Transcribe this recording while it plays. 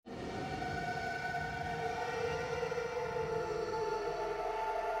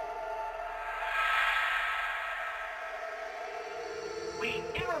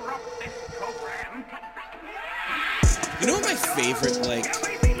You know what my favorite, like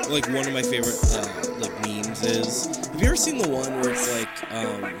one of my favorite, memes is? Have you ever seen the one where it's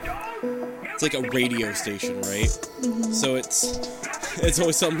like a radio station, right? Mm-hmm. So it's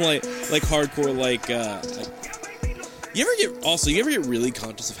always something like hardcore, you ever get really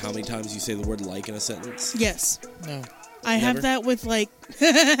conscious of how many times you say the word like in a sentence? Yes. No. I Never? have that with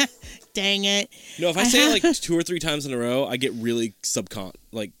dang it. No, if I say it like 2 or 3 times in a row, I get really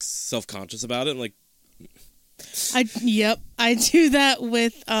self-conscious about it. Like, I do that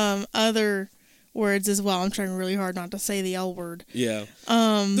with other words as well. I'm trying really hard not to say the L word. yeah.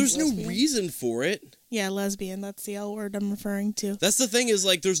 There's no Lesbian. reason for it. Yeah, lesbian. That's the L word I'm referring to. That's the thing is,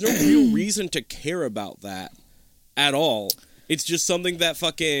 like, there's no real reason to care about that at all. It's just something that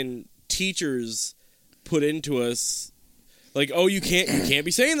fucking teachers put into us. Like, oh, you can't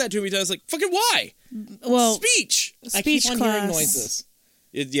be saying that to me. It's like, fucking why? Well, Speech. I keep speech on class. hearing noises.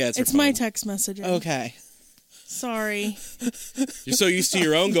 It's my text messaging. Okay. Sorry. You're so used to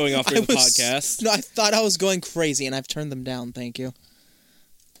your own going off during the podcast. No, I thought I was going crazy, and I've turned them down. Thank you.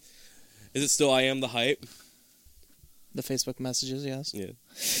 Is it still I am the hype? The Facebook messages, yes. Yeah.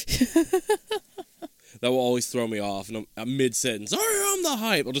 That will always throw me off. And I'm mid-sentence. I am the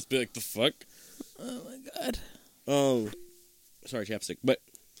hype. I'll just be like, the fuck? Oh my god. Sorry, chapstick. But,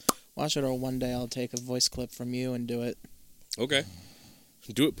 Watch it, or one day I'll take a voice clip from you and do it. okay.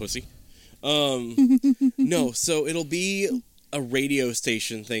 Do it, pussy. No, so it'll be a radio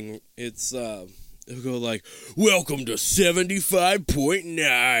station thing. It's, it'll go like, welcome to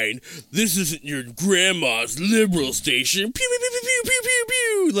 75.9. This isn't your grandma's liberal station. Pew, pew, pew, pew, pew, pew, pew,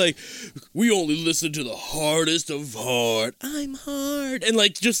 pew. Like, we only listen to the hardest of hard. I'm hard. And,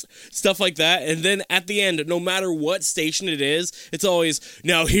 like, just stuff like that. And then at the end, no matter what station it is, it's always,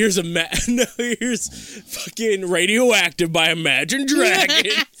 now here's here's fucking Radioactive by Imagine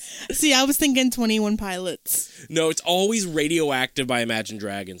Dragons. See, I was thinking 21 Pilots. No, it's always Radioactive by Imagine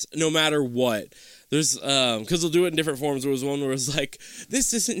Dragons, no matter what. There's, because they'll do it in different forms. There was one where it was like,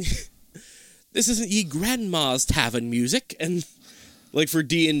 this isn't ye grandma's tavern music, and like for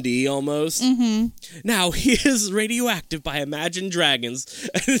D&D almost. Mm-hmm. Now here's Radioactive by Imagine Dragons,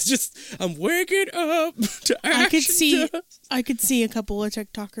 and it's just, I'm waking up to action. I could see a couple of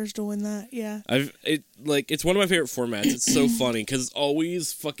TikTokers doing that. Yeah. It's one of my favorite formats. It's so funny because it's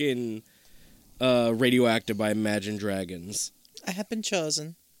always fucking Radioactive by Imagine Dragons. I have been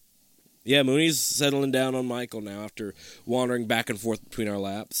chosen. Yeah, Mooney's settling down on Michael now after wandering back and forth between our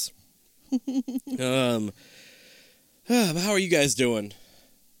laps. But how are you guys doing?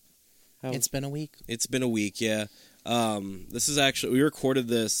 It's been a week. It's been a week, yeah. This is actually, we recorded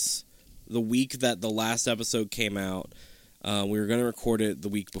this the week that the last episode came out. We were going to record it the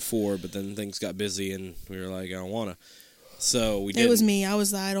week before, but then things got busy and we were like, I don't want to. So we did. It was me. I was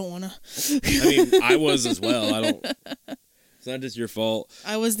the I don't want to. I mean, I was as well. It's not just your fault.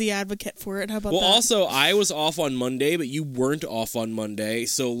 I was the advocate for it. How about that? that? Well, also, I was off on Monday, but you weren't off on Monday.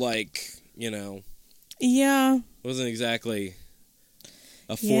 So, Yeah. It wasn't exactly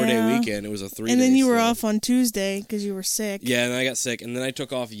a 4-day weekend. It was a 3-day. And then you were off on Tuesday because you were sick. Yeah, and I got sick. And then I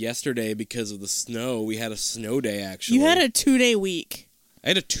took off yesterday because of the snow. We had a snow day, actually. You had a 2-day week. I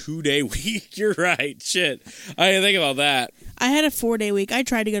had a 2-day week. You're right. Shit. I didn't think about that. I had a 4-day week. I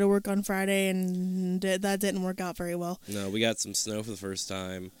tried to go to work on Friday, and that didn't work out very well. No, we got some snow for the first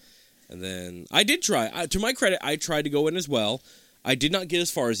time. And then I did try. To my credit, I tried to go in as well. I did not get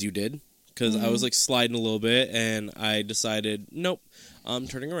as far as you did because I was sliding a little bit, and I decided, nope, I'm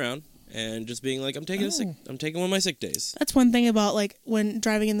turning around and just being like, I'm taking one of my sick days. That's one thing about when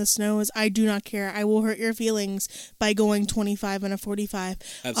driving in the snow is I do not care. I will hurt your feelings by going 25 and a 45.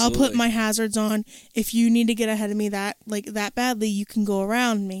 Absolutely. I'll put my hazards on. If you need to get ahead of me that badly, you can go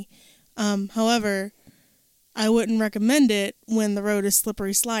around me. However, I wouldn't recommend it when the road is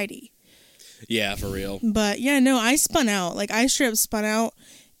slippery slidey. Yeah, for real. But yeah, no, I spun out. I straight up spun out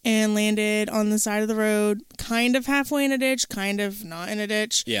and landed on the side of the road, kind of halfway in a ditch, kind of not in a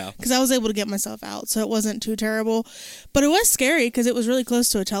ditch. Yeah. Because I was able to get myself out, so it wasn't too terrible. But it was scary because it was really close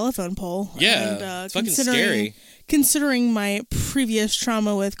to a telephone pole. Yeah, and, it's fucking scary. Considering my previous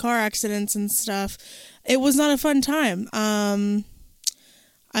trauma with car accidents and stuff, it was not a fun time.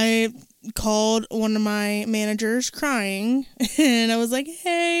 I called one of my managers crying, and I was like,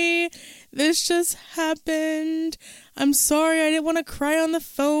 hey, this just happened. I'm sorry, I didn't want to cry on the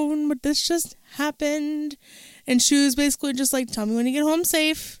phone, but this just happened. And she was basically just like, tell me when you get home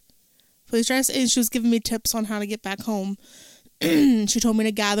safe. Please try. And she was giving me tips on how to get back home. She told me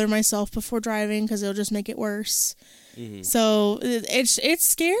to gather myself before driving because it'll just make it worse. Mm-hmm. So it's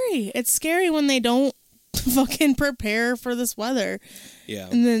scary. It's scary when they don't fucking prepare for this weather. Yeah.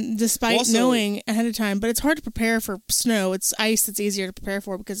 And then despite Also- knowing ahead of time, but it's hard to prepare for snow. It's ice that's easier to prepare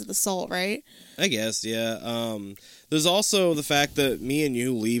for because of the salt, right? I guess, yeah. There's also the fact that me and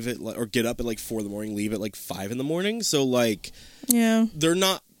you leave at or get up at like 4 a.m, leave at like 5 a.m. So like Yeah.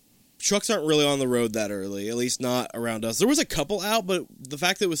 trucks aren't really on the road that early, at least not around us. There was a couple out, but the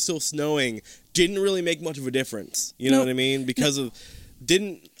fact that it was still snowing didn't really make much of a difference. You know Nope. what I mean? Because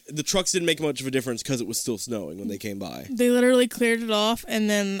the trucks didn't make much of a difference because it was still snowing when they came by. They literally cleared it off, and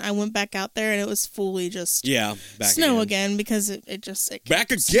then I went back out there, and it was fully just Yeah, back snow again because it Back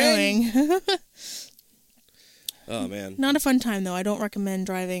kept again? snowing. Oh man. Not a fun time though. I don't recommend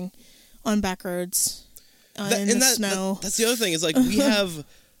driving on back roads in the snow. That's the other thing is like we have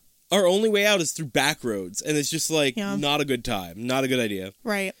our only way out is through back roads, and it's just like Yeah. not a good time, not a good idea.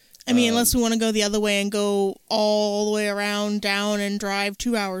 Right. I mean, unless we want to go the other way and go all the way around, down, and drive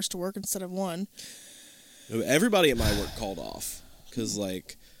 2 hours to work instead of 1. Everybody at my work called off because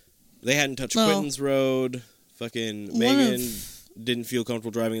like they hadn't touched Oh. Quentin's road. Fucking Megan didn't feel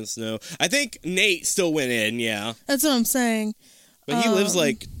comfortable driving in the snow. I think Nate still went in, yeah, That's what I'm saying. but he lives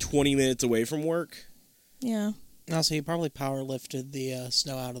like 20 minutes away from work. Yeah. Also, he probably power lifted the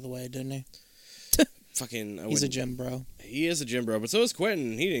snow out of the way, didn't he? Fucking, He's a gym bro. He is a gym bro, but so is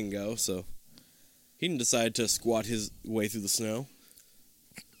Quentin. He didn't go, so he didn't decide to squat his way through the snow.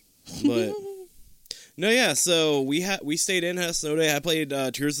 But no, yeah. So we stayed in, had a snow day. I played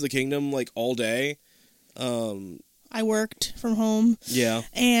Tears of the Kingdom like all day. I worked from home, Yeah,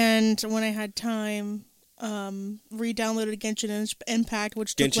 and when I had time, re-downloaded Genshin Impact,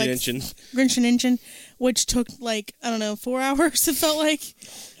 which took Genshin Engine, which took like, I don't know, 4 hours. It felt like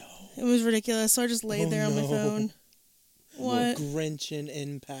it was ridiculous. So I just laid there on my phone. What? Grinch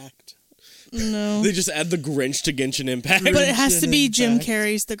Impact. No. they just add the Grinch to Genshin Impact. But it has to be Genshin Jim Impact.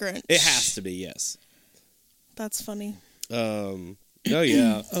 Carrey's The Grinch. It has to be, yes. That's funny. Oh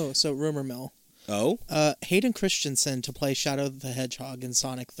yeah. Oh, so rumor mill. Oh. Hayden Christensen to play Shadow the Hedgehog in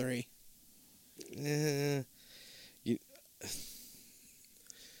Sonic 3.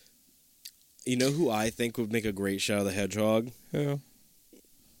 You know who I think would make a great Shadow the Hedgehog? Who?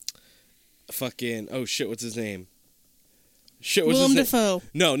 Fucking what's his name? What's Willem his name? Dafoe.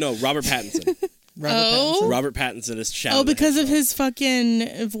 No, Robert Pattinson. Pattinson. Robert Pattinson is Shadow. Oh, the because of Hedgehog. his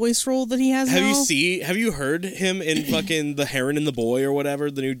fucking voice role that he has Have now? Have you heard him in fucking The Heron and the Boy or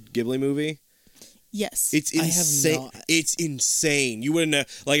whatever, the new Ghibli movie? Yes. It's I have insane. not. It's insane. You wouldn't know.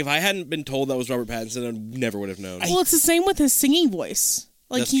 Like if I hadn't been told that was Robert Pattinson, I never would have known. well, it's the same with his singing voice.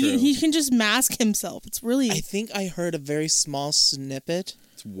 Like That's true. he can just mask himself. It's really I think I heard a very small snippet,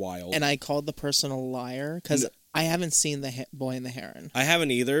 It's wild. and I called the person a liar because I haven't seen the Boy and the Heron. I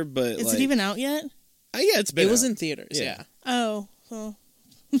haven't either, but Is like, it even out yet? Yeah, it's been. It was out. in theaters. Yeah. Yeah. Oh, well.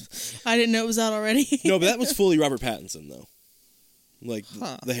 I didn't know it was out already. No, but that was fully Robert Pattinson though. Like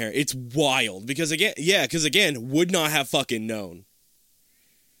Huh. the hair, it's wild because again, would not have fucking known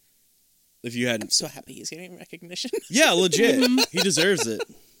if you I'm hadn't. so happy he's getting recognition Yeah, legit, he deserves it.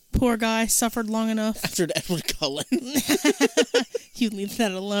 Poor guy suffered long enough. after Edward Cullen. You leave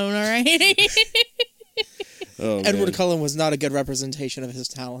that alone, all right? Oh, Edward man. Cullen was not a good representation of his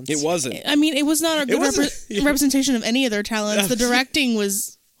talents. It wasn't. I mean, it was not a good wasn't- representation of any of their talents. The directing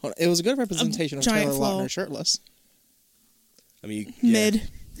was It was a good representation of giant Taylor flaw. Lautner shirtless. I mean, yeah.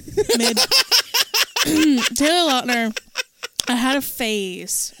 mid. Taylor Lautner. I had a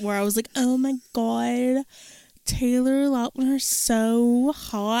phase where I was like, oh my god, Taylor Lautner's so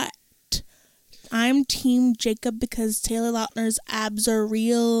hot. I'm Team Jacob because Taylor Lautner's abs are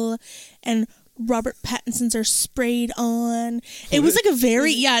real and Robert Pattinson's are sprayed on. It was like a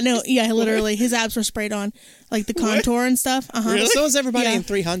very literally his abs were sprayed on, like the contour and stuff. Really? So is everybody Yeah. in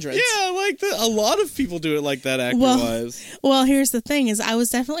 300s. Yeah, like a lot of people do it like that actor-wise. Well, here's the thing: is I was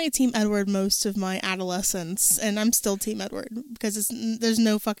definitely a Team Edward most of my adolescence, and I'm still Team Edward because there's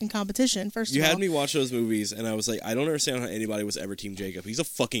no fucking competition. First You of all, had me watch those movies, and I was like, I don't understand how anybody was ever Team Jacob. He's a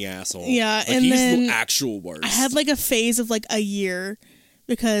fucking asshole. Yeah, like, and he's then the actual worst. I had like a phase of like a year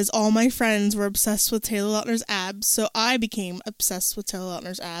because all my friends were obsessed with Taylor Lautner's abs, so I became obsessed with Taylor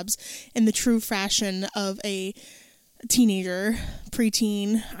Lautner's abs in the true fashion of a teenager,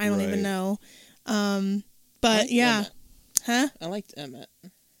 preteen. I don't even Right. know. I But liked yeah, Emmett. huh? I liked Emmett.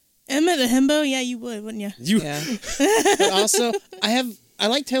 Emmett the himbo, yeah, you would, wouldn't you? you. Yeah. But also, I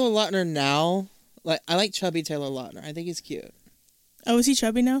like Taylor Lautner now. Like I like chubby Taylor Lautner. I think he's cute. Oh, is he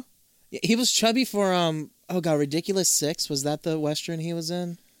chubby now? Yeah, he was chubby for Ridiculous Six. Was that the Western he was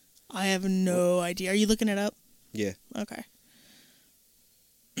in? I have no idea. Are you looking it up? Yeah. Okay.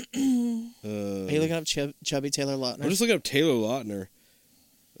 Are you looking up chubby Taylor Lautner? I'm just looking up Taylor Lautner.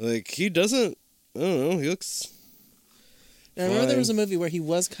 Like he doesn't I don't know. He looks. I remember there fine. was a movie where he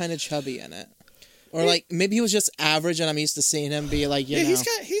was kind of chubby in it. Or, like, maybe he was just average, and I'm used to seeing him be, like, you know. He's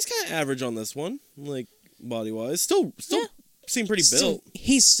kind of average on this one, like, body-wise. Still seem pretty built.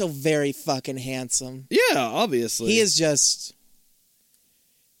 He's still very fucking handsome. Yeah, obviously. He is just...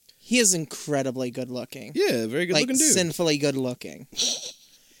 He is incredibly good-looking. Yeah, very good-looking dude. Sinfully good-looking.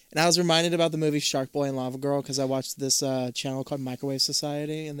 And I was reminded about the movie Shark Boy and Lava Girl because I watched this channel called Microwave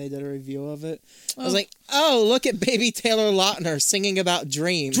Society, and they did a review of it. I was like, oh, look at baby Taylor Lautner singing about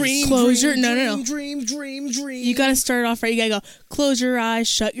dreams. Closure. No. Dream. You gotta start off right. You gotta go, close your eyes,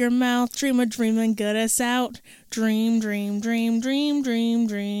 shut your mouth, dream a dream and get us out. Dream. Hit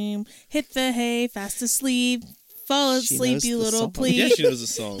the hay, fast asleep. Fall She asleep, knows you the little song. please. Yeah, she knows the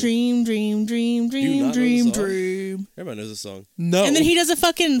song. Dream. Do you not know the song? Everybody knows the song. No. And then he does a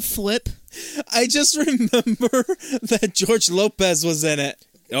fucking flip. I just remember that George Lopez was in it.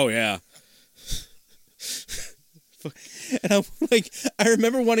 Oh, yeah. And I'm like, I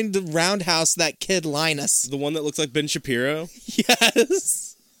remember wanting to roundhouse that kid Linus. The one that looks like Ben Shapiro?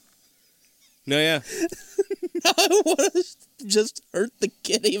 Yes. No, yeah. Now I want to just hurt the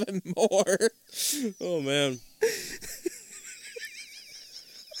kid even more. Oh, man.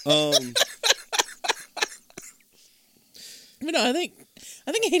 You know, I think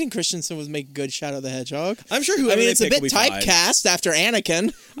Hayden Christensen would make good Shadow the Hedgehog. I'm sure whoever it's they a pick bit will be fine. typecast after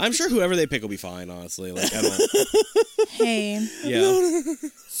Anakin. I'm sure whoever they pick will be fine, honestly. Like, I don't... Hey. Yeah.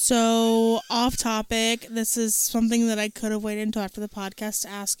 So, off topic, this is something that I could have waited until after the podcast to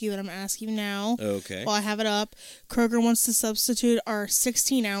ask you, and I'm asking you now. Okay. While I have it up, Kroger wants to substitute our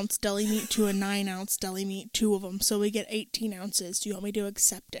 16-ounce deli meat to a 9-ounce deli meat, 2 of them, so we get 18 ounces. Do you want me to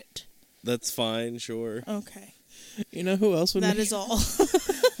accept it? That's fine, sure. Okay. You know who else would That make, is all.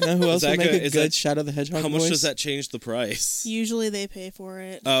 You know who else that would make good? a Is good that- Shadow the Hedgehog How much voice? does that change the price? Usually they pay for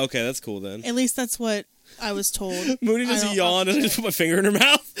it. Oh, okay, that's cool then. At least that's what I was told. Mooney does a yawn and I just put my finger in her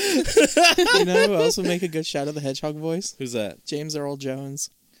mouth. You know who else would make a good Shadow the Hedgehog voice? Who's that? James Earl Jones.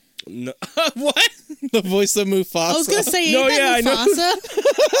 No. What? The voice of Mufasa. I was going to say, No, ain't yeah, I that know. Mufasa?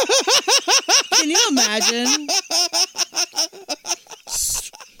 Can you imagine?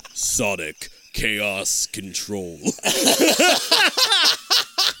 Sonic Chaos Control.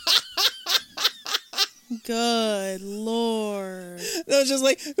 Good Lord. No, it's just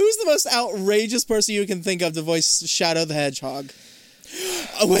like, who's the most outrageous person you can think of to voice Shadow the Hedgehog?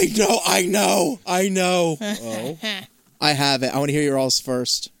 Oh, wait, no, I know. Oh, I have it. I want to hear your all's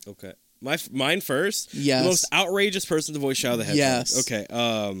first. okay. Mine first? Yes. The most outrageous person to voice Shadow the Hedgehog. Yes. Okay,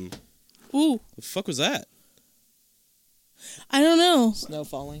 Ooh, the fuck was that? I don't know. Snow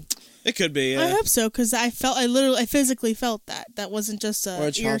falling. It could be, I yeah. hope so, because I physically felt that. That wasn't just Or a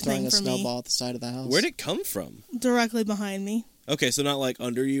ear child throwing thing a for me. snowball at the side of the house. Where'd it come from? Directly behind me. Okay, so not like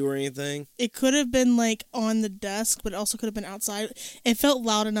under you or anything? It could have been like on the desk, but it also could have been outside. It felt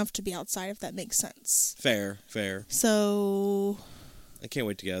loud enough to be outside, if that makes sense. Fair. So, I can't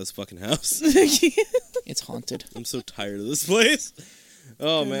wait to get out of this fucking house. It's haunted. I'm so tired of this place.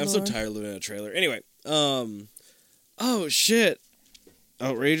 Oh, Good man, I'm so Lord. tired of living in a trailer. Anyway, oh, shit.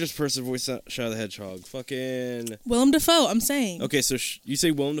 Outrageous person voice Shadow the Hedgehog. Fucking... Willem Dafoe, I'm saying. Okay, so you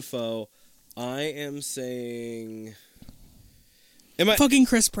say Willem Dafoe. I am saying... Fucking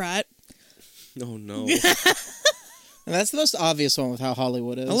Chris Pratt. Oh, no. And that's the most obvious one with how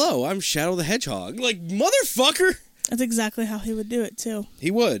Hollywood is. Hello, I'm Shadow the Hedgehog. Like, motherfucker! That's exactly how he would do it, too. He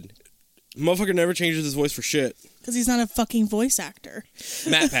would. Motherfucker never changes his voice for shit. Because he's not a fucking voice actor.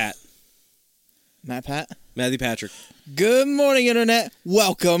 Matt Pat. Matt Pat? Matthew Patrick. Good morning, Internet.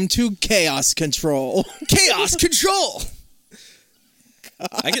 Welcome to Chaos Control. Chaos Control!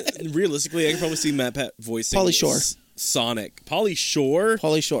 Realistically, I can probably see Matt Pat voicing... Pauly Shore. Sonic. Pauly Shore?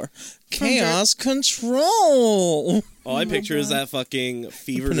 Pauly Shore. Chaos Control. All I picture is that fucking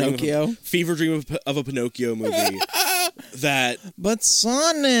fever Pinocchio. dream of a Pinocchio movie. That... But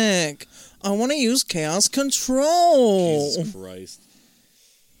Sonic, I want to use Chaos Control. Jesus Christ.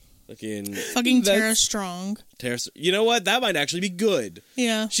 Fucking Tara Strong. You know what? That might actually be good.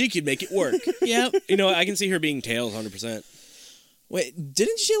 Yeah. She could make it work. Yep. You know, I can see her being Tails 100%. Wait,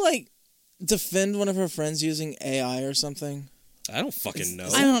 didn't she, like, defend one of her friends using AI or something? I don't fucking know.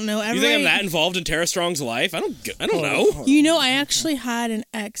 I don't know. You think I'm that involved in Tara Strong's life? I don't know. You know, I actually had an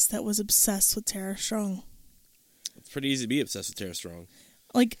ex that was obsessed with Tara Strong. It's pretty easy to be obsessed with Tara Strong.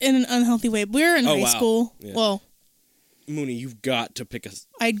 Like, in an unhealthy way. We were in high wow. school. Yeah. Well, Mooney, you've got to pick a...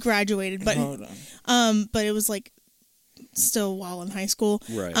 I'd graduated, but Hold on. but it was like still while in high school.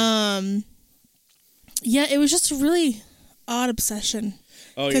 Right. Yeah, it was just a really odd obsession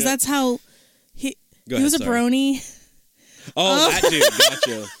Oh, because that's how he Go he ahead, was a sorry. brony. Oh, that dude.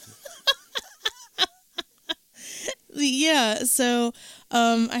 Gotcha. Yeah, so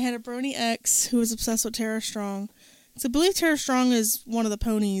I had a brony ex who was obsessed with Tara Strong. So I believe Tara Strong is one of the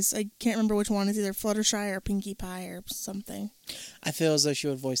ponies. I can't remember which one. It's either Fluttershy or Pinkie Pie or something. I feel as though she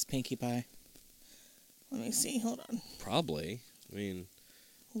would voice Pinkie Pie. Let me see. Hold on. Probably. I mean,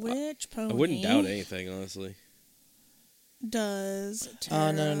 Which pony? I wouldn't doubt anything, honestly. Does Oh,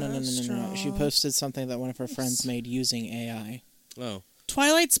 Tara no. Strong... She posted something that one of her friends made using AI. Oh.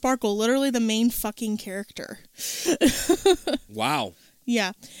 Twilight Sparkle, literally the main fucking character. Wow.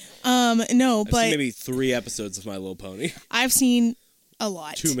 Yeah. No, I've but seen maybe 3 episodes of My Little Pony. I've seen a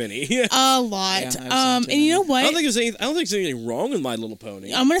lot. Too many. A lot. Yeah, I've seen too And you know many. what? I don't think there's anything wrong with My Little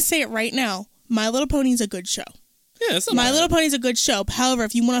Pony. I'm going to say it right now. My Little Pony's a good show. Yeah, that's not My bad. Little Pony's a good show. However,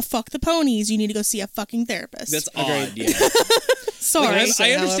 if you want to fuck the ponies, you need to go see a fucking therapist. That's Agreed. odd. Yeah. Sorry. Like, I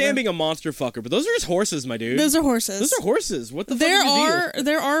However- understand being a monster fucker, but those are just horses, my dude. Those are horses. Those are horses. What the fuck is your deal?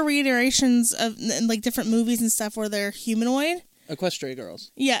 There are reiterations of like different movies and stuff where they're humanoid. Equestria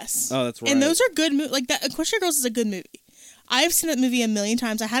Girls. Yes. Oh, that's right. And those are good movies. Like that Equestria Girls is a good movie. I've seen that movie a million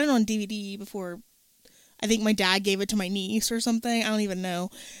times. I had it on DVD before. I think my dad gave it to my niece or something. I don't even know.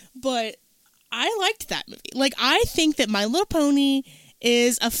 But I liked that movie. Like, I think that My Little Pony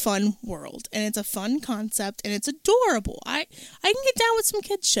is a fun world, and it's a fun concept, and it's adorable. I can get down with some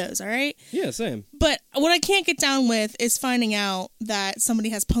kids shows, all right? Yeah, same. But what I can't get down with is finding out that somebody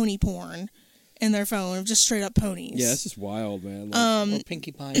has pony porn in their phone of just straight up ponies. Yeah, it's just wild, man. Like, Or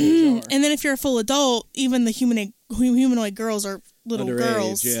Pinkie Pie in a jar. And then if you're a full adult, even the humanoid girls are little Underage,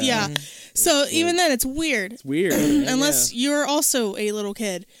 girls. yeah. So even then, it's weird. it's weird. man, Unless you're also a little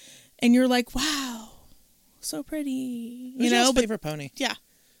kid, and you're like, wow, so pretty. Who's You know, y'all's but favorite pony? yeah.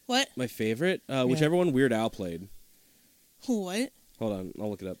 What? My favorite? Whichever one Weird Al played. What? Hold on, I'll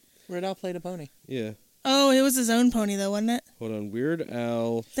look it up. Weird Al played a pony. Yeah. Oh, it was his own pony though, wasn't it? Hold on. Weird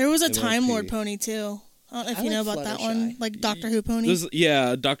Al. There was a MLP. Time Lord pony too. I don't know if I you know like about that Fluttershy. one, like Doctor Who pony.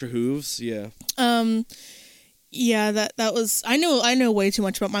 Yeah, Dr. Hooves. Yeah. Yeah, that was. I know way too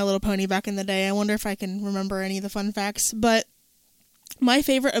much about My Little Pony back in the day. I wonder if I can remember any of the fun facts. But my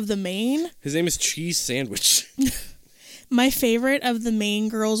favorite of the main, His name is Cheese Sandwich. my favorite of the main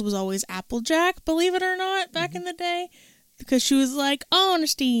girls was always Applejack. Believe it or not, back in the day, because she was like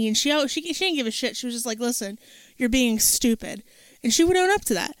honesty, and she didn't give a shit. She was just like, listen, you're being stupid, and she would own up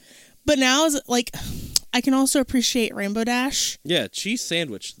to that. But now, like, I can also appreciate Rainbow Dash. Yeah, Cheese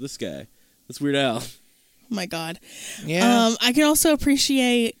Sandwich. This guy. That's Weird Al. Oh my God. Yeah. I can also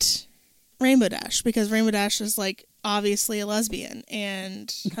appreciate Rainbow Dash because Rainbow Dash is like obviously a lesbian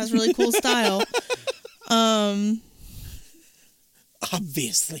and has really cool style.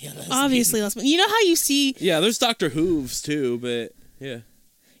 Obviously a lesbian. Obviously lesbian. You know how you see? Yeah, there's Dr. Hooves too, but yeah.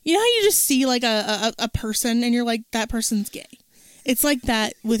 You know how you just see like a person and you're like, that person's gay. It's like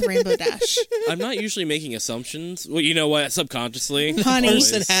that with Rainbow Dash. I'm not usually making assumptions. Well, you know what? Subconsciously. Honey.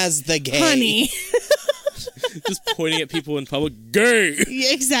 Always. Person has the gay. Honey. Just pointing at people in public. Gay.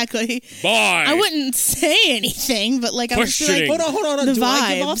 Yeah, exactly. Bye. I wouldn't say anything, but like I would feel like Questioning. Hold on. the Do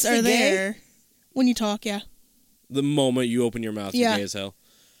I give off vibes the are gay? there when you talk. Yeah. The moment you open your mouth, Yeah. you're gay as hell.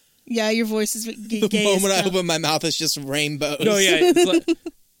 Yeah, your voice is gay. The moment I as hell. open my mouth, it's just rainbows. No, yeah. It's, like,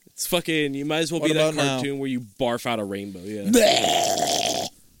 it's fucking. You might as well What be that about now? cartoon where you barf out a rainbow. Yeah.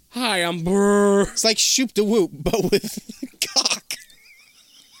 Hi, I'm Brr. It's like Shoop da Whoop, but with cock.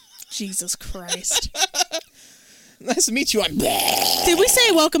 Jesus Christ. Nice to meet you. I'm Did we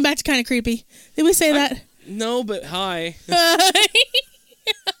say welcome back to Kind of Creepy? Did we say that? No, but hi.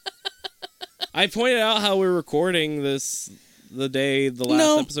 I pointed out how we're recording this the day the last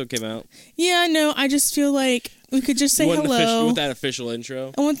No. episode came out. Yeah, no, I just feel like we could just say You want hello. with that official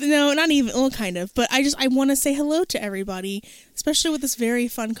intro. I want no, not even, well, kind of, but I want to say hello to everybody, especially with this very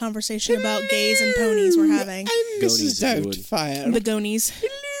fun conversation about gays and ponies we're having. I'm Gonies Mrs. is good. Doubtfire. The Gonies.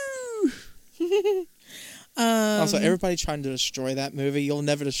 Also, everybody trying to destroy that movie. You'll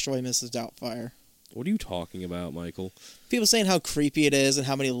never destroy Mrs. Doubtfire. What are you talking about, Michael? People saying how creepy it is and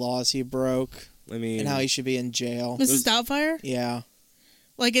how many laws he broke I mean, and how he should be in jail. Mrs. Doubtfire? Yeah,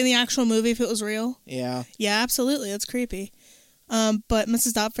 Like in the actual movie, if it was real? yeah. Yeah, absolutely. That's creepy. But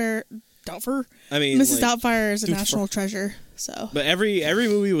Mrs. Doubtfire, I mean, Mrs. like, Doubtfire is a national treasure. So but every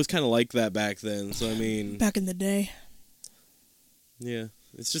movie was kind of like that back then. So I mean, back in the day. yeah,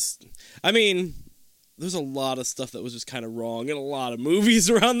 it's just. I mean, there's a lot of stuff that was just kind of wrong in a lot of movies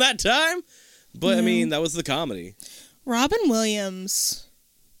around that time. But I mean, that was the comedy. Robin Williams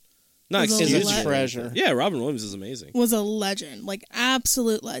Not Was a excuse le- me. treasure. Yeah, Robin Williams is amazing. was a legend, like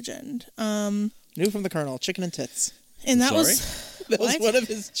absolute legend. New from the Colonel, chicken and tits. And that Sorry? was That was What? one of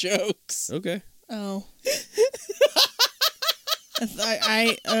his jokes. Okay. oh.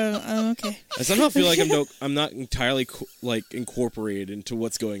 Okay. I somehow feel like I'm not entirely incorporated into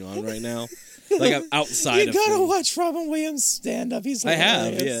what's going on right now. Like I'm outside of You gotta things. watch Robin Williams stand up. He's I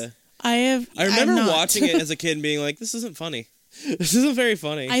hilarious. have, yeah. I remember I'm not. watching it as a kid and being like, this isn't funny. This isn't very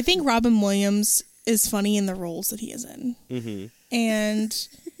funny. I think Robin Williams is funny in the roles that he is in. Mm-hmm. And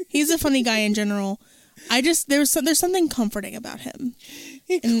he's a funny guy in general. There's something comforting about him.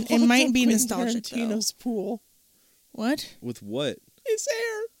 And it might be nostalgic, though. Tarantino's pool. What? With what? His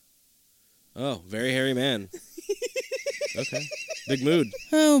hair. Oh, very hairy man. Okay. Big mood.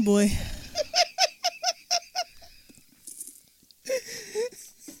 Oh boy.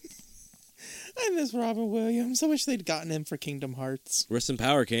 I miss Robin Williams. I wish they'd gotten him for Kingdom Hearts. Rest in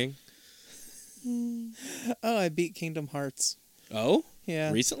power, King. Oh, I beat Kingdom Hearts. Oh?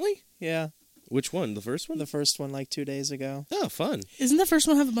 Yeah. Recently? Yeah. Which one? The first one? The first one, like 2 days ago. Oh, fun. Isn't the first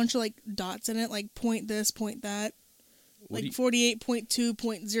one have a bunch of like dots in it, like point this, point that, What like 48.2,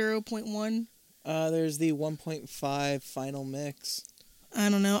 0.0, 0.1? There's the 1.5 final mix. I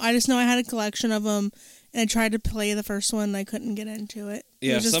don't know. I just know I had a collection of them, and I tried to play the first one, and I couldn't get into it. It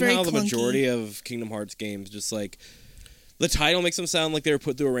Yeah, was just very somehow the clunky. majority of Kingdom Hearts games just like the title makes them sound like they were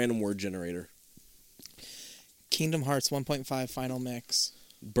put through a random word generator. Kingdom Hearts 1.5 final mix.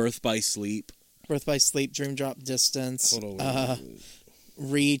 Birth by Sleep. Birth by Sleep, Dream Drop Distance. Hold on.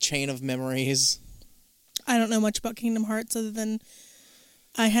 Chain of Memories. I don't know much about Kingdom Hearts other than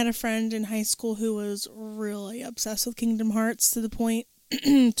I had a friend in high school who was really obsessed with Kingdom Hearts to the point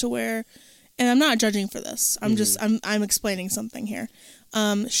to where, and I'm not judging for this. I'm explaining something here.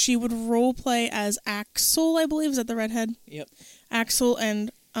 She would role play as Axel, I believe. Is that the redhead? Yep. Axel,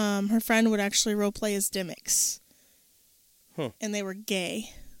 and her friend would actually role play as Dimmix. Huh. And they were gay.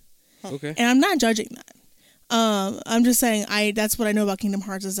 Okay. And I'm not judging that. I'm just saying that's what I know about Kingdom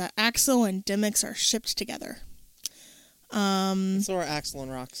Hearts is that Axel and Dimmix are shipped together. So are Axel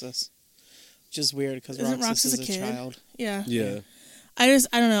and Roxas. Which is weird because Isn't Roxas is Roxas a a kid? child. Yeah. Yeah. I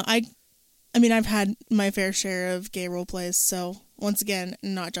don't know. I mean, I've had my fair share of gay role plays, so once again,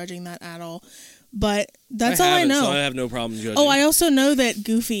 not judging that at all. But that's all I haven't, know. So I have no problem judging. Oh, I also know that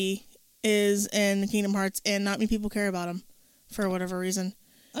Goofy is in Kingdom Hearts, and not many people care about him for whatever reason.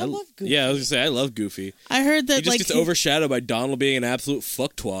 I love Goofy. Yeah, I was gonna say I love Goofy. I heard that He just like gets overshadowed by Donald being an absolute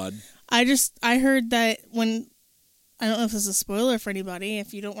fucktwad. I heard that when I don't know if this is a spoiler for anybody.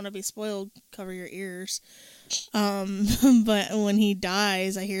 If you don't want to be spoiled, cover your ears. But when he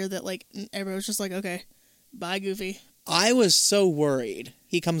dies, I hear that like everyone's just like, okay, bye, Goofy. I was so worried.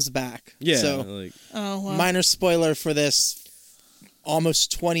 He comes back. Yeah. So, Like, Oh, well. minor spoiler for this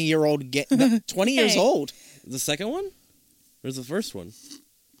almost 20-year-old 20 years Hey. old. the second one? Or is the first one?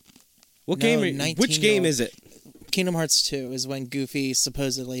 What No, game? 19-year-old. Which game is it? Kingdom Hearts 2 is when Goofy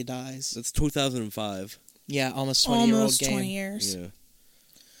supposedly dies. That's 2005. Yeah, almost 20-year-old Almost game. 20 years. Yeah.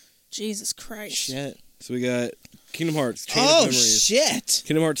 Jesus Christ. Shit. So we got Kingdom Hearts, Chain of Oh, Memories. shit.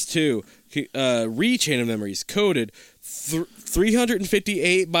 Kingdom Hearts 2, Chain of Memories, coded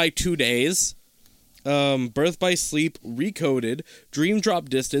 358 by 2 days. Birth by Sleep, recoded. Dream Drop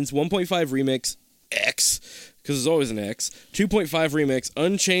Distance, 1.5 remix, X, because there's always an X. 2.5 remix,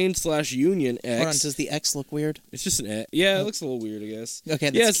 Unchained/Union X. Hold on, does the X look weird? It's just an X. Yeah, it looks a little weird, I guess. Okay,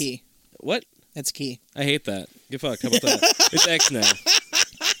 that's Yes. key. What? That's key. I hate that. Get fucked. How about that? It's X now.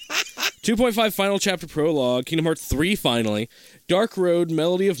 2.5 Final Chapter Prologue, Kingdom Hearts 3 finally, Dark Road,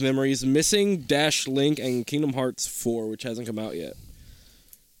 Melody of Memories, Missing Dash Link, and Kingdom Hearts 4, which hasn't come out yet.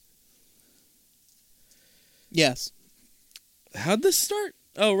 Yes. How'd this start?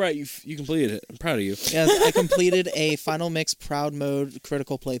 Oh, right, you completed it. I'm proud of you. Yes, I completed a Final Mix Proud Mode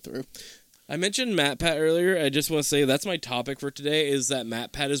critical playthrough. I mentioned MatPat earlier. I just want to say that's my topic for today is that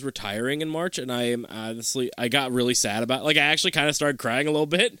MatPat is retiring in March, and I got really sad about it. Like, I actually kind of started crying a little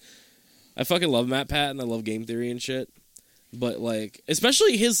bit. I fucking love MatPat, and I love game theory and shit. But, like,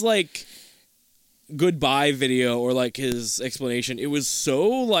 especially his, like, goodbye video or, like, his explanation, it was so,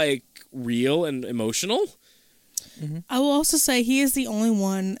 like, real and emotional. I will also say he is the only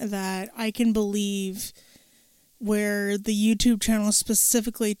one that I can believe where the YouTube channel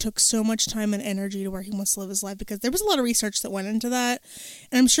specifically took so much time and energy to where he wants to live his life, because there was a lot of research that went into that,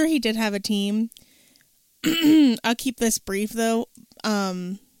 and I'm sure he did have a team. I'll keep this brief though.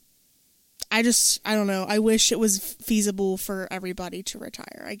 I don't know. I wish it was feasible for everybody to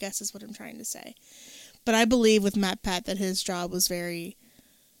retire, I guess is what I'm trying to say. But I believe with MatPat that his job was very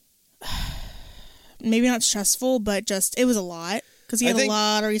maybe not stressful, but just it was a lot because he had a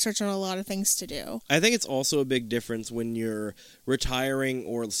lot of research and a lot of things to do. I think it's also a big difference when you're retiring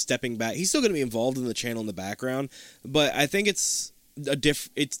or stepping back. He's still going to be involved in the channel in the background, but I think it's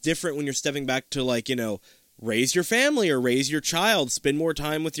different when you're stepping back to, like, you know, raise your family or raise your child, spend more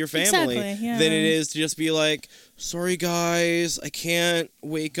time with your family Exactly, yeah. than it is to just be like, sorry guys, I can't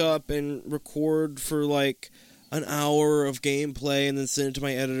wake up and record for like an hour of gameplay and then send it to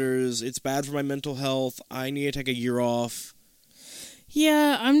my editors. It's bad for my mental health. I need to take a year off.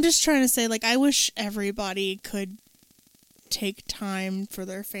 Yeah, I'm just trying to say, like, I wish everybody could take time for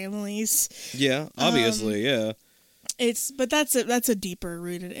their families. Yeah, obviously, yeah. But that's a deeper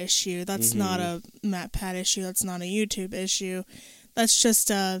rooted issue. That's not a MatPat issue. That's not a YouTube issue. That's just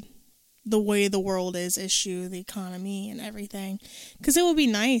the way the world is issue, the economy and everything. Because it would be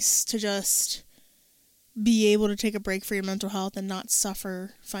nice to just be able to take a break for your mental health and not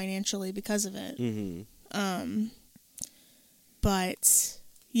suffer financially because of it. Mm-hmm. But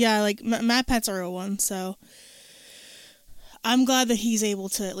yeah, like MatPat's a real one, so I'm glad that he's able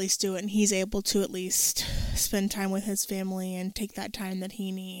to at least do it, and he's able to at least spend time with his family and take that time that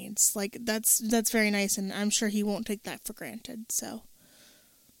he needs. Like, that's very nice, and I'm sure he won't take that for granted, so.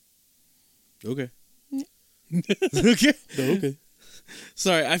 Okay. Yeah. Okay. Okay.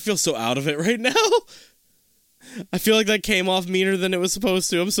 Sorry, I feel so out of it right now. I feel like that came off meaner than it was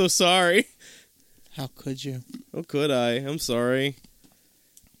supposed to. I'm so sorry. How could you? How could I? I'm sorry.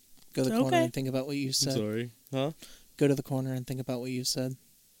 Go to the corner and think about what you I'm said. sorry. Huh? Go to the corner and think about what you said.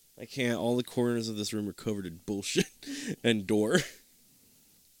 I can't. All the corners of this room are covered in bullshit and door.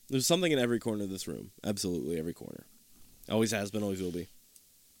 There's something in every corner of this room. Absolutely every corner. Always has been, always will be.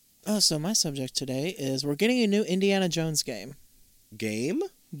 Oh, so my subject today is we're getting a new Indiana Jones game. Game?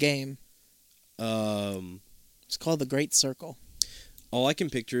 Game. It's called The Great Circle. All I can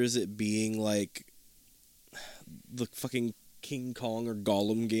picture is it being like the fucking King Kong or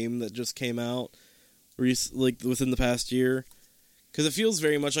Gollum game that just came out, like within the past year, because it feels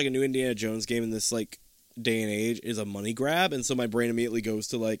very much like a new Indiana Jones game in this like day and age is a money grab, and so my brain immediately goes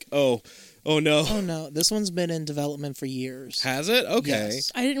to like, oh no. Oh no, this one's been in development for years. Has it? Okay.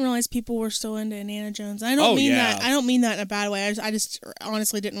 Yes. I didn't realize people were still into Indiana Jones. I don't mean that. I don't mean that in a bad way. I just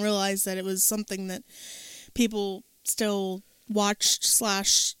honestly didn't realize that it was something that people still watched /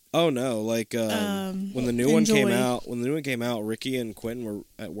 Oh no, like when the new one came out, Ricky and Quentin were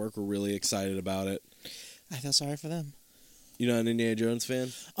at work were really excited about it. I feel sorry for them. You're not an Indiana Jones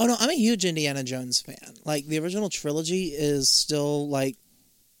fan? Oh no, I'm a huge Indiana Jones fan. Like, the original trilogy is still, like,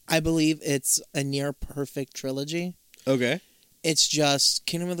 I believe it's a near perfect trilogy. Okay. It's just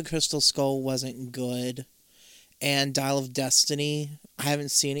Kingdom of the Crystal Skull wasn't good, and Dial of Destiny, I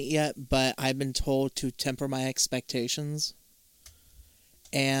haven't seen it yet, but I've been told to temper my expectations.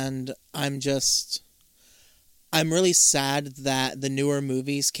 And I'm really sad that the newer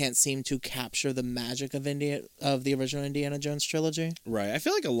movies can't seem to capture the magic of the original Indiana Jones trilogy. Right. I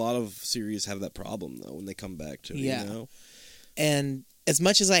feel like a lot of series have that problem, though, when they come back to it, Yeah. you know? And as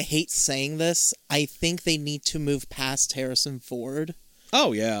much as I hate saying this, I think they need to move past Harrison Ford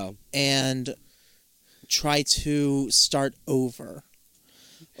Oh, yeah. and try to start over.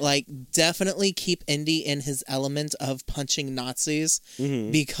 Like, definitely keep Indy in his element of punching Nazis,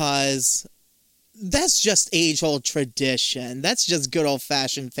 because that's just age-old tradition. That's just good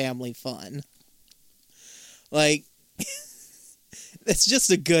old-fashioned family fun. Like, it's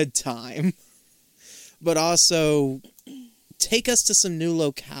just a good time. But also, take us to some new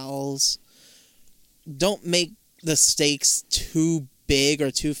locales. Don't make the stakes too big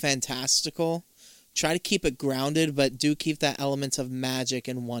or too fantastical. Try to keep it grounded, but do keep that element of magic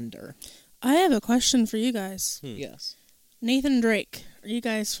and wonder. I have a question for you guys. Yes. Nathan Drake. Are you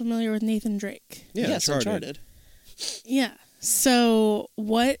guys familiar with Nathan Drake? Yeah, yes, Uncharted. Yeah. So,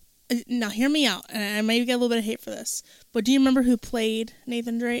 what... Now, hear me out, and I may get a little bit of hate for this, but do you remember who played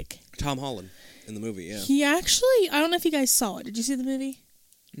Nathan Drake? Tom Holland in the movie, yeah. He actually... I don't know if you guys saw it. Did you see the movie?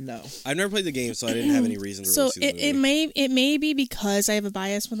 No. I've never played the game, so I didn't have any reason to really see the movie. it may be because I have a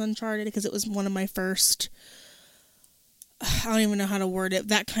bias with Uncharted, because it was one of my first... I don't even know how to word it.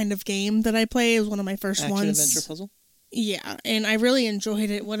 That kind of game that I play was one of my first ones. Action-adventure puzzle? Yeah, and I really enjoyed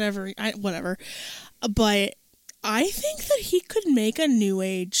it, whatever. But I think that he could make a new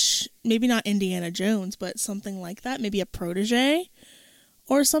age, maybe not Indiana Jones, but something like that. Maybe a protege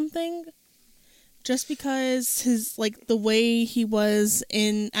or something. Just because his, like, the way he was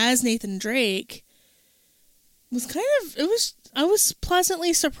as Nathan Drake was I was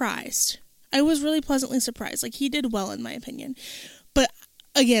pleasantly surprised. I was really pleasantly surprised. Like, he did well, in my opinion. But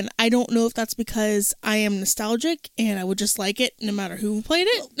again, I don't know if that's because I am nostalgic and I would just like it no matter who played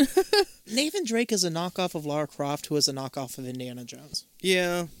it. Nathan Drake is a knockoff of Lara Croft, who is a knockoff of Indiana Jones.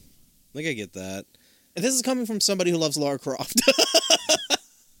 Yeah, like I get that. And this is coming from somebody who loves Lara Croft.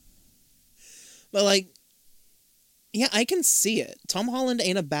 But, like, yeah, I can see it. Tom Holland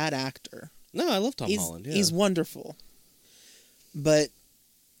ain't a bad actor. No, I love Tom Holland. Yeah. He's wonderful. But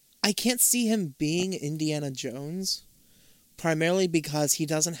I can't see him being Indiana Jones, primarily because he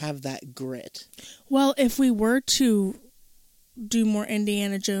doesn't have that grit. Well, if we were to do more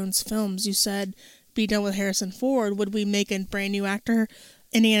Indiana Jones films, you said be done with Harrison Ford, would we make a brand new actor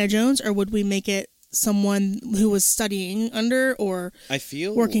Indiana Jones, or would we make it someone who was studying under or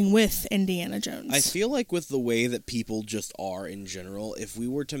working with Indiana Jones? I feel like with the way that people just are in general, if we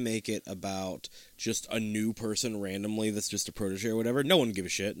were to make it about just a new person randomly that's just a protege or whatever, no one would give a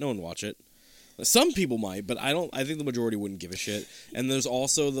shit. No one would watch it. Some people might, but I think the majority wouldn't give a shit. And there's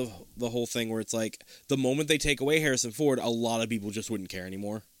also the whole thing where it's like the moment they take away Harrison Ford, a lot of people just wouldn't care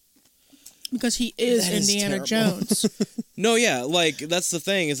anymore. Because he is Indiana Jones. No, yeah, like that's the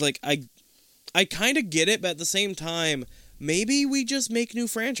thing is like I kind of get it, but at the same time, maybe we just make new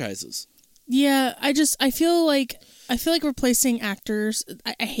franchises. Yeah, I feel like replacing actors.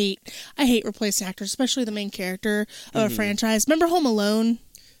 I hate replacing actors, especially the main character of a franchise. Remember Home Alone?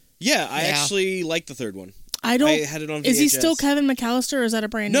 Yeah, I actually like the third one. I had it on VHS. Is he still Kevin McAllister, or is that a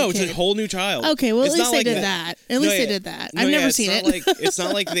brand new kid? No, it's a whole new child. Okay, well, at least they did that. At least they did that. I've never seen it. It's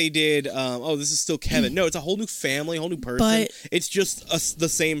not like they did, this is still Kevin. No, it's a whole new family, whole new person. But it's just the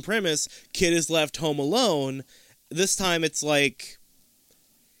same premise. Kid is left home alone. This time it's like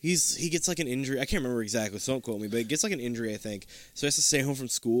he gets like an injury. I can't remember exactly, so don't quote me, but he gets like an injury, I think. So he has to stay home from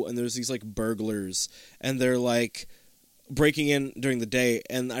school, and there's these like burglars, and they're like breaking in during the day.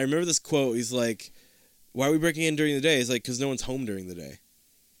 And I remember this quote. He's like, why are we breaking in during the day? It's like, because no one's home during the day.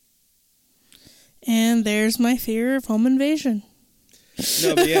 And there's my fear of home invasion.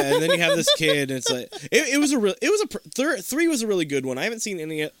 No, but yeah, and then you have this kid, and it's like three was a really good one. I haven't seen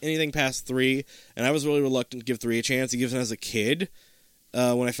anything past 3, and I was really reluctant to give 3 a chance, even as a kid.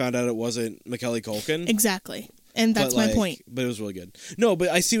 When I found out it wasn't Macaulay Culkin. Exactly, and that's my point. But it was really good. No, but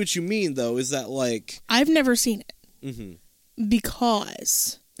I see what you mean, though. Is that like I've never seen it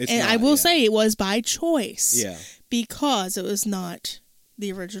because. I will say it was by choice. Yeah. Because it was not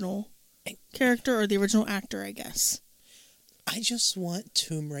the original character or the original actor, I guess. I just want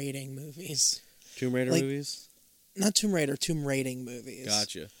Tomb Raiding movies. Tomb Raider movies? Not Tomb Raider, Tomb Raiding movies.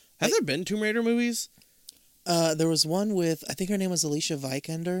 Gotcha. Have there been Tomb Raider movies? There was one with, I think her name was Alicia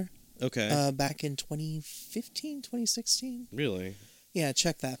Vikander. Okay. Back in 2015, 2016. Really? Yeah,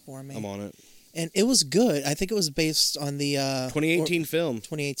 check that for me. I'm on it. And it was good. I think it was based on the 2018 film.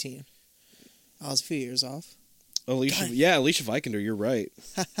 2018. I was a few years off. Alicia Vikander, you're right.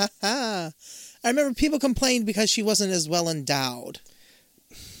 I remember people complained because she wasn't as well endowed.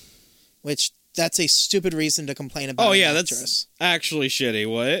 Which, that's a stupid reason to complain about. Oh, yeah, that's actually shitty.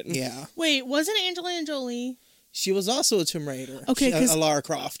 What? Yeah. Wait, wasn't Angelina Jolie? She was also a Tomb Raider. Okay, because Lara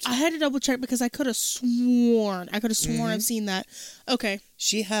Croft. I had to double check because I could have sworn I've seen that. Okay.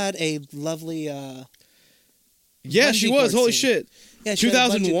 She had a lovely. Yeah, she was. Holy shit. Yeah,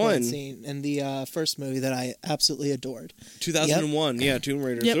 2001 scene in the first movie that I absolutely adored. 2001. Yeah, Tomb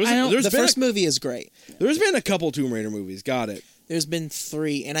Raider. Yep, the first movie is great. There's been a couple Tomb Raider movies. Got it. There's been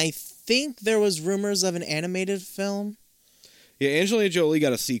 3, and I think there was rumors of an animated film. Yeah, Angelina Jolie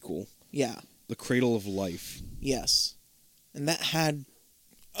got a sequel. Yeah. The Cradle of Life. Yes. And that had...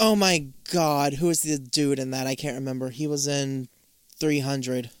 Oh my god, who was the dude in that? I can't remember. He was in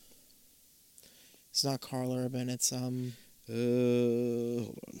 300. It's not Carl Urban, it's... Hold on.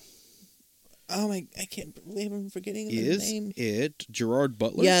 Oh my... I can't believe I'm forgetting the name. Is it Gerard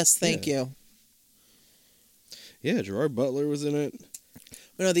Butler? Yes, thank you. Yeah, Gerard Butler was in it.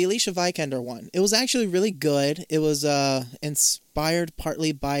 But no, the Alicia Vikander one. It was actually really good. It was inspired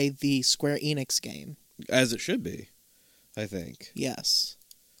partly by the Square Enix game. As it should be, I think. Yes.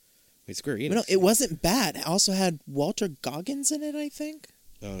 Wait, Square Enix? But no, it wasn't bad. It also had Walter Goggins in it, I think.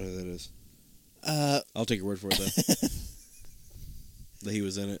 I don't know who that is. I'll take your word for it, though. That he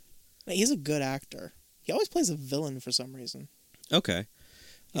was in it. He's a good actor. He always plays a villain for some reason. Okay.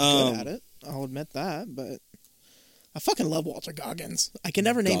 He's good at it. I'll admit that, but... I fucking love Walter Goggins. I can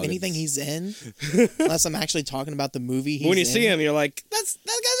never name anything he's in unless I'm actually talking about the movie he's in. When you see him, you're like, that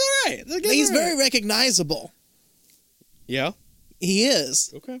guy's all right. He's very recognizable. Yeah? He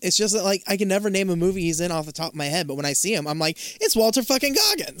is. Okay. It's just that, like, I can never name a movie he's in off the top of my head, but when I see him, I'm like, it's Walter fucking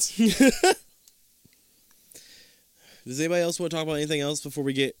Goggins. Does anybody else want to talk about anything else before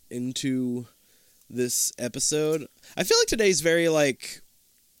we get into this episode? I feel like today's very, like,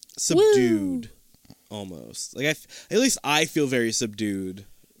 subdued. Woo. Almost. Like, at least I feel very subdued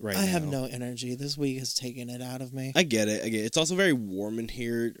right now. I have no energy. This week has taken it out of me. I get it. It's also very warm in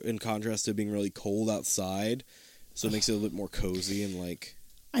here in contrast to being really cold outside. So it makes it a little bit more cozy and, like...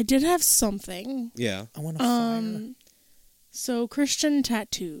 I did have something. Yeah. I want a fire. So, Christian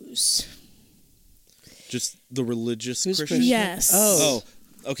tattoos. Just the religious Who's Christian? Christian? Yes. Oh,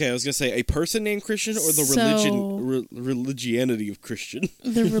 okay. I was gonna say a person named Christian or the religianity of Christian.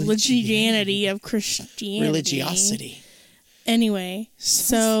 The religianity of Christianity. Religiosity. Anyway,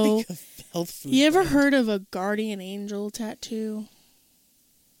 so Like a health food you ever brand. heard of a guardian angel tattoo?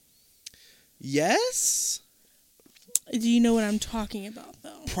 Yes. Do you know what I'm talking about,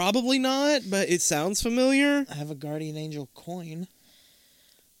 though? Probably not, but it sounds familiar. I have a guardian angel coin.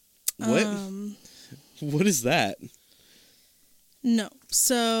 What? What is that? No.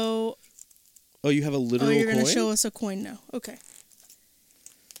 So, Oh, you have a literal you're coin? going to show us a coin now. Okay.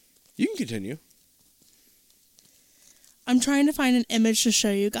 You can continue. I'm trying to find an image to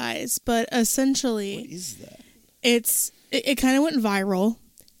show you guys, but essentially, What is that? it kind of went viral,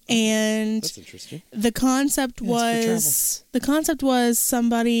 and That's interesting. the concept Yeah, it's for was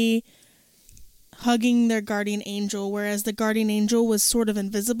somebody hugging their guardian angel, whereas the guardian angel was sort of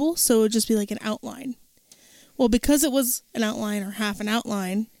invisible, so it would just be like an outline. Well, because it was an outline or half an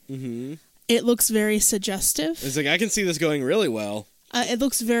outline, Mm-hmm. it looks very suggestive. It's like I can see this going really well. It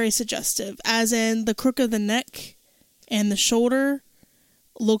looks very suggestive, as in the crook of the neck and the shoulder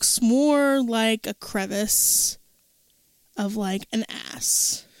looks more like a crevice of like an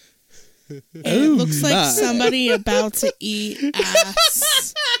ass. And it looks like my. somebody about to eat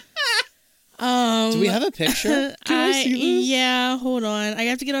ass. Do we have a picture? Can I see this? Yeah, hold on. I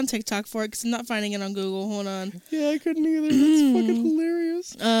have to get on TikTok for it because I'm not finding it on Google. Hold on. Yeah, I couldn't either. That's fucking hilarious.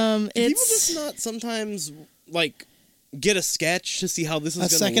 Do people It's just not sometimes like get a sketch to see how this is A going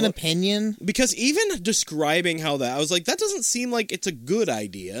to second look? opinion? Because even describing how that, I was like, that doesn't seem like it's a good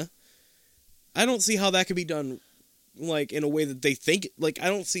idea. I don't see how that could be done, like, in a way that they think. Like, I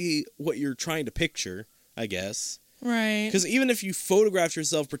don't see what you're trying to picture, I guess. right. Because even if you photograph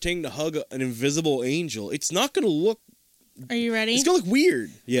yourself pretending to hug an invisible angel, it's not going to look. Are you ready? It's going to look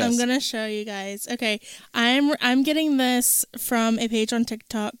weird. Yes. I'm gonna show you guys. Okay, I'm getting this from a page on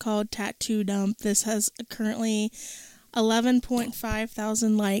TikTok called Tattoo Dump. This has currently 11.5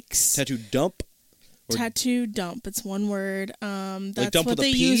 thousand likes. Tattoo dump? Or Tattoo Dump. It's one word. That's like dump what with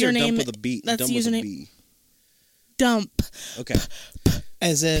a the P or username. dump with a B? That's dump the with a username. B. Dump. Okay.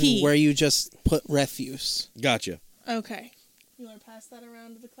 As in P. where you just put refuse. Gotcha. Okay. You want to pass that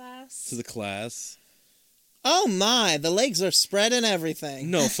around to the class? To the class. Oh my, the legs are spread and everything.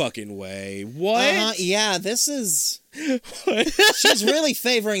 No fucking way. What? Yeah, this is... What? She's really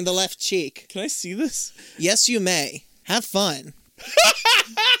favoring the left cheek. Can I see this? Yes, you may. Have fun.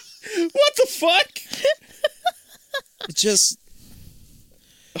 What the fuck? It's just...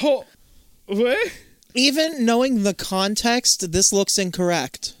 Oh, what? Even knowing the context, this looks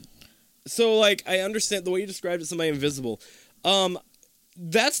incorrect. So, like, I understand the way you described it, somebody invisible.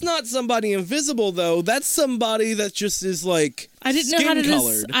 That's not somebody invisible, though. That's somebody that just is, like, I didn't know how to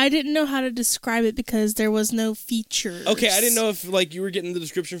skin-colored. I didn't know how to describe it because there was no features. Okay, I didn't know if, like, you were getting the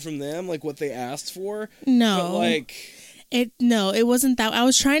description from them, like, what they asked for. No. But, like... It wasn't that. I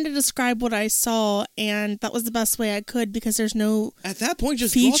was trying to describe what I saw, and that was the best way I could because there's no At that point,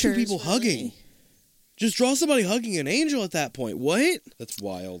 just features. draw two people really. hugging. Just draw somebody hugging an angel at that point. What? That's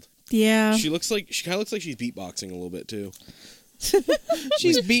wild. Yeah. She kind of looks like she's beatboxing a little bit too.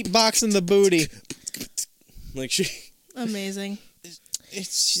 She's beatboxing the booty. Like she. Amazing.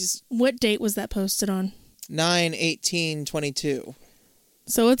 She's What date was that posted on? 9/18/22.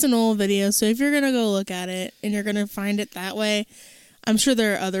 So it's an old video. So if you're going to go look at it and you're going to find it that way, I'm sure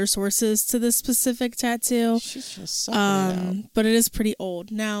there are other sources to this specific tattoo. She's just sucking it out. But it is pretty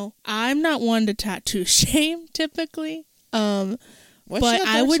old. Now, I'm not one to tattoo shame typically. Why but she have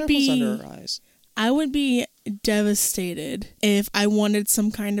I dark would circles be- under her eyes? I would be devastated if I wanted some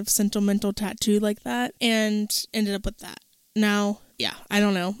kind of sentimental tattoo like that and ended up with that. Now, yeah, I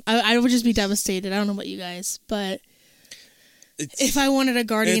don't know. I would just be devastated. I don't know about you guys, but if I wanted a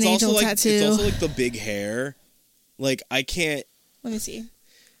guardian It's also angel like tattoo, it's also like the big hair. Like I can't. let me see.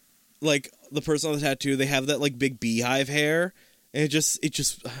 Like the person on the tattoo, they have that like big beehive hair, and it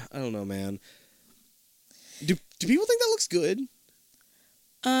just I don't know, man. Do people think that looks good?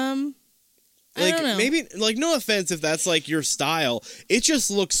 I Like don't know. maybe like no offense if that's like your style. It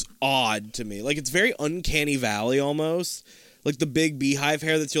just looks odd to me. Like it's very uncanny valley almost. Like the big beehive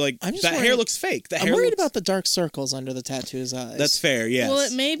hair that you're like I'm just that hair worried- looks fake. That I'm hair worried looks, about the dark circles under the tattoo's eyes. That's fair, yes. Well,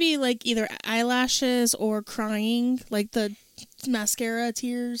 it may be like either eyelashes or crying, like the mascara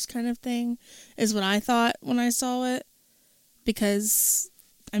tears kind of thing, is what I thought when I saw it. Because,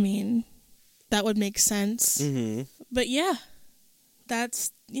 I mean, that would make sense. Mm-hmm. But yeah,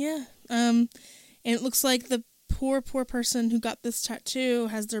 and it looks like the poor person who got this tattoo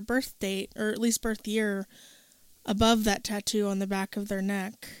has their birth date, or at least birth year, above that tattoo on the back of their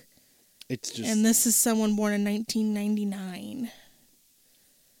neck. It's just... And this is someone born in 1999.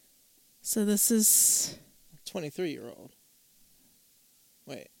 So this is... 23-year-old.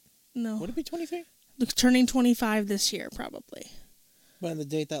 Wait. No. Would it be 23? Turning 25 this year, probably. But on the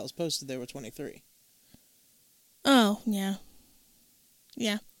date that was posted, they were 23. Oh, yeah.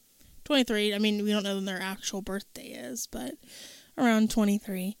 Yeah. 23. I mean, we don't know when their actual birthday is, but around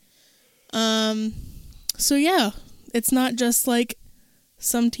 23. So yeah, it's not just like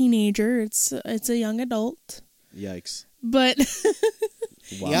some teenager. It's a young adult. Yikes. But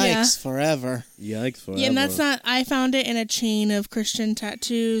Wow. Yikes Yeah. forever. Yikes forever. yeah, and that's not. I found it in a chain of Christian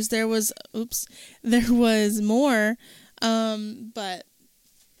tattoos. There was more, but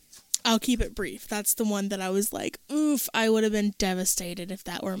I'll keep it brief. That's the one that I was like, oof, I would have been devastated if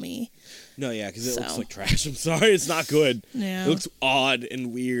that were me. No, yeah, because it looks So. like trash. I'm sorry, it's not good. Yeah. It looks odd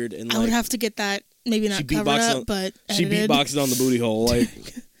and weird. And I would have to get that maybe not covered beatboxed up, on- but She edited, beatboxes on the booty hole. Like,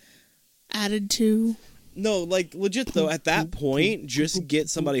 added to. no, like, legit, though, at that point, just get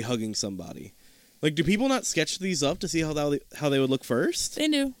somebody hugging somebody. Like, do people not sketch these up to see how they would look first? They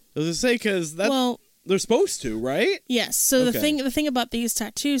do. I was going to say, because Well, they're supposed to, right? yes. So Okay. the thing about these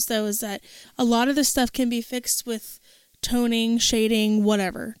tattoos though is that a lot of the stuff can be fixed with toning, shading,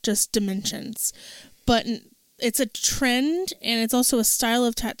 whatever, just dimensions. But it's a trend and it's also a style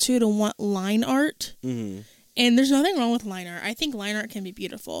of tattoo to want line art. Mm-hmm. And there's nothing wrong with line art. I think line art can be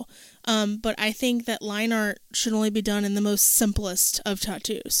beautiful. But I think that line art should only be done in the most simplest of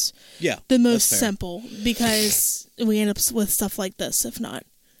tattoos. Yeah. The most that's fair. simple, because we end up with stuff like this if not.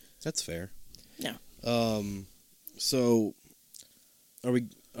 That's fair. Yeah. So, are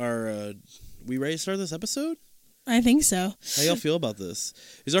we ready to start this episode? I think so. How y'all feel about this?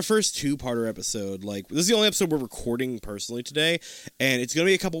 It's our first two-parter episode. Like, this is the only episode we're recording personally today, and it's gonna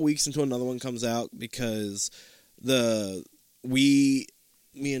be a couple weeks until another one comes out because me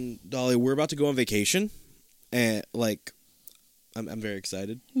and Dolly, we're about to go on vacation, and like, I'm very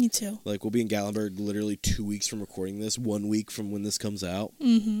excited. Me too. Like, we'll be in Gatlinburg literally 2 weeks from recording this, 1 week from when this comes out.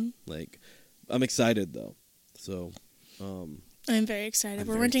 Mm-hmm. Like, I'm excited though. So, I'm very excited.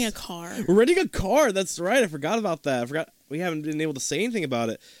 We're renting a car. we're renting a car. That's right. I forgot about that. I forgot we haven't been able to say anything about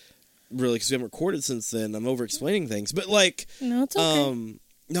it really because we haven't recorded since then. I'm over explaining things, but like, No, it's okay.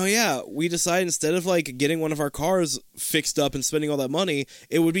 no, yeah, we decided instead of like getting one of our cars fixed up and spending all that money,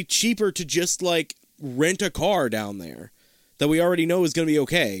 it would be cheaper to just like rent a car down there that we already know is going to be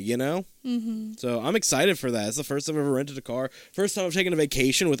okay, you know? Mm-hmm. So I'm excited for that. It's the first time I've ever rented a car. First time I've taken a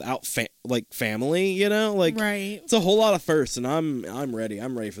vacation without family, you know? Like, Right. it's a whole lot of firsts, and I'm ready.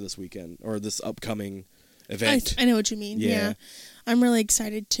 I'm ready for this weekend or this upcoming event. I know what you mean. Yeah. Yeah. I'm really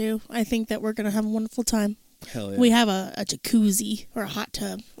excited too. I think that we're going to have a wonderful time. Hell yeah. We have a jacuzzi or a hot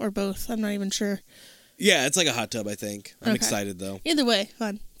tub or both. I'm not even sure. Yeah, it's like a hot tub, I think. I'm Okay. excited, though. Either way,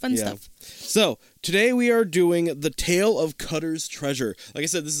 fun Yeah. stuff. So, today we are doing The Tale of Cutter's Treasure. Like I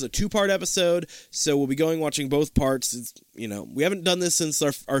said, this is a two-part episode, so we'll be watching both parts. It's, we haven't done this since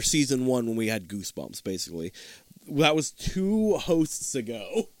our season 1 when we had Goosebumps, basically. That was 2 hosts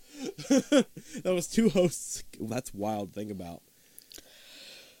ago. That was 2 hosts. That's wild to think about.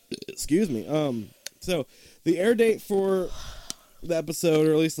 Excuse me. So, the air date for the episode,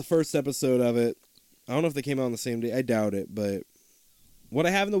 or at least the first episode of it, I don't know if they came out on the same day. I doubt it, but what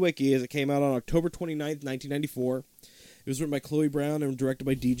I have in the wiki is it came out on October 29th, 1994. It was written by Chloe Brown and directed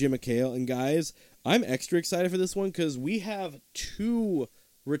by DJ McHale. And guys, I'm extra excited for this one because we have 2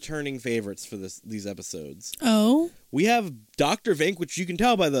 returning favorites for these episodes. Oh, We have Dr. Vink, which you can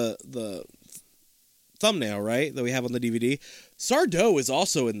tell by the thumbnail, right, that we have on the DVD. Sardo is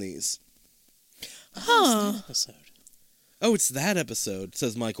also in these. huh. Episode. Oh, it's that episode,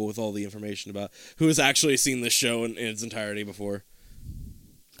 says Michael with all the information about who has actually seen this show in its entirety before.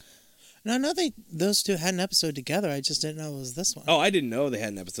 No, I know those two had an episode together. I just didn't know it was this one. Oh, I didn't know they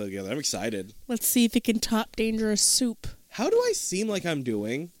had an episode together. I'm excited. Let's see if it can top Dangerous Soup. How do I seem like I'm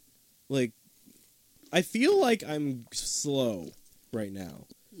doing? Like, I feel like I'm slow right now.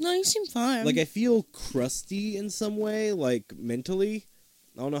 No, you seem fine. Like, I feel crusty in some way, like, mentally.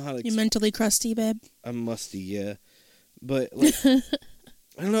 I don't know how to... You mentally crusty, babe. I'm musty, yeah. But, like, I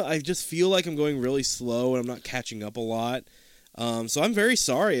don't know. I just feel like I'm going really slow and I'm not catching up a lot. So I'm very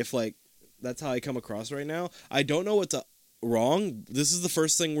sorry if, like, that's how I come across right now. I don't know what's wrong. This is the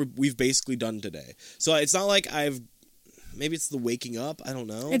first thing we've basically done today. So it's not like maybe it's the waking up. I don't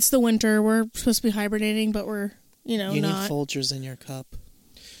know. It's the winter. We're supposed to be hibernating, but we're, you not. need Folgers in your cup.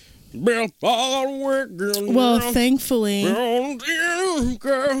 Well, thankfully,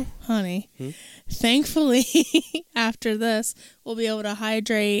 honey, thankfully, after this, we'll be able to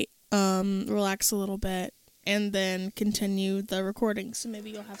hydrate, relax a little bit, and then continue the recording. So maybe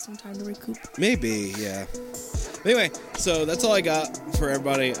you'll have some time to recoup. Maybe, yeah. Anyway, so that's all I got for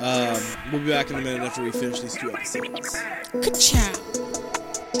everybody. We'll be back in a minute after we finish these 2 episodes. Ka-chow.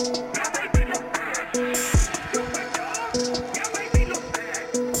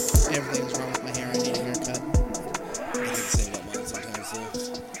 Everything's wrong with my hair. I need a haircut. I think the same about mine sometimes, though.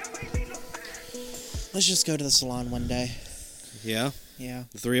 Let's just go to the salon one day. Yeah? Yeah.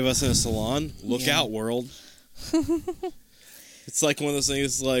 The 3 of us in a salon? Look Yeah. out, world. It's like one of those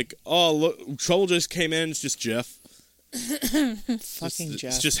things like, oh, look, trouble just came in. It's just Jeff. Fucking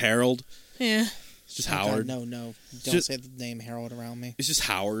Jeff. It's just Harold. Yeah. It's just Oh, God, Howard. no. Don't Just- say the name Harold around me. It's just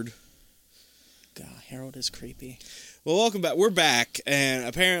Howard. God, Harold is creepy. Well, welcome back. We're back, and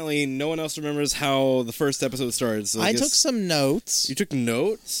apparently no one else remembers how the first episode started. So I guess- took some notes. You took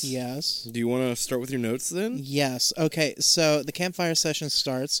notes? Yes. Do you want to start with your notes then? Yes. Okay, so the campfire session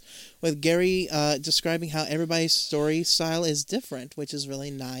starts with Gary describing how everybody's story style is different, which is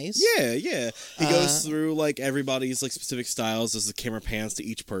really nice. Yeah, yeah. He goes through like everybody's like specific styles as the camera pans to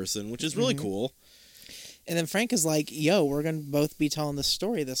each person, which is really cool. And then Frank is like, yo, we're going to both be telling the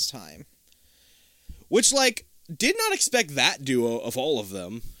story this time. Which like did not expect that duo of all of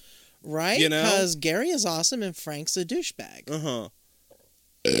them. Right? You know? Because Gary is awesome and Frank's a douchebag. Uh-huh.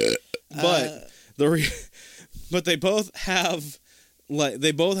 But but they both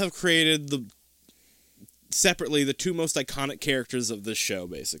have created separately the 2 most iconic characters of this show,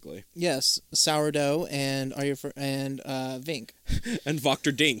 basically. Yes, Sourdough and Vink. And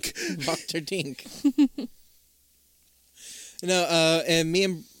Dr. Dink. Dr. Dink.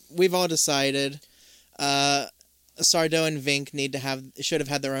 And we've all decided Sourdough and Vink should have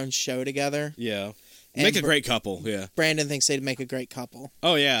had their own show together. Yeah. And Make a great couple, yeah. Brandon thinks they'd make a great couple.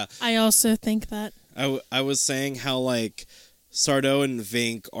 Oh, yeah. I also think that. I was saying how, like, Sourdough and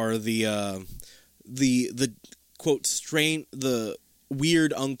Vink are the quote, the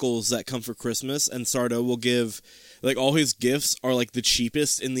weird uncles that come for Christmas, and Sourdough will give, like, all his gifts are, like, the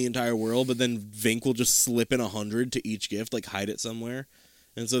cheapest in the entire world, but then Vink will just slip in 100 to each gift, like, hide it somewhere.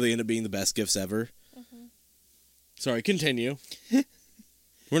 And so they end up being the best gifts ever. Sorry, continue.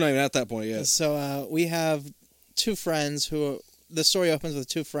 We're not even at that point yet. So we have 2 friends the story opens with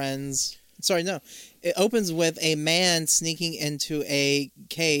 2 friends. Sorry, no. It opens with a man sneaking into a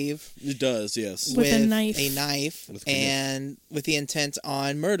cave It does, yes. With a knife. with the intent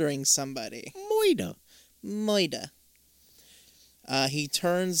on murdering somebody. Moida. He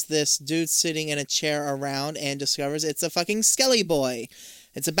turns this dude sitting in a chair around and discovers it's a fucking Skelly boy.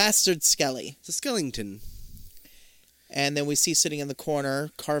 It's a bastard Skelly. It's a skeleton. And then we see sitting in the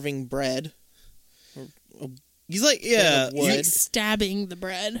corner carving bread. He's like, yeah. Bit of wood. Like stabbing the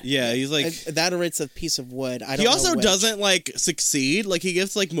bread. Yeah, he's like... That or it's a piece of wood. I don't He know also which. doesn't, like, succeed. Like, he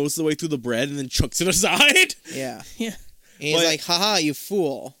gets, like, most of the way through the bread and then chucks it aside. Yeah. Yeah. And he's But- like, haha, you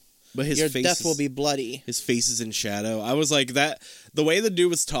fool. But his Your face death is, will be bloody. His face is in shadow. I was like, that... The way the dude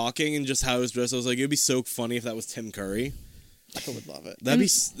was talking and just how he was dressed, I was like, it would be so funny if that was Tim Curry. I would love it. That'd be...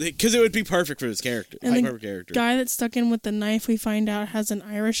 Because it would be perfect for his character. And the Perfect character. guy that's stuck in with the knife, we find out, has an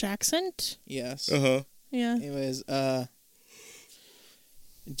Irish accent. Yes. Uh-huh. Yeah. Anyways,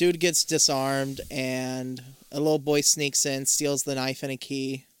 dude gets disarmed and a little boy sneaks in, steals the knife and a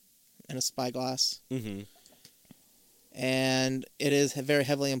key and a spyglass. Mm-hmm. And it is very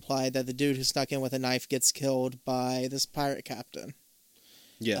heavily implied that the dude who snuck in with a knife gets killed by this pirate captain.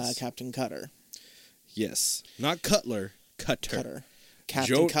 Yes. Captain Cutter. Yes. Not Cutler. Cutter.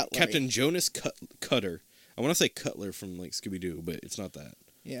 Captain Cutler. Captain Jonas Cutter. I want to say Cutler from, like, Scooby-Doo, but it's not that.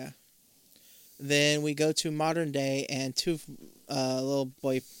 Yeah. Then we go to modern day, and 2 little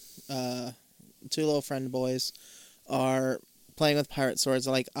friend boys are playing with pirate swords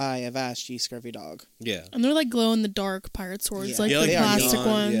like I have asked ye, scurvy dog. Yeah. And they're like glow in the dark pirate swords, Yeah. like Yeah, the like plastic neon,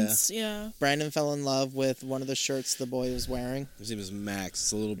 ones. Yeah. Brandon fell in love with one of the shirts the boy was wearing. His name is Max. It's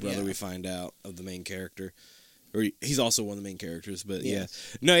the little brother Yeah. we find out of the main character. Or he's also one of the main characters, but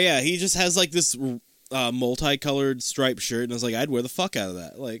Yes. yeah. No, yeah, he just has like this multicolored striped shirt, and I was like, I'd wear the fuck out of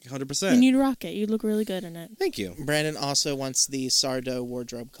that. Like, 100%. And you'd rock it. You'd look really good in it. Thank you. Brandon also wants the Sourdough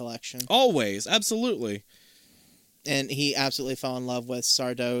wardrobe collection. Always. Absolutely. And he absolutely fell in love with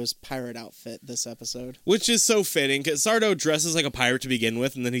Sourdough's pirate outfit this episode. Which is so fitting, because Sourdough dresses like a pirate to begin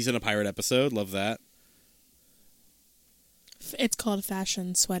with, and then he's in a pirate episode. Love that. It's called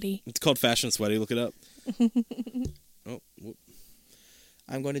Fashion Sweaty. It's called Fashion Sweaty. Look it up. Oh, whoop.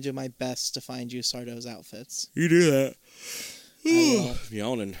 I'm going to do my best to find you Sourdough's outfits. You do that. I will.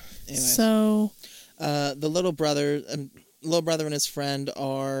 Yawning. Anyway, So, the little brother and his friend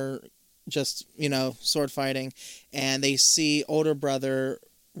are just, sword fighting, and they see older brother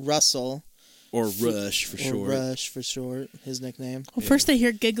Russell Or Rush for or short. Rush for short, his nickname. Well, first they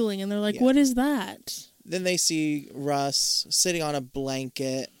hear giggling and they're like, Yeah. "What is that?" Then they see Russ sitting on a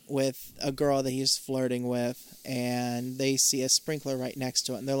blanket with a girl that he's flirting with, and they see a sprinkler right next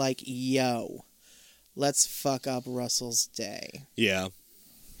to it, and they're like, "Yo, let's fuck up Russell's day." Yeah.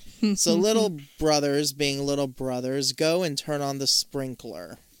 So little brothers, being little brothers, go and turn on the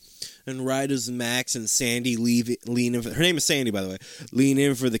sprinkler. And right as Max and Sandy lean in. Her name is Sandy, by the way. Lean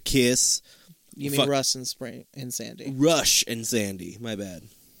in for the kiss. You mean Russ and Sandy? Rush and Sandy. My bad.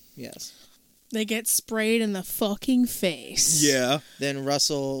 Yes. They get sprayed in the fucking face. Yeah. Then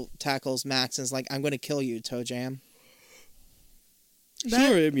Russell tackles Max and is like, "I'm going to kill you, Toe Jam."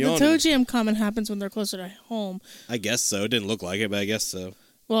 Sorry, I'm the yawning. toe jam comment happens when they're closer to home. I guess so. It didn't look like it, but I guess so.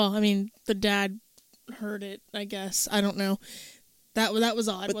 Well, I mean, the dad heard it, I guess. I don't know. That was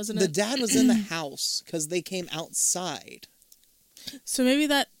odd, But wasn't the it? dad was in the house because they came outside. So maybe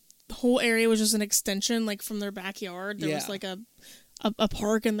that whole area was just an extension, like from their backyard. There was Yeah. like a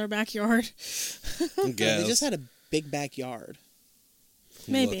park in their backyard. I Yeah, guess. they just had a big backyard.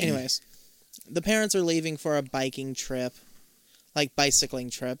 Maybe. Anyways, the parents are leaving for a biking trip, like bicycling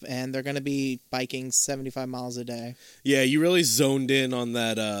trip, and they're going to be biking 75 miles a day. Yeah, you really zoned in on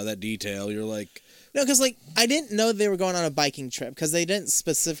that detail. You're like, No, because like I didn't know they were going on a biking trip because they didn't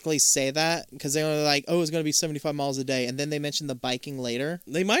specifically say that because they were like, "Oh, it's going to be 75 miles a day," and then they mentioned the biking later.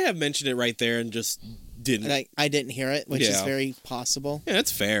 they might have mentioned it right there and just didn't. And I didn't hear it, which is Yeah. very possible Yeah,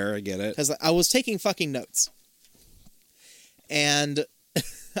 that's fair. I get it. because I was taking fucking notes, and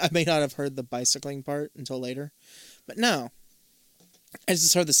I may not have heard the bicycling part until later, but no. I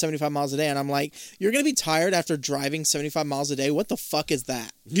just heard the 75 miles a day, and I'm like, "You're going to be tired after driving 75 miles a day? What the fuck is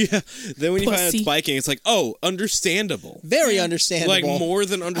that?" Yeah. Then when you find out Pussy. it's biking, it's like, oh, understandable. Very understandable. Like more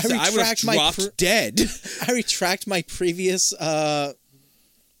than understandable. I would have retract my dropped dead. I retract my previous, oh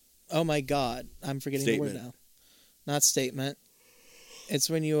my god, I'm forgetting the Statement. word now. Not statement. It's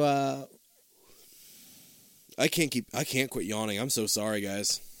when you, I can't quit yawning. I'm so sorry,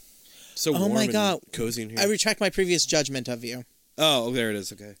 guys. So Oh warm my and God. cozy in here. I retract my previous judgment of you. Oh, there it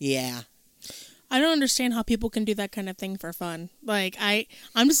is. Okay. Yeah. I don't understand how people can do that kind of thing for fun. Like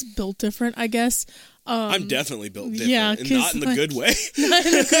I'm just built different, I guess. I'm definitely built different. yeah, and not 'cause, in the like- good way. Not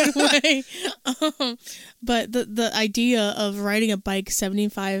in a good way. But the idea of riding a bike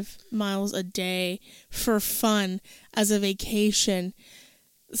 75 miles a day for fun as a vacation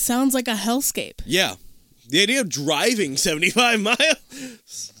sounds like a hellscape. Yeah. The idea of driving 75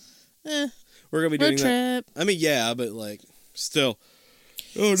 miles. Eh, We're going to be road doing that. trip. I mean, yeah, but like, still.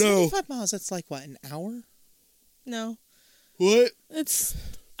 Oh, no. 75 miles, that's like, what, an hour? No, What? it's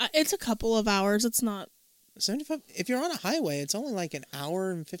a couple of hours. It's not. 75? If you're on a highway, it's only like an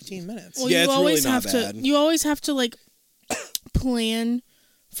hour and 15 minutes. Well, Yeah, you it's always really not have bad. to. You always have to like plan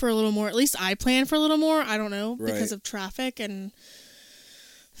for a little more. At least I plan for a little more. I don't know Right. because of traffic and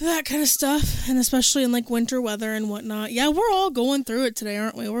that kind of stuff, and especially in like winter weather and whatnot. Yeah, we're all going through it today,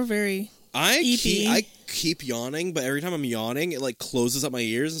 aren't we? We're very. I EP. keep yawning, but every time I'm yawning, it like closes up my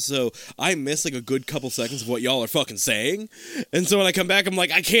ears, and so I miss like a good couple seconds of what y'all are fucking saying. And so when I come back, I'm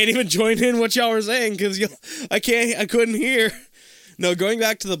like, I can't even join in what y'all are saying because I couldn't hear. No, going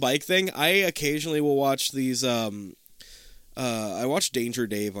back to the bike thing, I occasionally will watch these. I watch Danger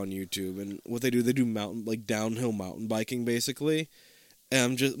Dave on YouTube, and what they do downhill mountain biking basically. And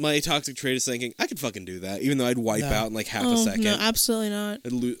I'm just my toxic trait is thinking I could fucking do that, even though I'd wipe No. out in like half a Oh second. no, absolutely not.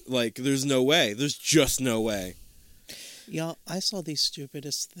 Like, there's no way. There's just no way. Y'all, I saw the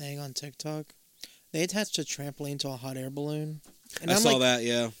stupidest thing on TikTok. They attached a trampoline to a hot air balloon. And I I'm saw like, that,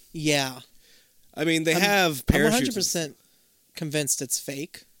 yeah. Yeah. I mean, they I'm- have I'm parachutes. 100% convinced it's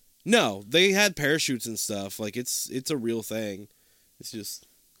fake. No, they had parachutes and stuff. Like, it's a real thing. It's just,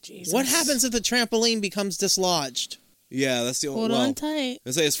 Jesus. What happens if the trampoline becomes dislodged? yeah, that's the only. Hold well, on tight.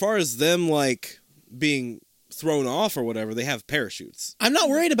 I say as far as them like being thrown off or whatever, they have parachutes. I'm not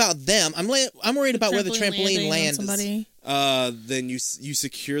worried about them. I'm worried about where the trampoline landing on lands. somebody. Then you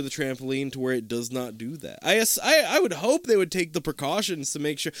secure the trampoline to where it does not do that. I would hope they would take the precautions to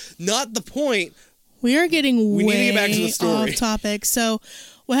make sure. Not the point. We are getting We need to way get back to the story. off topic. So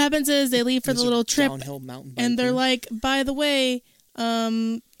what happens is they leave for the There's a little trip, downhill mountain and they're biking. like, by the way,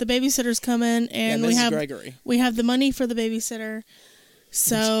 the babysitter's coming, and yeah, we Mrs. have Gregory, we have the money for the babysitter.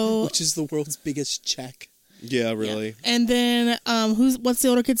 So which is the world's biggest check. Yeah, really. and then what's the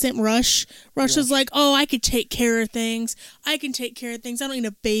older kid's name? Rush. Rush is like, oh, I could take care of things. I can take care of things. I don't need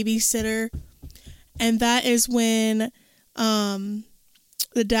a babysitter. And that is when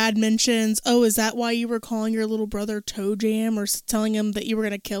the dad mentions, oh, is that why you were calling your little brother Toe Jam, or telling him that you were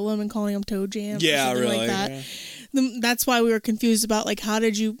going to kill him and calling him Toe Jam? Yeah, or something really. like that. Yeah. That's why we were confused about, like, how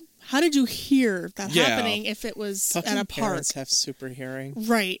did you how did you hear that Yeah. happening if it was Fucking at a park? parents have super hearing.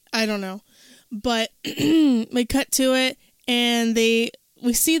 Right. I don't know. But we cut to it and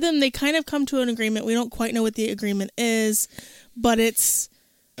we see them. They kind of come to an agreement. We don't quite know what the agreement is, but it's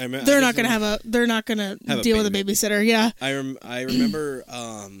they're not going to deal with a babysitter. Yeah. I remember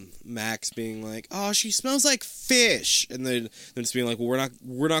Max being like, "Oh, she smells like fish," and then just being like, "Well,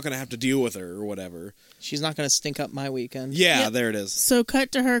 we're not going to have to deal with her or whatever." She's not going to stink up my weekend. Yeah, Yep. there it is. So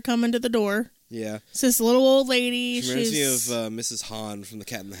cut to her coming to the door. Yeah, It's this little old lady. she reminds me of Mrs. Han from the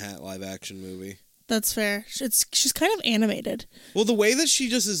Cat in the Hat live action movie. That's fair. She's kind of animated. Well, the way that she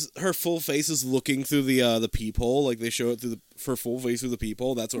just is, her full face is looking through the peephole, like they show it through her full face through the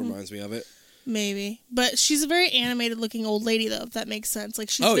peephole. That's what reminds me of it. Maybe. But she's a very animated looking old lady though, if that makes sense. Like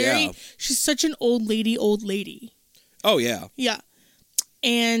she's yeah. she's such an old lady. Oh yeah. Yeah.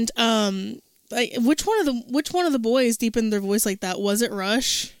 And like which one of the boys deepened their voice like that? Was it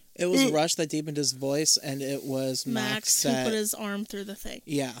Rush? It was Rush that deepened his voice, and it was Max who that, put his arm through the thing.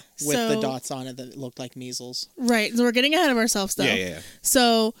 yeah, with the So- dots on it that looked like measles. Right. So we're getting ahead of ourselves though. Yeah.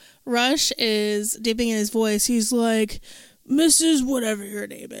 So Rush is dipping in his voice. He's like, Mrs. whatever your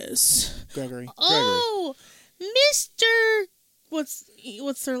name is. Gregory. Oh, Mr. What's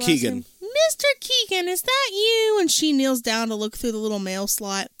their last Keegan. name? Mr. Keegan, is that you? And she kneels down to look through the little mail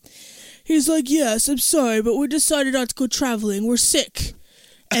slot. He's like, yes, I'm sorry, but we decided not to go traveling. We're sick.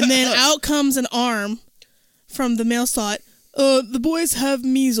 And then out comes an arm from the mail slot. The boys have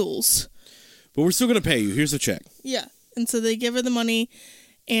measles. But we're still gonna pay you. Here's the check. Yeah. And so they give her the money.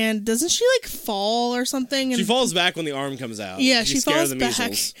 And doesn't she like fall or something? And She falls back when the arm comes out. yeah, She's she scared falls of the back.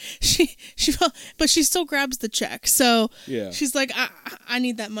 measles. She fell, but she still grabs the check. So Yeah. she's like, I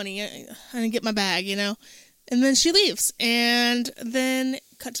need that money. I need to get my bag, you know. And then she leaves. And then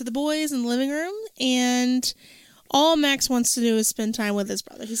cut to the boys in the living room, and all Max wants to do is spend time with his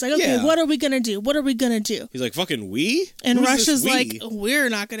brother. He's like, okay, Yeah. what are we gonna do? What are we gonna do? He's like, fucking we? And Who's Rush this is we? like, we're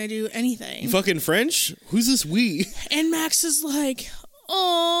not gonna do anything. You fucking French? Who's this we? And Max is like,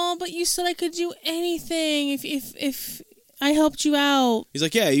 oh, but you said I could do anything if I helped you out. He's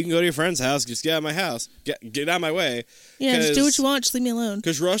like, yeah, you can go to your friend's house. Just get out of my house. Get out of my way. Yeah, just do what 'Cause- you want. Just leave me alone.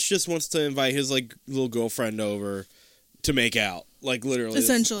 Because Rush just wants to invite his like little girlfriend over to make out. Like literally.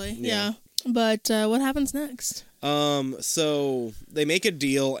 Essentially, yeah. But what happens next? So they make a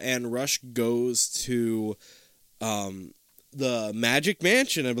deal, and Rush goes to the Magic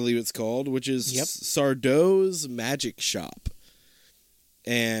Mansion, I believe it's called, which is Sardau's magic shop.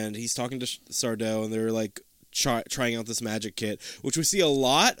 And he's talking to Sardau, and they're like trying out this magic kit, which we see a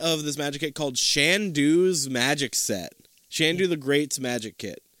lot of this magic kit called Shandu's magic set. Shandu the Great's magic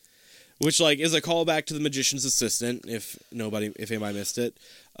kit. Which like is a callback to the Magician's Assistant. If anybody missed it,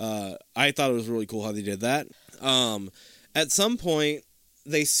 I thought it was really cool how they did that. At some point,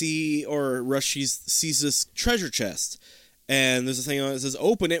 they see Rush sees this treasure chest, and there's a thing on it that says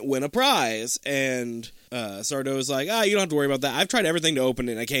 "Open it, win a prize." And Sardau is like, you don't have to worry about that. I've tried everything to open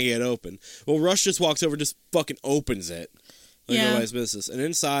it, and I can't get it open. Well, Rush just walks over, just fucking opens it, like nobody's business. And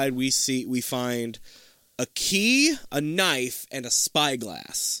inside, we find a key, a knife, and a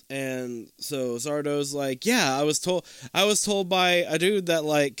spyglass. And so Sardau's like, yeah, I was told by a dude that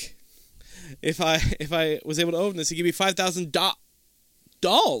like if I was able to open this, he'd give me 5,000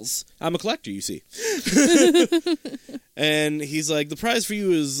 dolls. I'm a collector, you see. And he's like, the prize for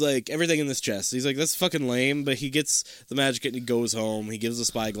you is like everything in this chest. He's like, that's fucking lame, but he gets the magic kit and he goes home. He gives the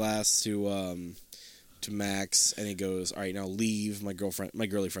spyglass to Max, and he goes, all right, now leave. My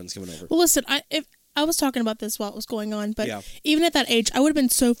girly friend's coming over. Well, listen, if I was talking about this while it was going on, but Yeah. even at that age, I would have been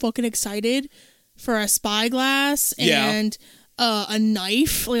so fucking excited for a spyglass and a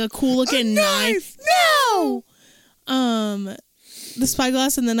knife, like a cool looking knife. No. The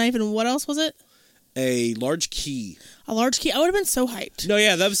spyglass and the knife, and what else was it? A large key. A large key. I would have been so hyped. No,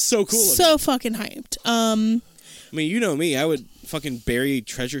 yeah, that was so cool. So fucking hyped. I mean, you know me. I would fucking bury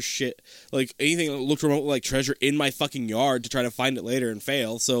treasure shit, like anything that looked remotely like treasure, in my fucking yard to try to find it later and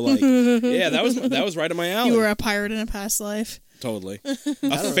fail. So, like, yeah, that was right up my alley. You were a pirate in a past life. Totally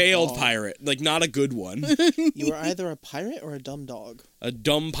a failed pirate, like not a good one. You were either a pirate or a dumb dog. A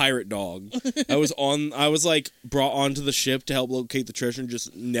dumb pirate dog. I was like brought onto the ship to help locate the treasure and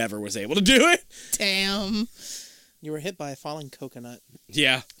just never was able to do it. Damn. You were hit by a falling coconut.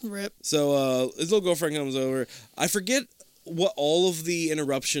 Yeah. Rip. So his little girlfriend comes over. I forget what all of the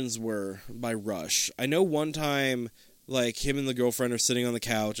interruptions were by Rush. I know one time, like, him and the girlfriend are sitting on the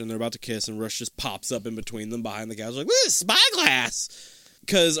couch and they're about to kiss, and Rush just pops up in between them behind the couch, like, look at this spyglass!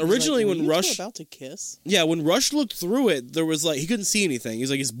 Because originally like, when Rush... about to kiss? Yeah, when Rush looked through it, there was, like, he couldn't see anything.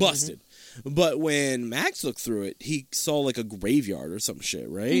 He's like, it's busted. But when Max looked through it, he saw like a graveyard or some shit,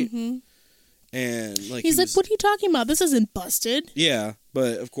 right? Mm-hmm. And like He's like, "What are you talking about? This isn't busted." Yeah,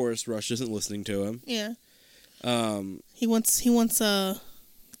 but of course Rush isn't listening to him. Yeah. He wants a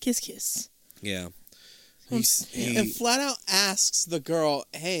kiss. Yeah. And flat out asks the girl,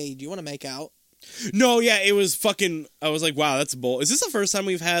 "Hey, do you want to make out?" No, yeah, it was fucking. I was like, wow, that's bold. Is this the first time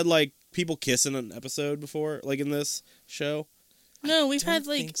we've had like people kiss in an episode before, like in this show? No, we've had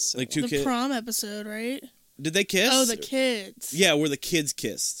Don't like think so. Like two the kids. prom episode, right? Did they kiss? Oh, the kids. Yeah, where the kids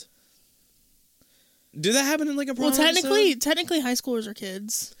kissed. Did that happen in like a prom? Well, technically, high schoolers are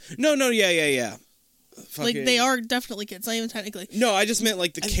kids. No, yeah. Like they are definitely kids. Not even technically. No, I just meant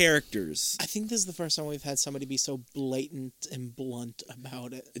like the characters. I think this is the first time we've had somebody be so blatant and blunt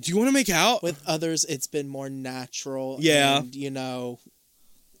about it. Do you want to make out? With others, it's been more natural. Yeah. And,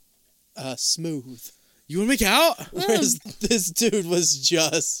 smooth. You want to make out? Whereas this dude was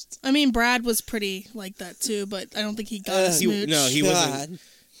just. I mean, Brad was pretty like that too, but I don't think he got a smooch. He God. wasn't.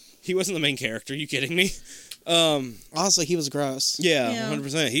 He wasn't the main character. Are you kidding me? Also, he was gross. Yeah,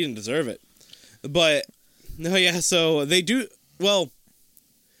 100%. He didn't deserve it. But no, yeah. So they do. Well,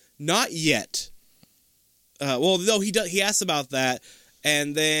 not yet. No, he does. He asks about that,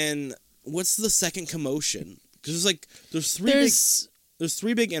 and then what's the second commotion? Because there's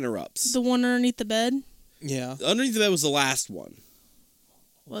three big interrupts. The one underneath the bed. Yeah. Underneath the bed was the last one.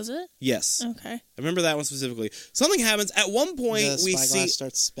 Was it? Yes. Okay. I remember that one specifically. Something happens at one point. The spyglass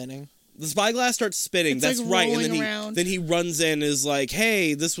starts spinning. The spyglass starts spinning. It's That's like right. And rolling then around. he runs in, is like,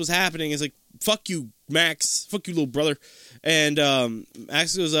 "Hey, this was happening." He's like, "Fuck you, Max. Fuck you, little brother." And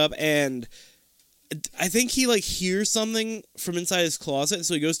Max goes up, and I think he like hears something from inside his closet,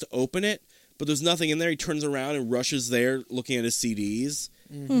 so he goes to open it, but there's nothing in there. He turns around and rushes there, looking at his CDs.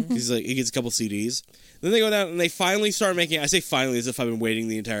 Mm-hmm. He's like, he gets a couple CDs. Then they go down and they finally start making. I say finally as if I've been waiting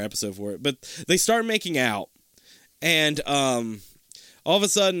the entire episode for it, but they start making out, and all of a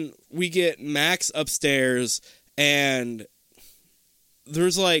sudden we get Max upstairs, and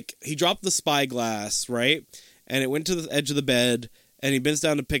there's like he dropped the spyglass, right, and it went to the edge of the bed, and he bends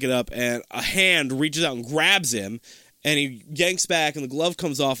down to pick it up, and a hand reaches out and grabs him, and he yanks back, and the glove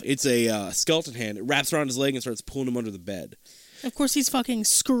comes off. It's a skeleton hand. It wraps around his leg and starts pulling him under the bed. Of course, he's fucking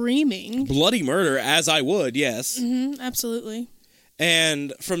screaming. Bloody murder, as I would, yes. Mm-hmm, absolutely.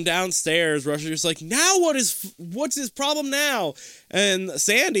 And from downstairs, Rush is just like, now what's his problem now? And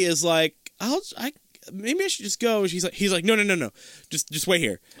Sandy is like, maybe I should just go. He's like, no, just wait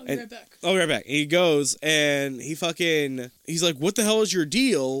here. I'll be right back. I'll be right back. And he goes, and he's like, what the hell is your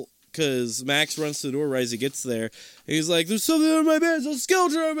deal? Because Max runs to the door right as he gets there. And he's like, there's something under my bed. There's a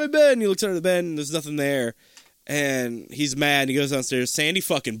skeleton under my bed. And he looks under the bed, and there's nothing there. And he's mad. And he goes downstairs. Sandy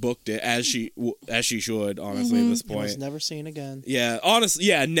fucking booked it as she should. Honestly, at this It point, was never seen again. yeah. Honestly,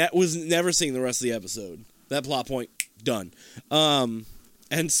 yeah. Net was never seeing the rest of the episode. That plot point done. And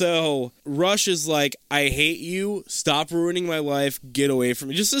so Rush is like, I hate you. Stop ruining my life. Get away from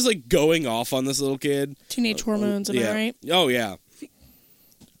me. Just as like going off on this little kid. Teenage hormones, am I right? Oh yeah.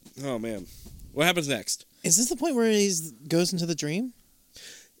 Oh man. What happens next? Is this the point where he goes into the dream?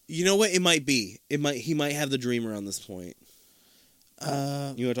 You know what? It might be. He might have the dream around this point. You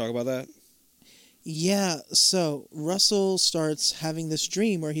want to talk about that? Yeah, so Russell starts having this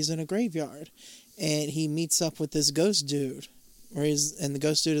dream where he's in a graveyard, and he meets up with this ghost dude, and the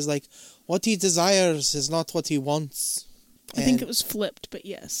ghost dude is like, what he desires is not what he wants. I think it was flipped, but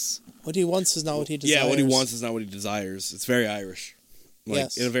yes. What he wants is not what he desires. Yeah, what he wants is not what he desires. It's very Irish.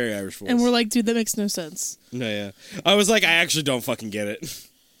 Yes. In a very Irish voice. And we're like, dude, that makes no sense. No, yeah. I was like, I actually don't fucking get it.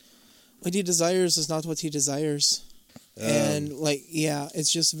 What he desires is not what he desires. And,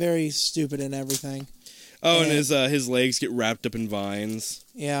 it's just very stupid and everything. Oh, and his legs get wrapped up in vines.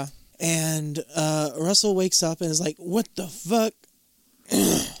 Yeah. And Russell wakes up and is like, what the fuck?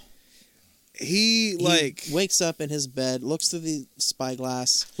 He wakes up in his bed, looks through the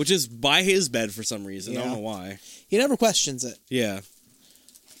spyglass. Which is by his bed for some reason. I don't know why. He never questions it. Yeah.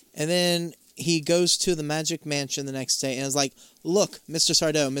 And then he goes to the Magic Mansion the next day and is like, look, Mr.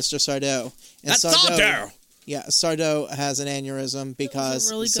 Sardo. And That's Sardo! Yeah, Sardo has an aneurysm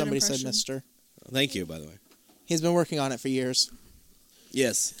because really good somebody impression. said Mr. Thank you, by the way. He's been working on it for years.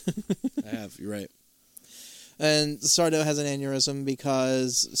 Yes. I have. You're right. And Sardo has an aneurysm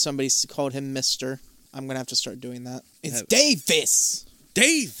because somebody called him Mr. I'm going to have to start doing that. It's Davis!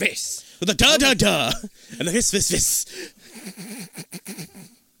 Davis! With a da-da-da! And a hiss-fiss-fiss.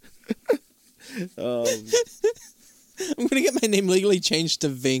 I'm going to get my name legally changed to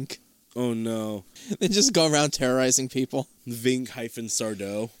Vink. Oh, no. Then just go around terrorizing people.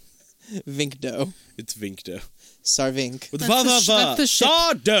 Vink-Sardo. Vinkdo. It's Vinkdo. Sarvink. With a That's the ship.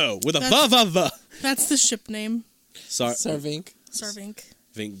 Sardo with a va. That's the ship name. Sarvink. Sarvink.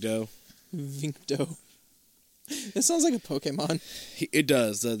 Vinkdo. Vinkdo. It sounds like a Pokemon. It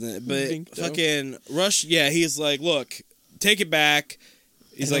does, doesn't it? But Vinkdo. fucking Rush, yeah, he's like, look, take it back.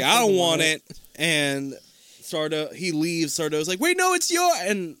 He's like, I I don't don't want want it. And Sardo, he leaves. Sardo's like, wait, no, it's your.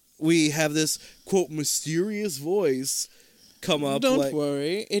 And we have this, quote, mysterious voice come up. Don't like,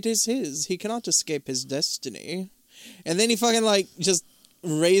 worry, it is his. He cannot escape his destiny. And then he fucking, like, just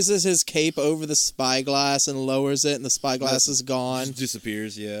raises his cape over the spyglass and lowers it, and the spyglass is gone. Just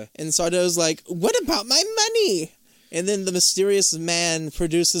disappears, yeah. And Sardo's like, what about my money? And then the mysterious man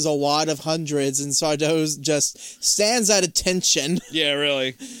produces a wad of hundreds, and Sardo just stands at attention, Yeah,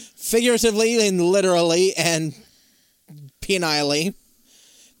 really. figuratively and literally and penile,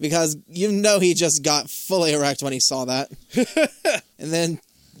 because you know he just got fully erect when he saw that. And then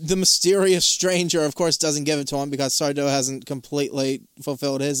the mysterious stranger, of course, doesn't give it to him because Sardo hasn't completely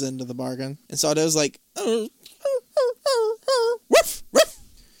fulfilled his end of the bargain. And Sardo's like, woof, woof.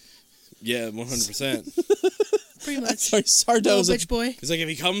 Yeah, 100%. Pretty much. Sorry, Little Sardo's bitch boy. He's like, if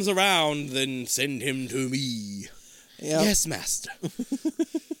he comes around, then send him to me. Yep. Yes, master.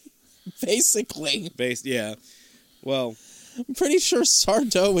 Basically. Yeah. Well, I'm pretty sure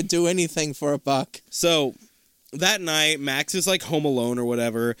Sardo would do anything for a buck. so that night, Max is like home alone or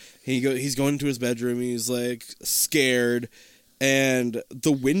whatever. He's going to his bedroom. He's like scared, and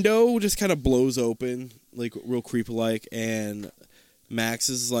the window just kind of blows open, like real creepy-like, and Max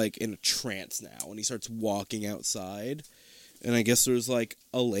is like in a trance now, and he starts walking outside, and I guess there's like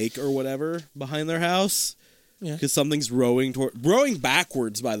a lake or whatever behind their house, Yeah. because something's rowing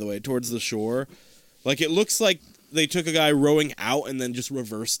backwards, by the way, towards the shore. Like it looks like they took a guy rowing out and then just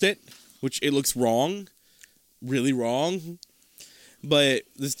reversed it, which it looks wrong. Really wrong, but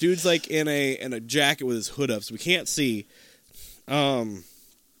this dude's like in a jacket with his hood up, so we can't see.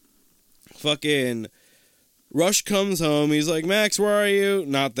 Fucking Rush comes home. He's like, Max, where are you?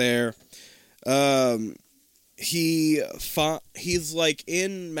 Not there. He's like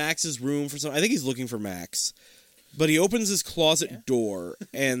in Max's room for some. I think he's looking for Max, but he opens his closet door,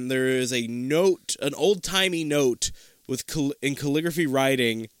 and there is a note, an old timey note with in calligraphy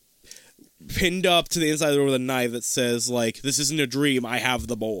writing, pinned up to the inside of the door with a knife that says, like, this isn't a dream, I have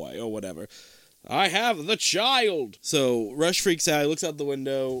the boy, or whatever. I have the child! So, Rush freaks out, he looks out the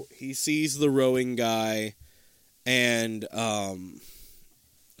window, he sees the rowing guy, and,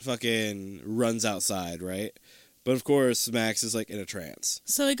 fucking runs outside, right? But, of course, Max is, like, in a trance.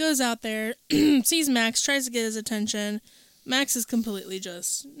 So he goes out there, sees Max, tries to get his attention. Max is completely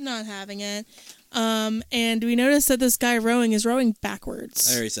just not having it. And we notice that this guy rowing is rowing backwards.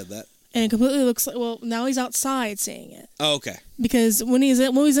 I already said that. And it completely looks like, well, now he's outside seeing it. Oh, okay. Because when he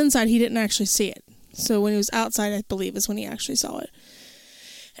was inside, he didn't actually see it. So when he was outside, I believe, is when he actually saw it.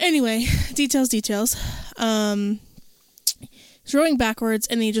 Anyway, details. He's rowing backwards,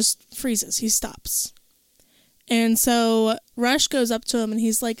 and he just freezes. He stops. And so Rush goes up to him, and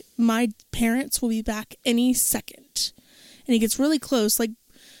he's like, my parents will be back any second. And he gets really close, like,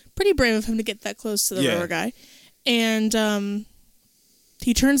 pretty brave of him to get that close to the rower guy. And,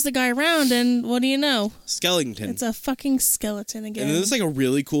 he turns the guy around, and what do you know? Skellington. It's a fucking skeleton again. And then there's like a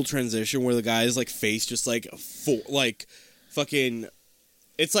really cool transition where the guy's like face just like fucking.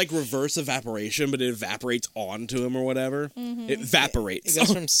 It's like reverse evaporation, but it evaporates onto him or whatever. Mm-hmm. It evaporates. It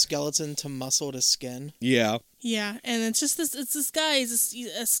goes from skeleton to muscle to skin. Yeah. Yeah, and it's just this guy. He's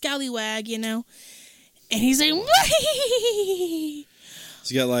a scallywag, you know, and he's like, Whee!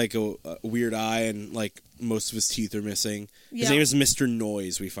 He's got like a weird eye, and like most of his teeth are missing. His Yeah. name is Mr.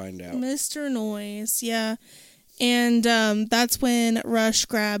 Noise, we find out. Mr. Noise, yeah. And that's when Rush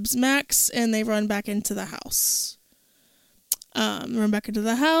grabs Max, and they run back into the house. And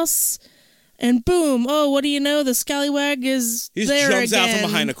boom! Oh, what do you know? The scallywag is He there jumps again. out from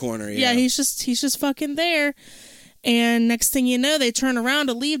behind a corner. Yeah, he's just fucking there. And next thing you know, they turn around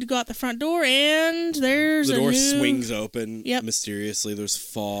to leave to go out the front door, and there's the door a new... swings open mysteriously. There's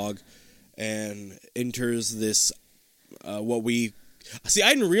fog, and enters this what we see.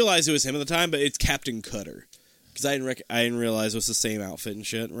 I didn't realize it was him at the time, but it's Captain Cutter, because I didn't realize it was the same outfit and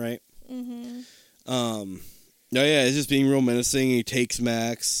shit, right? Mm-hmm. No, yeah, it's just being real menacing. He takes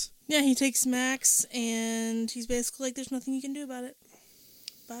Max. Yeah, he takes Max, and he's basically like, "There's nothing you can do about it.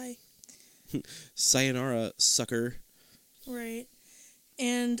 Bye." Sayonara, sucker. Right.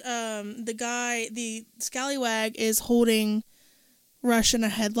 And the scallywag is holding Rush in a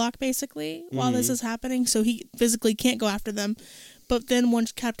headlock, basically, while this is happening, so he physically can't go after them. But then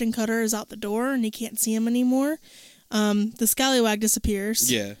once Captain Cutter is out the door and he can't see him anymore, the scallywag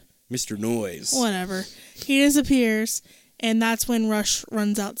disappears. Yeah. Mr. Noise. Whatever. He disappears, and that's when Rush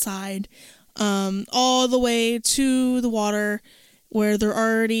runs outside, all the way to the water, where they're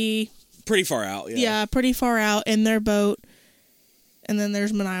already Pretty far out, yeah. pretty far out in their boat. And then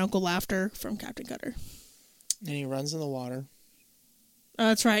there's maniacal laughter from Captain Cutter. And he runs in the water.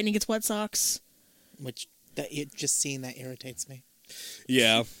 That's right, and he gets wet socks. Just seeing that irritates me.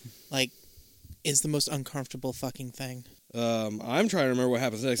 Yeah. Like, it's the most uncomfortable fucking thing. I'm trying to remember what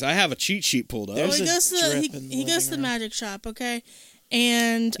happens next. I have a cheat sheet pulled up. There's he a goes drip to in the he goes to the living room. magic shop, okay?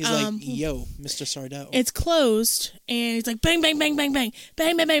 And He's like, yo, Mr. Sardo. it's closed, and he's like, bang, bang, bang, bang, bang,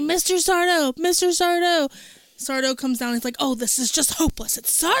 bang, bang, bang, Mr. Sardo, Mr. Sardo. Sardo comes down, and he's like, oh, this is just hopeless.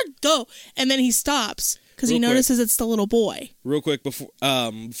 It's Sardo. And then he stops, because he Real quick. notices it's the little boy. Real quick,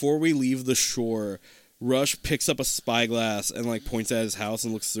 before we leave the shore, Rush picks up a spyglass and like points at his house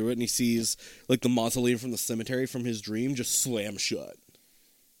and looks through it, and he sees like the mausoleum from the cemetery from his dream just slam shut.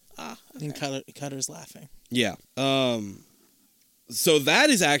 And Cutter's laughing. Yeah. So that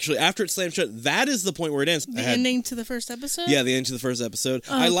is actually, after it slams shut, that is the point where it ends. The ending to the first episode? Yeah, the end to the first episode.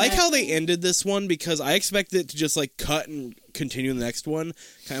 Oh, I like okay. how they ended this one because I expected it to just like cut and continue the next one,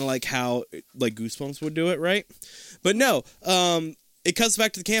 kind of like how like Goosebumps would do it, right? But no, it cuts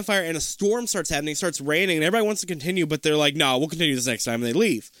back to the campfire and a storm starts happening. It starts raining and everybody wants to continue, but they're like, no, we'll continue this next time, and they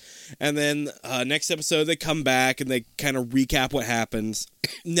leave. And then next episode they come back and they kind of recap what happens.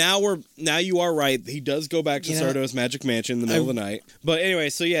 Now you are right. He does go back to Sardo's magic mansion in the middle of the night. But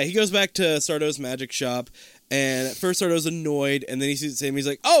anyway, so yeah, he goes back to Sardo's magic shop, and at first Sardo's annoyed, and then he sees him. He's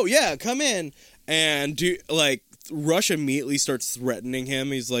like, "Oh yeah, come in." And Rush immediately starts threatening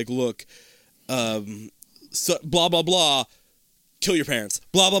him. He's like, "Look, so, blah blah blah, kill your parents.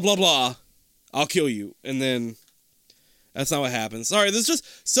 Blah blah blah blah, I'll kill you." And then that's not what happens. Sorry, this is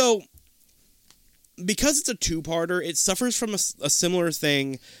just so. Because it's a two-parter, it suffers from a similar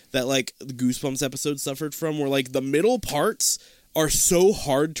thing that, like, the Goosebumps episode suffered from, where, like, the middle parts are so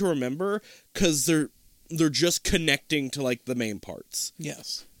hard to remember because they're just connecting to, like, the main parts.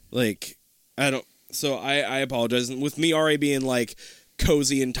 Yes. Like, I apologize. And with me already being, like,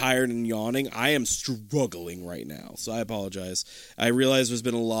 cozy and tired and yawning, I am struggling right now, so I apologize. I realize there's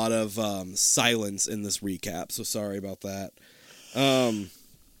been a lot of silence in this recap, so sorry about that.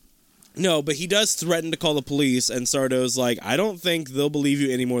 No, but he does threaten to call the police, and Sardo's like, I don't think they'll believe you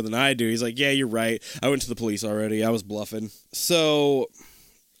any more than I do. He's like, yeah, you're right. I went to the police already. I was bluffing. So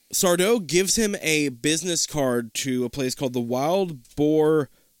Sardo gives him a business card to a place called the Wild Boar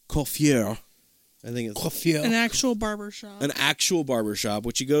Coiffure. I think it's An actual barber shop. an actual barbershop,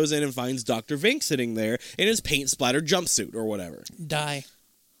 which he goes in and finds Dr. Vink sitting there in his paint-splattered jumpsuit or whatever.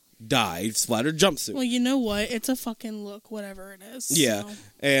 Dyed splattered jumpsuit. Well, you know what? It's a fucking look, whatever it is. Yeah, so.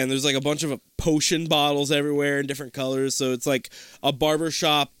 and there's like a bunch of potion bottles everywhere in different colors, so it's like a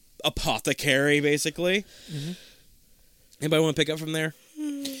barbershop apothecary, basically. Mm-hmm. Anybody want to pick up from there?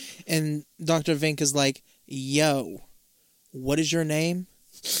 And Dr. Vink is like, yo, what is your name?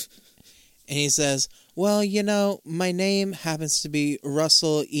 And he says, well, you know, my name happens to be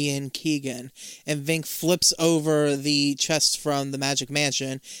Russell Ian Keegan. And Vink flips over the chest from the Magic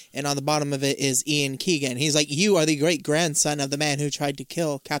Mansion, and on the bottom of it is Ian Keegan. He's like, you are the great-grandson of the man who tried to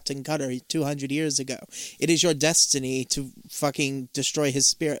kill Captain Cutter 200 years ago. It is your destiny to fucking destroy his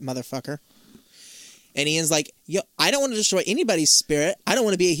spirit, motherfucker. And Ian's like, yo, I don't want to destroy anybody's spirit. I don't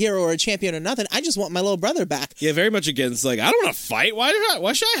want to be a hero or a champion or nothing. I just want my little brother back. Yeah, very much against, like, I don't want to fight.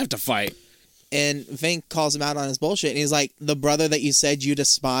 Why should I have to fight? And Vink calls him out on his bullshit. And he's like, the brother that you said you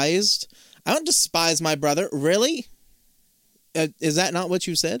despised? I don't despise my brother. Really? Is that not what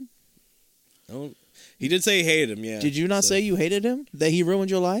you said? Oh, he did say he hated him, yeah. Did you not say you hated him? That he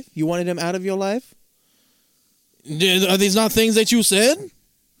ruined your life? You wanted him out of your life? Are these not things that you said?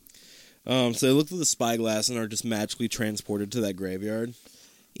 So they look through the spyglass and are just magically transported to that graveyard.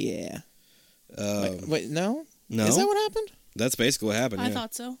 Yeah. Um, wait, no? No. Is that what happened? That's basically what happened, I yeah.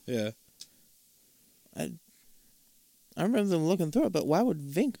 thought so. Yeah. I remember them looking through it, but why would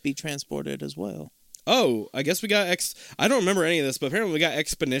Vink be transported as well? Oh, I guess we got I don't remember any of this, but apparently we got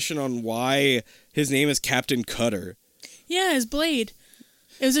explanation on why his name is Captain Cutter. Yeah, his blade.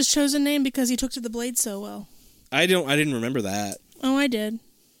 It was his chosen name because he took to the blade so well. I didn't remember that. Oh, I did.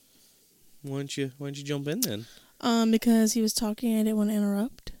 Why don't you jump in then? Because he was talking, I didn't want to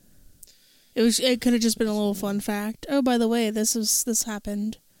interrupt. It could have just been a little fun fact. Oh, by the way, this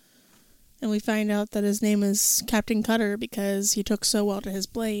happened. And we find out that his name is Captain Cutter because he took so well to his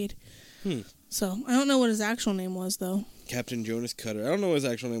blade. So, I don't know what his actual name was, though. Captain Jonas Cutter. I don't know what his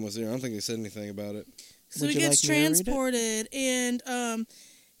actual name was here. I don't think they said anything about it. So he gets transported, and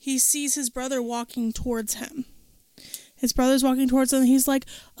he sees his brother walking towards him. His brother's walking towards him, and he's like,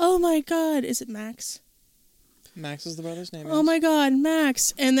 "Oh my God, is it Max? Max is the brother's name. Oh my God,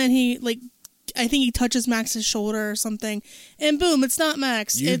 Max!" And then he I think he touches Max's shoulder or something, and boom, it's not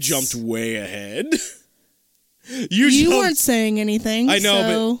Max. You it's... jumped way ahead. You weren't saying anything. I know,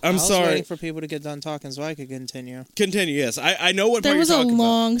 so... but I'm I was sorry. waiting for people to get done talking so I could continue. Continue, yes. I know what there part was you're a talking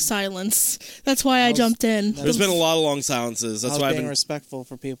long silence. That's why I jumped in. about. There's been a lot of long silences. That's I was why I've being been... respectful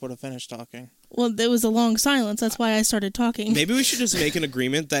for people to finish talking. Well, there was a long silence. That's why I started talking. Maybe we should just make an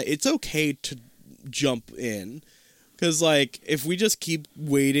agreement that it's okay to jump in. Because, like, if we just keep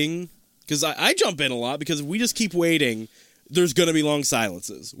waiting... Because I jump in a lot, because if we just keep waiting, there's going to be long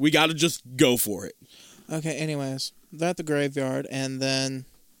silences. We got to just go for it. Okay, anyways. They're at the graveyard, and then...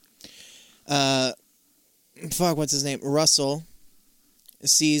 what's his name? Russell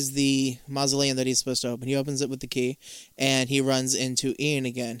sees the mausoleum that he's supposed to open. He opens it with the key, and he runs into Ian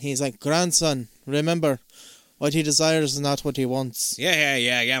again. He's like, "Grandson, remember, what he desires is not what he wants."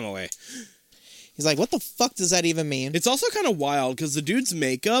 Yeah, I'm away. He's like, "What the fuck does that even mean?" It's also kind of wild, because the dude's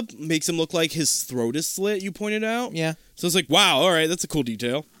makeup makes him look like his throat is slit, you pointed out. Yeah. So it's like, wow, all right, that's a cool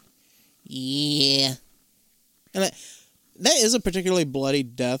detail. Yeah. And that is a particularly bloody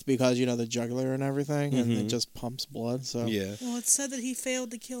death because, the jugular and everything, and it just pumps blood, so... Yeah. Well, it's said that he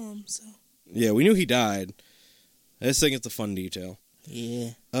failed to kill him, so... Yeah, we knew he died. I just think it's a fun detail.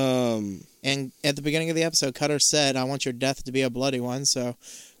 Yeah. And at the beginning of the episode, Cutter said, "I want your death to be a bloody one," so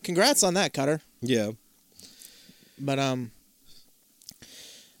congrats on that, Cutter. Yeah. But,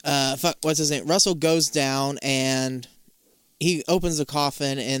 what's his name? Russell goes down, and he opens the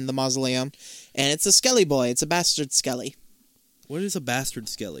coffin in the mausoleum, and it's a Skelly boy. It's a bastard Skelly. What is a bastard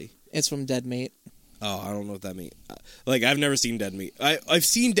Skelly? It's from Dead Meat. Oh, I don't know what that means. Like, I've never seen Dead Meat. I've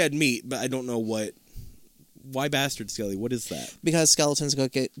seen Dead Meat, but I don't know what... Why bastard Skelly? What is that? Because skeletons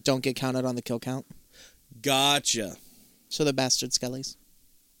don't get counted on the kill count. Gotcha. So they're bastard Skellies.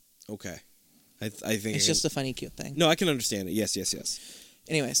 Okay. I think... It's just a funny, cute thing. No, I can understand it. Yes.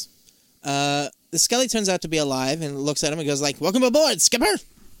 Anyways. The Skelly turns out to be alive and looks at him and goes like, "Welcome aboard, Skipper!"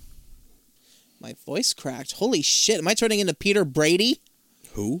 My voice cracked. Holy shit, am I turning into Peter Brady?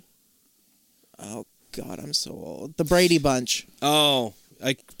 Who? Oh, God, I'm so old. The Brady Bunch. Oh,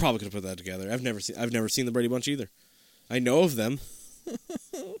 I probably could have put that together. I've never seen the Brady Bunch either. I know of them.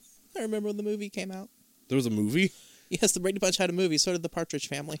 I remember when the movie came out. There was a movie? Yes, the Brady Bunch had a movie. So did the Partridge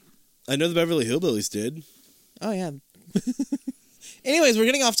Family. I know the Beverly Hillbillies did. Oh, yeah. Anyways, we're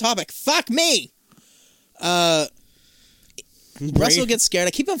getting off topic. Fuck me! Russell gets scared.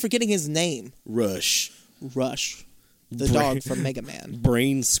 I keep on forgetting his name. Rush. The dog from Mega Man.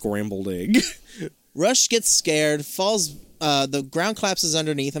 Brain scrambled egg. Rush gets scared, falls, the ground collapses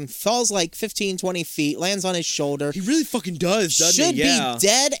underneath him, falls like 15, 20 feet, lands on his shoulder. He really fucking does, doesn't Should he? Yeah. be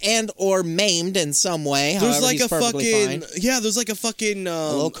dead and or maimed in some way. There's However, like he's a perfectly fucking... fine. Yeah, there's like a fucking...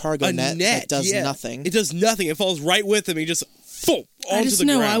 A little cargo net that does nothing. It does nothing. It falls right with him. He just... onto I just the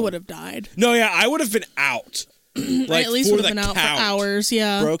know ground. I would have died. No, yeah, I would have been out. Like, I at least for would have the been out count. for hours,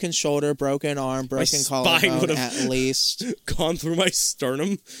 yeah. Broken shoulder, broken arm, broken spine collarbone would've- at least. Gone through my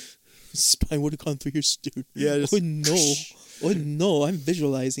sternum. Spine would have gone through your sternum. Yeah, just... Oh no. Oh no, I'm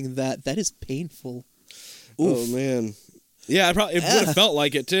visualizing that. That is painful. Oh, man. Yeah, it would have felt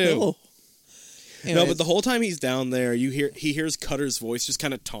like it, too. Oh. No, Anyways, but the whole time he's down there, he hears Cutter's voice just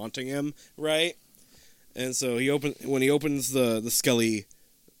kind of taunting him, right? And so when he opens the Skelly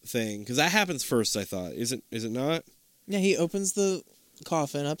thing, because that happens first, I thought. Is it not? yeah, he opens the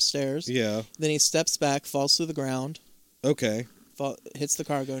coffin upstairs. Yeah. Then he steps back, falls to the ground, Okay. hits the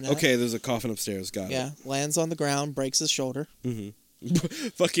cargo net. Okay, there's a coffin upstairs. Got it. Yeah, lands on the ground, breaks his shoulder.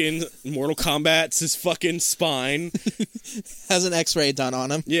 Fucking Mortal Kombat's his fucking spine. Has an X-ray done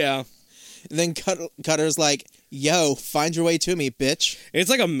on him. Yeah. And then Cutter's like, "Yo, find your way to me, bitch." It's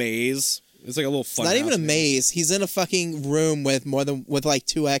like a maze. It's like a little fun. It's not even a maze. He's in a fucking room with like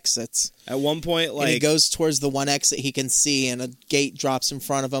 2 exits. At one point, like... And he goes towards the one exit he can see, and a gate drops in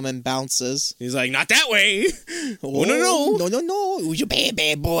front of him and bounces. He's like, not that way! Oh, no. You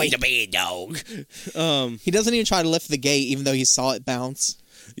bad boy. The bad dog. He doesn't even try to lift the gate, even though he saw it bounce.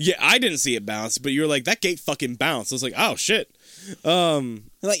 Yeah, I didn't see it bounce, but you were like, that gate fucking bounced. I was like, oh, shit.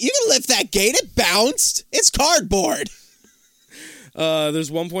 Like, you can lift that gate. It bounced. It's cardboard. There's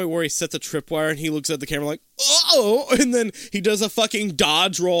one point where he sets a tripwire and he looks at the camera like, oh, and then he does a fucking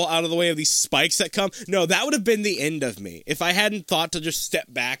dodge roll out of the way of these spikes that come. No, that would have been the end of me. If I hadn't thought to just step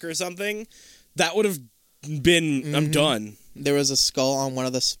back or something, that would have been, I'm done. There was a skull on one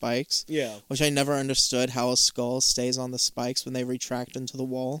of the spikes. Yeah. Which I never understood how a skull stays on the spikes when they retract into the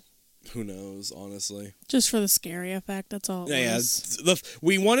wall. Who knows? Honestly. Just for the scary effect. That's all. It was.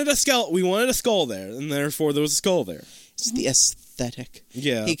 We wanted a skull. We wanted a skull there, and therefore there was a skull there. It's the aesthetic.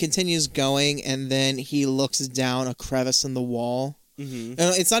 Yeah. He continues going, and then he looks down a crevice in the wall. Mm-hmm.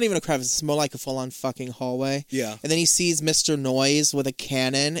 It's not even a crevice. It's more like a full-on fucking hallway. Yeah. And then he sees Mr. Noise with a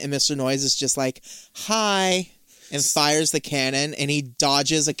cannon, and Mr. Noise is just like, hi, and fires the cannon, and he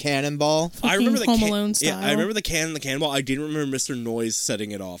dodges a cannonball. I remember the Home Alone style. Yeah, I remember the cannonball. I didn't remember Mr. Noise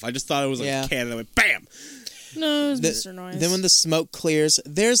setting it off. I just thought it was like a cannon that went BAM! No, it was Mr. Noise. Then when the smoke clears,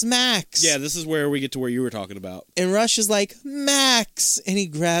 there's Max. Yeah, this is where we get to where you were talking about. And Rush is like, Max! And he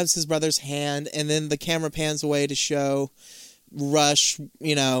grabs his brother's hand, and then the camera pans away to show Rush,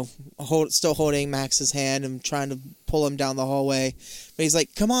 still holding Max's hand and trying to pull him down the hallway. But he's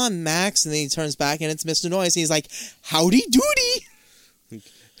like, come on, Max. And then he turns back, and it's Mr. Noise. And he's like, howdy doody!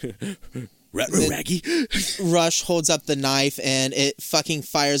 Raggy. Rush holds up the knife, and it fucking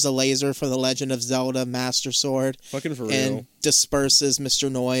fires a laser for the Legend of Zelda Master Sword. Fucking for real. And disperses Mr.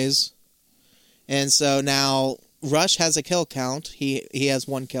 Noise. And so now Rush has a kill count. He has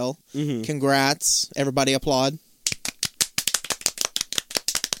 1 kill. Mm-hmm. Congrats. Everybody applaud.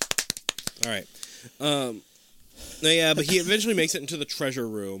 All right. Yeah, but he eventually makes it into the treasure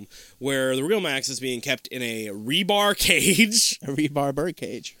room where the real Max is being kept in a rebar cage. A rebar bird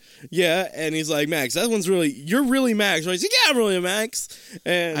cage. Yeah, and he's like, Max, you're really Max. Right? He's like, yeah, I'm really Max.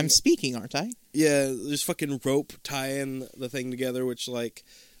 And I'm speaking, aren't I? yeah, there's fucking rope tying the thing together, which, like,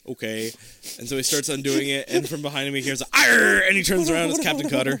 okay. And so he starts undoing it, and from behind him he hears, "Arr!" And he turns around, it's Captain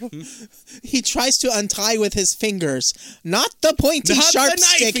Cutter. He tries to untie with his fingers, not the pointy Not sharp the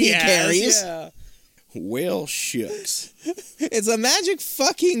knife stick he has, carries. Yeah. Well, shucks. It's a magic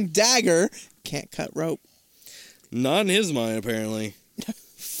fucking dagger. Can't cut rope. Not in his mind, apparently.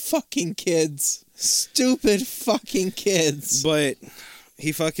 Fucking kids. Stupid fucking kids. But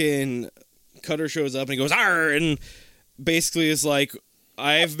he fucking... Cutter shows up and he goes, "Arr!" And basically is like,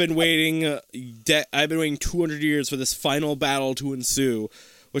 I've been waiting 200 years for this final battle to ensue.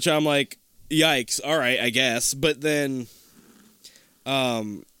 Which I'm like, yikes, alright, I guess. But then...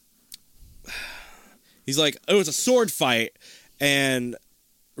 he's like, oh, it's a sword fight. And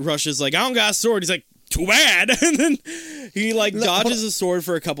Rush is like, I don't got a sword. He's like, too bad. And then he, like, dodges his sword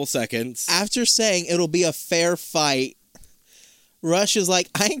for a couple seconds. After saying it'll be a fair fight, Rush is like,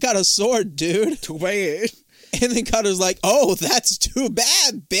 I ain't got a sword, dude. Too bad. And then Cutter's like, oh, that's too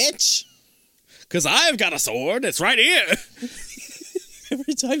bad, bitch. Because I've got a sword. It's right here.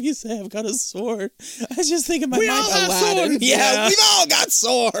 Every time you say I've got a sword, I just think in my mind all have Aladdin. swords. Yeah, Yeah. we've all got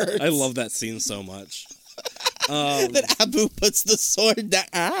swords. I love that scene so much. Then Abu puts the sword down.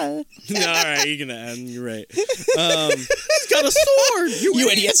 All right, you can end. You're right. He's got a sword. You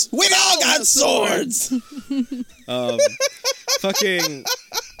idiots. We've all got swords. Fucking...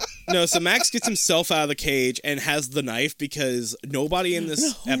 No, so Max gets himself out of the cage and has the knife because nobody in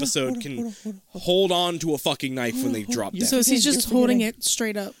this episode can hold on to a fucking knife when they drop down. So he's just holding it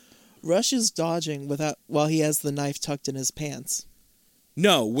straight up. Rush is dodging while he has the knife tucked in his pants.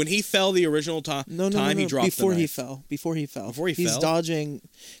 No, when he fell the original time, No. he dropped Before the he knife. fell. Before he fell? He's dodging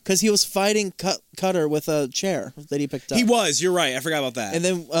because he was fighting Cutter with a chair that he picked up. He was. You're right. I forgot about that. And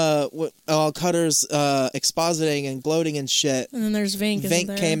then Cutter's expositing and gloating and shit. And then there's Vink. isn't Vink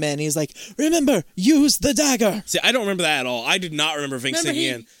there? came in. He's like, remember, use the dagger. See, I don't remember that at all. I did not remember Vink Remember, singing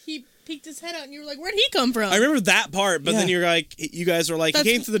in. he peeked his head out, and you were like, "Where'd he come from?" I remember that part, but then Yeah. you're like, you guys were like, he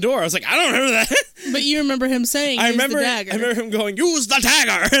That's- came through the door. I was like, I don't remember that. But you remember him saying, I "Use remember the dagger." him going, use the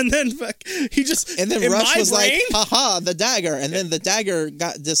dagger, and then he just And then in Rush my was brain, like, haha, the dagger. And then the dagger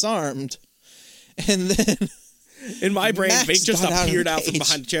got disarmed. And then in my brain, Max Vink just got out of appeared the out from cage.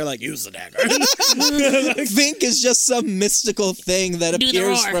 behind the chair, like, use the dagger. Vink is just some mystical thing that Do the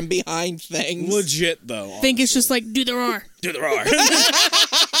appears roar. from behind things. Legit though. Vink is just like, "Do the roar." Do the roar.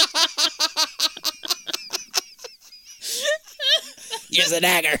 Use the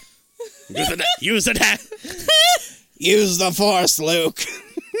dagger. Use the dagger. Use the force, Luke.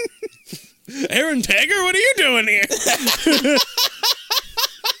 Aaron Tager, what are you doing here?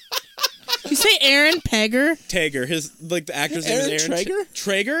 You say Aaron Pegger? Tager, the actor's name Aaron is Aaron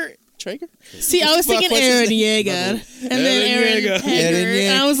Traeger? Traeger. See, I was thinking What's his Aaron name? Yeager, and then Aaron Yeager. Pegger,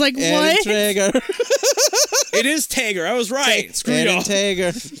 and I was like, Aaron "What? Traeger. It is Tager. I was right. Screw Aaron y'all.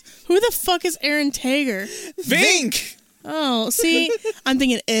 Tager. Who the fuck is Aaron Tager?" Vink. Oh, see, I'm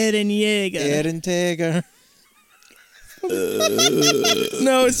thinking Aaron Yeager. Aaron Tager.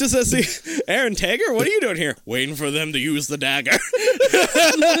 No, it's just that. Aaron Tager, what are you doing here? Waiting for them to use the dagger.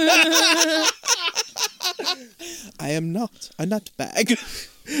 I am not a nutbag.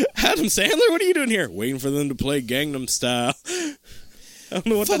 Adam Sandler, what are you doing here? Waiting for them to play Gangnam Style. I don't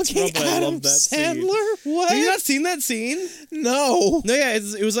know what that's from, Fucking but I Adam love that Sandler? scene. What? Have you not seen that scene? No. No, yeah,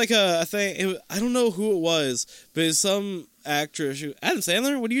 it was like a thing. I don't know who it was, but it's some actress. Adam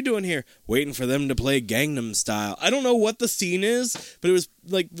Sandler, what are you doing here? Waiting for them to play Gangnam Style. I don't know what the scene is, but it was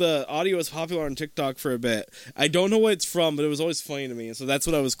like the audio was popular on TikTok for a bit. I don't know what it's from, but it was always funny to me, and so that's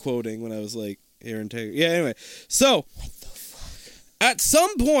what I was quoting when I was like, here and take. Yeah, anyway. So, at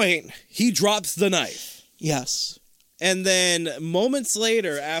some point, he drops the knife. Yes. And then moments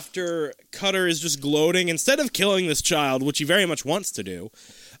later, after Cutter is just gloating, instead of killing this child, which he very much wants to do,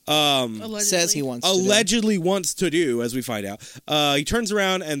 Allegedly. Says he wants to. allegedly wants to do, as we find out, he turns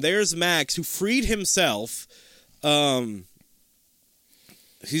around and there's Max, who freed himself. He's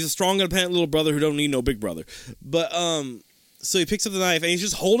a strong, independent little brother who don't need no big brother. But so he picks up the knife and he's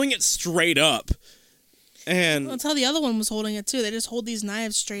just holding it straight up. And That's how the other one was holding it too. They just hold these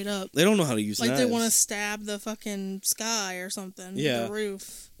knives straight up. they don't know how to use Like knives. they want to stab the fucking sky or something. Yeah. The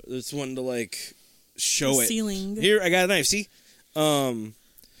roof. It's one to like show The it. ceiling. Here, I got a knife. See? No,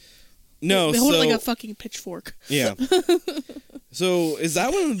 They hold so it like a fucking pitchfork. yeah. So is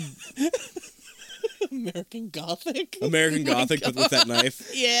that one American Gothic. American Gothic but with that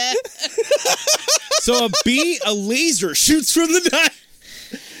knife? Yeah. So a laser shoots from the knife.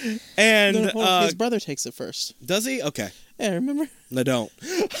 And His brother takes it first. does he? Okay. Yeah, remember? I don't.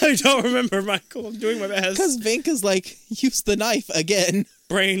 I don't remember, Michael. I'm doing my best. Because Vink is like, use the knife again.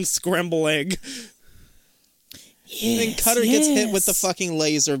 Brain scramble egg. Then Cutter gets hit with the fucking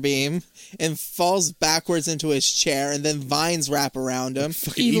laser beam and falls backwards into his chair, and then vines wrap around him.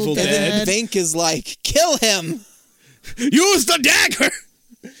 Fucking Evil evil Dead. dead. And then Vink is like, kill him! Use the dagger!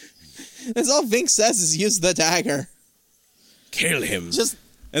 That's all Vink says is use the dagger. Kill him. Just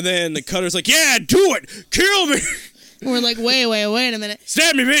And then the Cutter's like, yeah, do it! Kill me! We're like, wait a minute.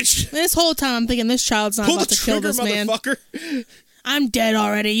 Stab me, bitch! This whole time I'm thinking this child's not Pull the about to kill trigger, this man. motherfucker! I'm dead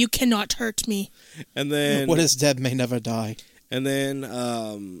already. You cannot hurt me. And then... what is dead may never die. And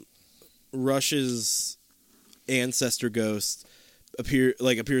then Rush's ancestor ghost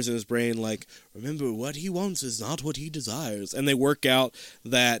appears in his brain like, remember, what he wants is not what he desires. And they work out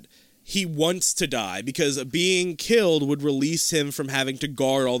that he wants to die because being killed would release him from having to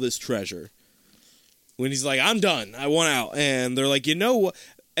guard all this treasure. When he's like, I'm done, I want out. And they're like, you know what?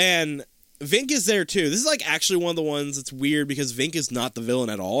 And Vink is there too. This is like actually one of the ones that's weird because Vink is not the villain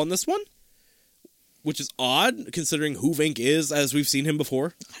at all in this one. Which is odd, considering who Vink is, as we've seen him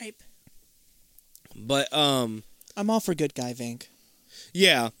before. Hype. But, I'm all for good guy Vink.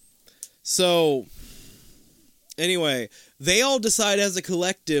 yeah. So, anyway, they all decide as a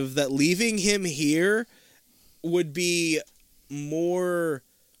collective that leaving him here would be more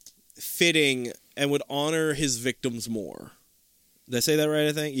fitting and would honor his victims more. Did I say that right,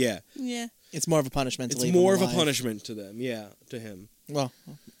 I think? Yeah. Yeah. It's more of a punishment to It's leave more him of a alive. punishment to them, yeah, to him. Well,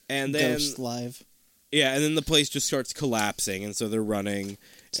 And then, ghost live. yeah, and then the place just starts collapsing, and so they're running.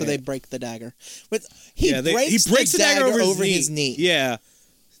 So and- they break the dagger. But he yeah, breaks the dagger over his knee. Yeah.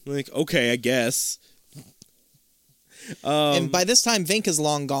 Like, okay, I guess. And by this time, Vink is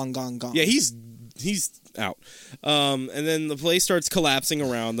long gone. Yeah, he's out. And then the place starts collapsing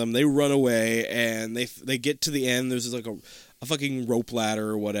around them. They run away, and they get to the end. There's like a fucking rope ladder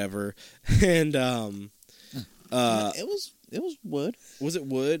or whatever. And It was wood. was it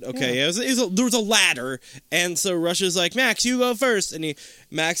wood? Okay, yeah. There was a ladder, and so Rush is like, Max, you go first. And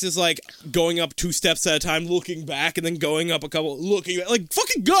Max is like going up 2 steps at a time, looking back, and then going up a couple, looking back, like,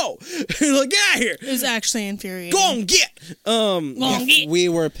 fucking go! Like, get out of here! It was actually infuriating. Go and get! We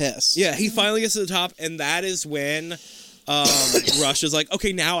were pissed. Yeah, he finally gets to the top, and that is when Rush is like,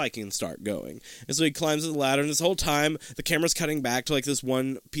 okay, now I can start going. And so he climbs the ladder, and this whole time, the camera's cutting back to like this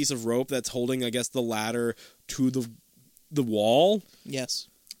one piece of rope that's holding, I guess, the ladder to the wall. Yes.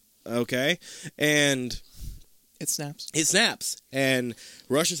 Okay. And It snaps. it snaps, and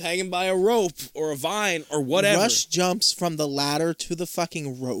Rush is hanging by a rope or a vine or whatever. Rush jumps from the ladder to the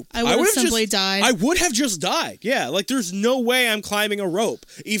fucking rope. I would have would've simply just- died. I would have just died. Yeah, like there's no way I'm climbing a rope,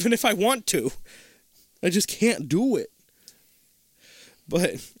 even if I want to. I just can't do it.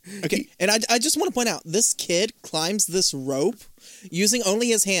 But Okay, and I just want to point out, this kid climbs this rope using only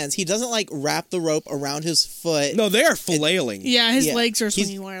his hands. He doesn't, like, wrap the rope around his foot. no, they are flailing. yeah, his Yeah, legs are he's-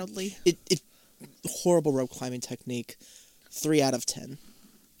 swinging wildly. It horrible rope climbing technique. 3 out of 10.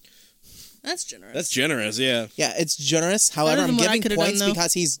 That's generous. That's generous, yeah. Yeah, it's generous. However, than I'm what I giving could've done, points though.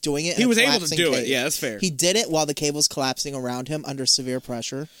 because he's doing it in He a was able to collapsing do it. cave. Yeah, that's fair. He did it while the cave was collapsing around him under severe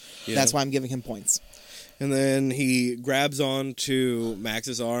pressure. Yeah. That's why I'm giving him points. And then he grabs onto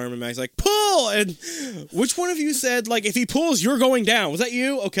Max's arm, and Max's like, pull! And which one of you said, like, if he pulls, you're going down? Was that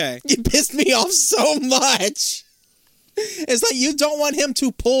you? Okay. You pissed me off so much. It's like you don't want him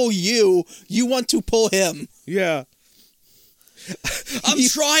to pull you. You want to pull him. Yeah. I'm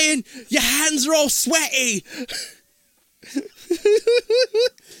trying. Your hands are all sweaty.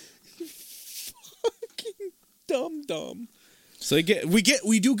 Fucking dumb. So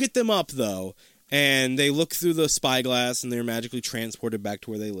we do get them up though, and they look through the spyglass, and they're magically transported back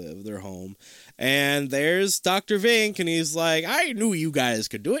to where they live, their home. And there's Dr. Vink, and he's like, "I knew you guys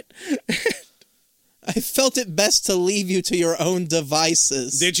could do it." I felt it best to leave you to your own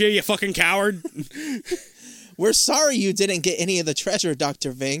devices. Did you, you fucking coward? We're sorry you didn't get any of the treasure,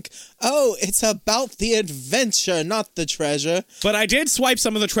 Dr. Vink. Oh, it's about the adventure, not the treasure. But I did swipe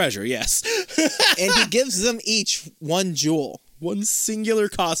some of the treasure, yes. And he gives them each one jewel. One singular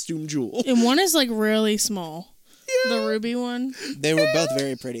costume jewel. And one is like really small. Yeah. The ruby one. They were both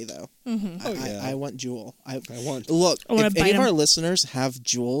very pretty, though. Mm-hmm. I want jewel. I want. Look, I if bite any of him. our listeners have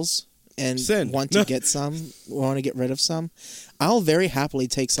jewels and Send. want to get some, want to get rid of some, I'll very happily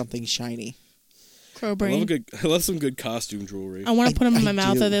take something shiny. Crow I brain. love some good costume jewelry. I want to put them in I my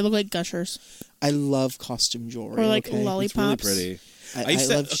mouth, do. or they look like gushers. I love costume jewelry. Or like okay? lollipops. It's really pretty. I used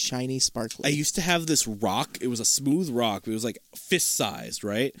to- love shiny, sparkly. I used to have this rock. It was a smooth rock. It was like fist sized,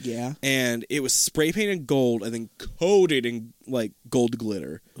 right? Yeah. And it was spray painted gold and then coated in like gold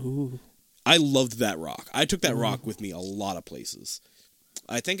glitter. Ooh. I loved that rock. I took that rock with me a lot of places.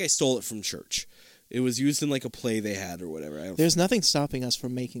 I think I stole it from church. It was used in like a play they had or whatever. There's nothing stopping us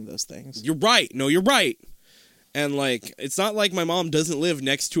from making those things. You're right. No, you're right. And like, it's not like my mom doesn't live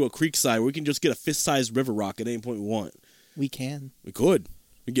next to a creek side where we can just get a fist sized river rock at any point we want. We can. We could.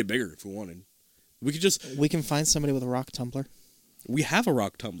 We'd get bigger if we wanted. We could just. We can find somebody with a rock tumbler. We have a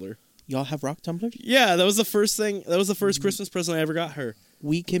rock tumbler. Y'all have rock tumblers? Yeah, that was the first thing. That was the first Christmas present I ever got her.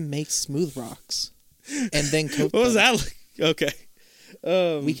 We can make smooth rocks and then coat What was them. that like? Okay.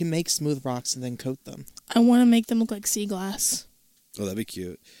 We can make smooth rocks and then coat them. I want to make them look like sea glass. Oh, that'd be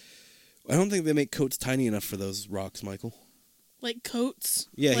cute. I don't think they make coats tiny enough for those rocks, Michael. Like coats?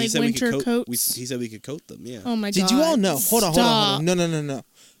 Yeah, like he said winter we could coat. coats? He said we could coat them. Yeah. Oh my god. Did you all know? Hold on. Stop. No.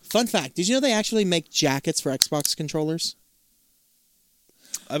 Fun fact. Did you know they actually make jackets for Xbox controllers?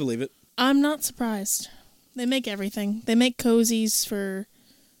 I believe it. I'm not surprised. They make everything. They make cozies for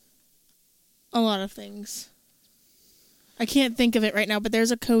a lot of things. I can't think of it right now, but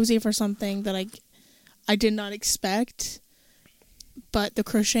there's a cozy for something that I did not expect. But the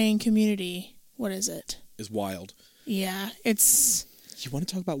crocheting community, what is it? Is wild. Yeah, it's... You want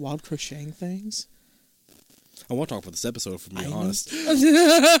to talk about wild crocheting things? I want to talk about this episode, if I'm being honest.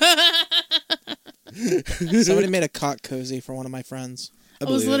 Somebody made a cock cozy for one of my friends. I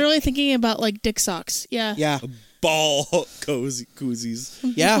was literally thinking about like dick socks. Yeah. Yeah. Ball koozies.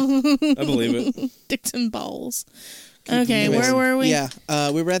 Yeah. I believe it. Dicks and balls. Okay, Anyways, where were we? Yeah.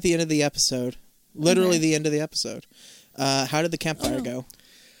 We were at the end of the episode. Literally the end of the episode. How did the campfire go?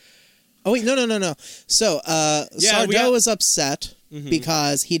 Oh, wait. No. So, Sardo was upset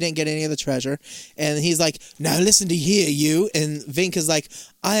because he didn't get any of the treasure. And he's like, now listen to here, you. And Vink is like,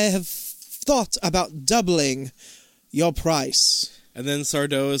 I have thought about doubling your price. And then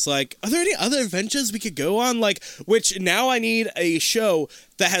Sardo is like, are there any other adventures we could go on? Like, which now I need a show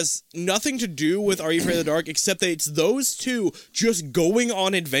that has nothing to do with Are You Afraid of the Dark, except that it's those two just going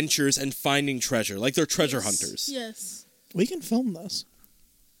on adventures and finding treasure. Like they're treasure hunters. Yes. We can film this.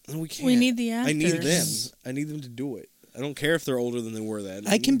 And we can't. We need the actors. I need them. I need them to do it. I don't care if they're older than they were then.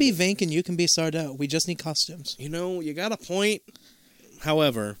 I can be Vink and you can be Sardo. We just need costumes. You know, you got a point.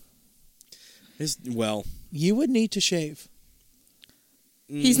 However, You would need to shave.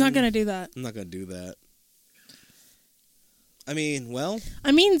 He's not going to do that. I'm not going to do that. I mean,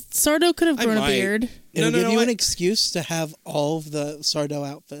 Sardo could have I grown a might. beard. It'll give you an excuse to have all of the Sardo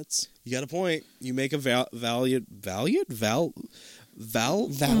outfits. you got a point. You make a valid point.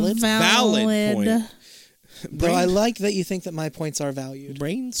 Though I like that you think that my points are valued.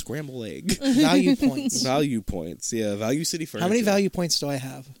 Brain scramble egg. Value points. Value points. Yeah, Value City Furniture. How many value points do I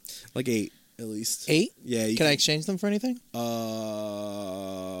have? Like 8, at least. 8? Yeah. Can I exchange them for anything?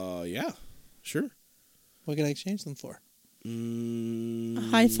 Yeah. Sure. What can I exchange them for? A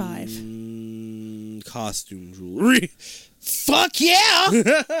high five. Costume jewelry. Fuck yeah!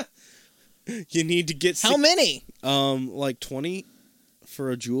 You need to get How many? like 20 for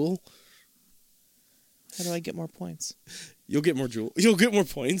a jewel. How do I get more points? You'll get more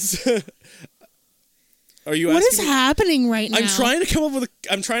points. Are you What asking is me? happening right now? I'm trying to come up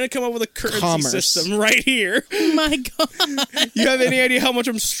with a currency Commerce. system right here. Oh my god. You have any idea how much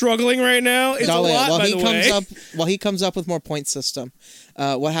I'm struggling right now? It's Dahlia, a lot, by the way. While he comes up with more point system,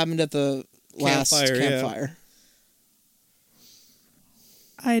 what happened at the last Campfire, campfire?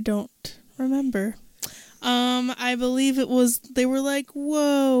 I don't remember. I believe it was, they were like,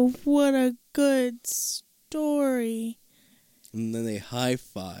 whoa, what a good story. And then they high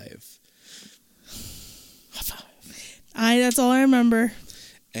five. That's all I remember.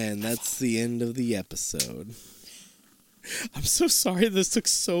 And that's the end of the episode. I'm so sorry this took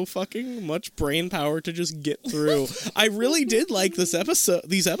so fucking much brain power to just get through. I really did like these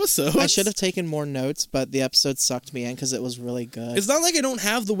episodes. I should have taken more notes, but the episode sucked me in because it was really good. It's not like I don't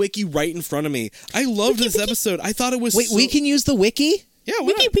have the wiki right in front of me. I loved this episode. I thought it was Wait, we can use the wiki? Yeah,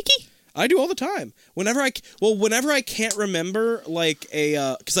 Wiki. I do all the time. Whenever I can't remember like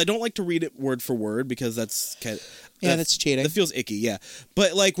because I don't like to read it word for word because that's that's cheating. That feels icky, yeah.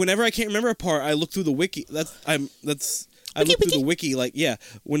 But like whenever I can't remember a part, I look through the wiki. I look through the wiki, like, yeah,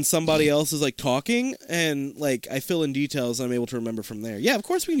 when somebody else is, like, talking, and, like, I fill in details, and I'm able to remember from there. Yeah, of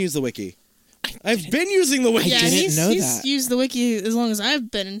course we can use the wiki. I've been using the wiki. Yeah, didn't know he's that. used the wiki as long as I've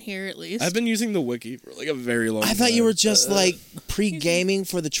been in here, at least. I've been using the wiki for, like, a very long time. I thought you were just, like, pre-gaming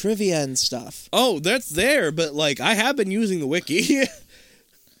for the trivia and stuff. Oh, that's there, but, like, I have been using the wiki.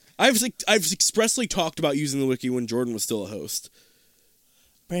 I've expressly talked about using the wiki when Jordan was still a host.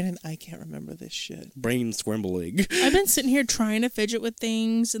 Brandon, I can't remember this shit. Brain scrambling. I've been sitting here trying to fidget with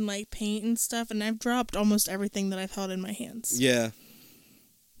things and like paint and stuff, and I've dropped almost everything that I've held in my hands. Yeah.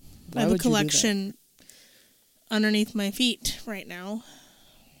 I have a collection underneath my feet right now.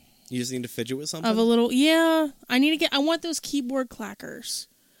 You just need to fidget with something? Of a little, I want those keyboard clackers.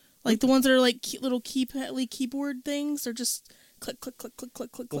 Like the ones that are like little keyboard things. They're just click, click, click, click,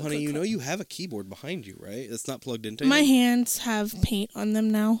 click, click. Well, honey, click, you know click. you have a keyboard behind you, right? It's not plugged into My anything? hands have paint on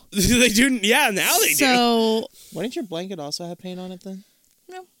them now. They do? Yeah, now they do. So, Wouldn't your blanket also have paint on it then?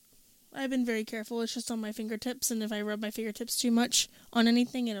 no. I've been very careful. It's just on my fingertips, and if I rub my fingertips too much on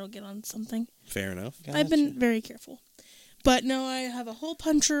anything, it'll get on something. Fair enough. I've been very careful. But no, I have a hole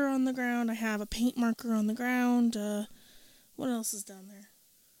puncher on the ground. I have a paint marker on the ground. What else is down there?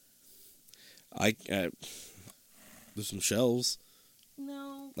 There's some shells.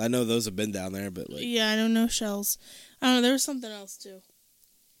 No. I know those have been down there, but like, Yeah, I don't know shells. I don't know. There was something else too.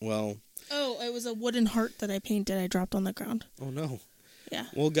 well, Oh, it was a wooden heart that I painted. I dropped on the ground. oh no. Yeah.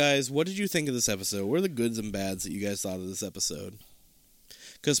 Well, guys, what did you think of this episode? What are the goods and bads that you guys thought of this episode?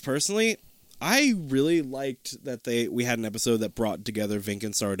 Because personally, I really liked that we had an episode that brought together Vink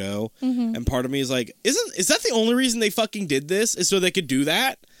and Sardo, and part of me is like, is that the only reason they fucking did this? Is so they could do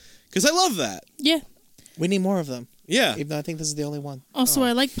that? Because I love that. Yeah. We need more of them. Yeah. Even though I think this is the only one. Also,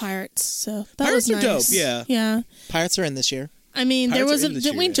 I like pirates, so that Pirates was are nice. dope, yeah. Yeah. Pirates are in this year. I mean, there Pirates was are in this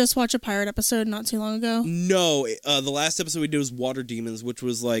didn't we year. just watch a pirate episode not too long ago? No, the last episode we did was Water Demons, which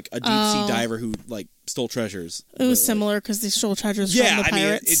was like a deep sea diver who like stole treasures. It was similar because they stole treasures Yeah, from the I mean,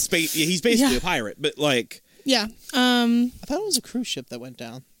 pirates. he's basically a pirate, but like Yeah. I thought it was a cruise ship that went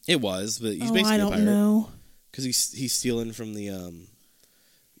down. it was, but he's basically I a don't pirate know. because he's stealing from the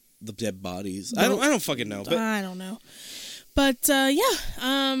dead bodies. I don't fucking know, but I don't know. But I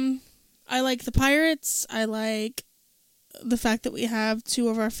like the pirates. I like the fact that we have two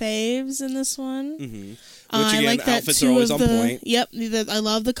of our faves in this one. which I again, like that outfits two are always of on the, point. Yep, I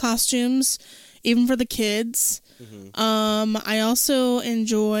love the costumes, even for the kids. I also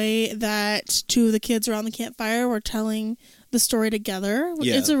enjoy that two of the kids around the campfire were telling the story together.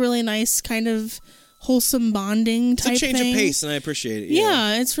 Yeah. It's a really nice kind of wholesome bonding type It's a change thing. of pace, and I appreciate it.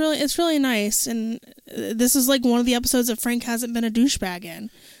 Yeah, it's really nice, and this is like one of the episodes that Frank hasn't been a douchebag in.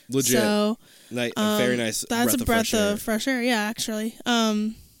 Legit. So A very nice. that's breath a breath of of fresh air. Yeah, actually. Yeah,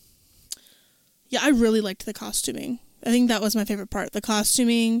 I really liked the costuming. I think that was my favorite part. The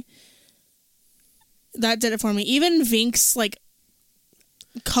costuming, that did it for me. Even Vink's like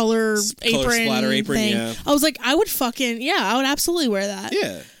color apron splatter apron, thing. yeah. I was like, I would absolutely wear that.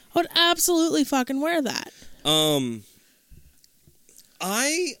 Yeah. I would absolutely fucking wear that.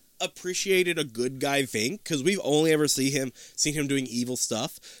 I appreciated a good guy Vink because we've only ever seen him doing evil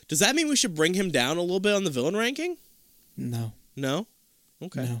stuff. Does that mean we should bring him down a little bit on the villain ranking? No. No?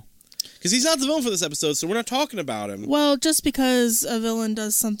 Okay. No. Because he's not the villain for this episode, so we're not talking about him. Well, just because a villain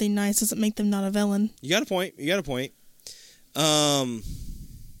does something nice doesn't make them not a villain. You got a point.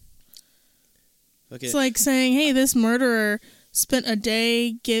 Okay. It's like saying, hey, this murderer spent a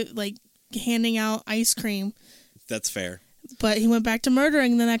day handing out ice cream, That's fair. but he went back to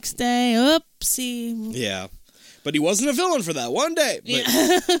murdering the next day. Oopsie. Yeah. But he wasn't a villain for that one day.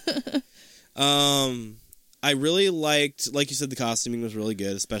 But, I really liked, like you said, the costuming was really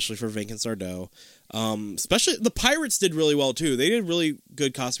good, especially for Vink and Sardo. Especially the pirates did really well too. They did really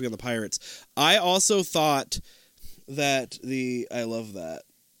good costuming on the pirates. I also thought that I love that.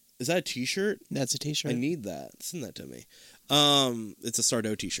 Is that a t-shirt? That's a t-shirt. I need that. Send that to me. It's a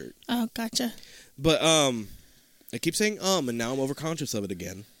Sardo t-shirt. Oh, gotcha. But I keep saying and now I'm overconscious of it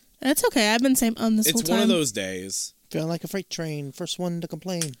again. That's okay. I've been saying this whole It's time. one of those days. Feeling like a freight train. First one to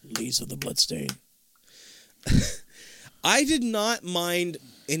complain. Lisa the Bloodstain. I did not mind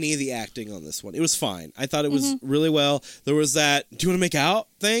any of the acting on this one. It was fine. I thought it was really well. There was that "do you want to make out"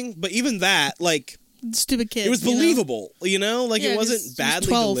 thing, but even that, like, Stupid kid. it was believable, you know? Like, Yeah, it wasn't 'cause he was badly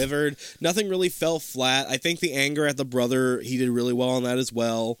 12. delivered. Nothing really fell flat. I think the anger at the brother, he did really well on that as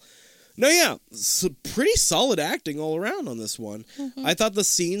well. No, yeah, pretty solid acting all around on this one. I thought the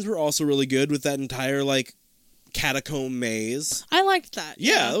scenes were also really good with that entire, like, catacomb maze. I liked that.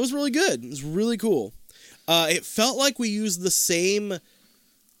 Yeah, that was really good. It was really cool. It felt like we used the same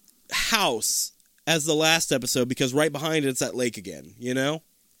house as the last episode because right behind it's that lake again, you know?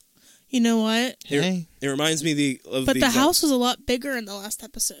 You know what? Hey. It reminds me of But the exact- house was a lot bigger in the last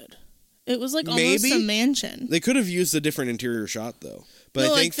episode. It was like almost Maybe? a mansion. They could have used a different interior shot though. But No, I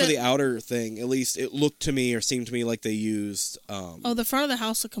like think for the outer thing, at least it looked to me or seemed to me like they used Oh, the front of the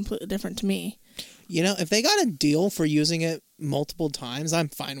house looked completely different to me. You know, if they got a deal for using it multiple times, I'm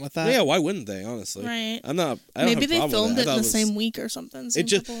fine with that. yeah, why wouldn't they, honestly? Right. I don't Maybe have a they problem with filmed that. it I in the thought same week or something. Same It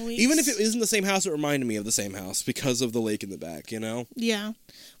just couple of weeks. even if it isn't the same house, it reminded me of the same house because of the lake in the back, you know? Yeah.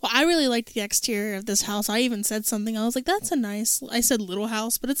 Well, I really liked the exterior of this house. I even said something. I was like, that's a nice, I said little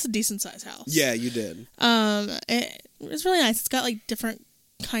house, but it's a decent sized house. Yeah, you did. It's really nice. It's got like different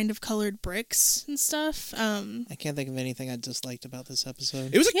kind of colored bricks and stuff. I can't think of anything I disliked about this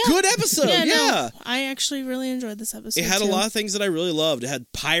episode. It was a Yeah. good episode. no, Yeah. I actually really enjoyed this episode. It had too. a lot of things that I really loved. It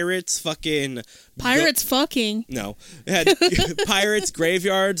had pirates, fucking Pirates fucking. No. It had pirates,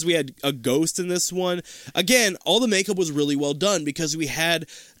 graveyards. We had a ghost in this one. Again, all the makeup was really well done because we had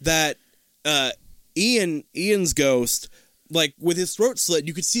that Ian's ghost, like with his throat slit,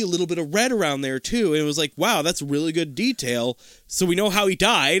 you could see a little bit of red around there too. And it was like, wow, that's really good detail. So we know how he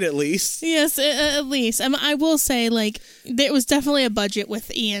died, at least. Yes, at least. I will say, like, there was definitely a budget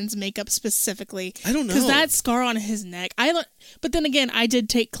with Ian's makeup specifically. I don't know. Because that scar on his neck, but then again, I did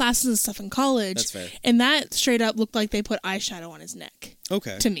take classes and stuff in college. That's fair. And that straight up looked like they put eyeshadow on his neck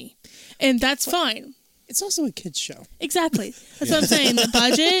Okay. to me. And that's fine. It's also a kid's show. Exactly. That's what I'm saying. The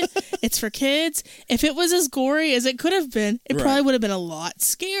budget, it's for kids. If it was as gory as it could have been, it Right. probably would have been a lot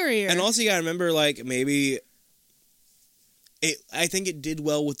scarier. And also, you gotta remember, like, maybe I think it did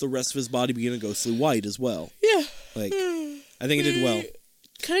well with the rest of his body being a ghostly white as well. yeah. Like, I think it did well.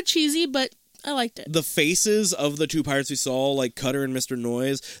 Kind of cheesy, but I liked it. The faces of the two pirates we saw, like Cutter and Mr.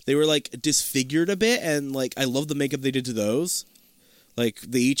 Noise, they were like disfigured a bit, and like I love the makeup they did to those. Like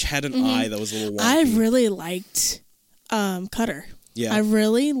they each had an eye that was a little wonky. I really liked Cutter. Yeah. I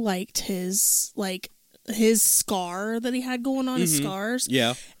really liked his scar that he had going on, his scars.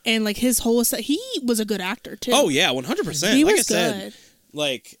 Yeah. And like his whole he was a good actor too. Oh yeah, 100%. He Like was I said, good.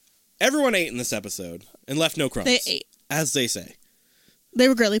 like everyone ate in this episode and left no crumbs. They ate. As they say. They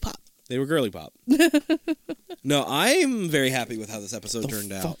were girly pop. They were girly pop. No, I'm very happy with how this episode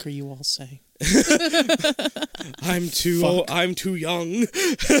turned out. Fuck are you all saying? I'm too young.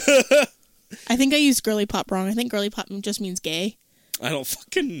 I think I used girly pop wrong. I think girly pop just means gay. I don't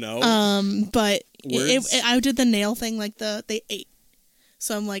fucking know. But Words? I did the nail thing like they ate.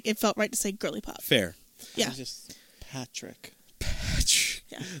 So I'm like, it felt right to say girly pop. Fair. Yeah. It's just Patrick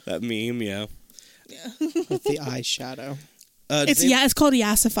Yeah. That meme, yeah. with the eyeshadow. It's called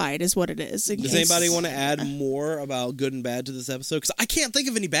yassified is what it is. Does anybody want to add more about good and bad to this episode? Because I can't think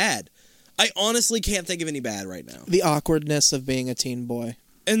of any bad. I honestly can't think of any bad right now. The awkwardness of being a teen boy.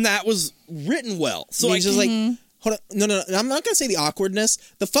 And that was written well. So So I he's just like, hold on, no. I'm not gonna say the awkwardness.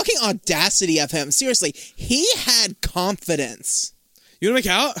 The fucking audacity of him. Seriously, he had confidence. you want to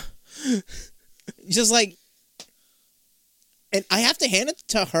make out? Just like, and I have to hand it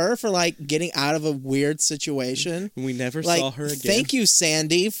to her for like getting out of a weird situation. We never Like, saw her again. thank you,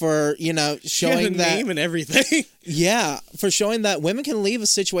 Sandy, for She had a showing that. name and everything. Yeah, for showing that women can leave a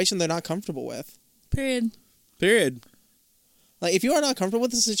situation they're not comfortable with. Period. Period. Like, if you are not comfortable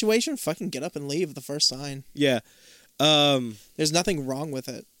with the situation, fucking get up and leave. The first sign. Yeah. There's nothing wrong with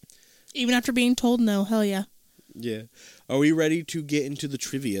it. Even after being told no, hell yeah. Yeah. Are we ready to get into the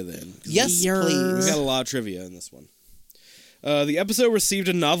trivia then? 'Cause Yes, Yer. We've please. got a lot of trivia in this one. The episode received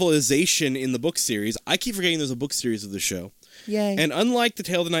a novelization in the book series. I keep forgetting there's a book series of the show. Yay. And unlike The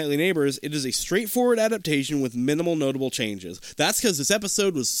Tale of the Nightly Neighbors, it is a straightforward adaptation with minimal notable changes. That's because this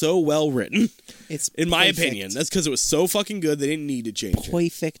episode was so well written, It's in my perfect. opinion. That's because it was so fucking good they didn't need to change it.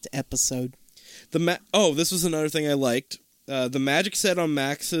 Perfect episode. This was another thing I liked. The magic set on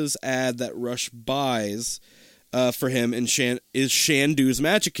Max's ad that Rush buys for him is Shandu's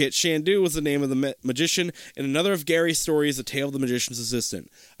Magic Kit. Shandu was the name of the magician in another of Gary's stories, The Tale of the Magician's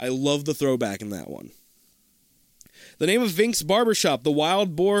Assistant. I love the throwback in that one. The name of Vink's barbershop, the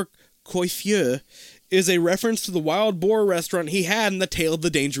Wild Boar Coiffure, is a reference to the Wild Boar restaurant he had in The Tale of the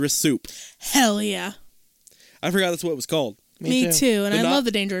Dangerous Soup. Hell yeah. I forgot that's what it was called. Me too, and The I no- love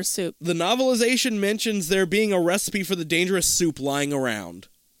the Dangerous Soup. The novelization mentions there being a recipe for the dangerous soup lying around.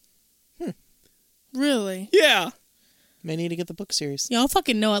 Really? Yeah. May need to get the book series. Y'all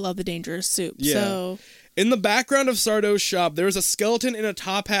fucking know I love the Dangerous Soup. Yeah. So In the background of Sardo's shop, there is a skeleton in a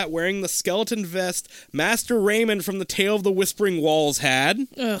top hat wearing the skeleton vest Master Raymond from The Tale of the Whispering Walls had.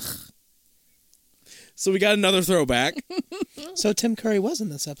 ugh. So we got another throwback. So Tim Curry was in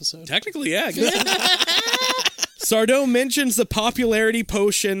this episode. Technically, yeah. I guess. Sardo mentions the popularity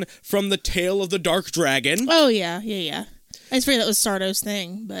potion from The Tale of the Dark Dragon. Oh yeah. I just figured that was Sardo's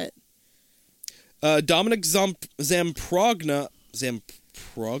thing, but Dominic Zamprogna?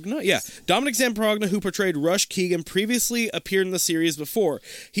 Yeah. Dominic Zamprogna, who portrayed Rush Keegan, previously appeared in the series before.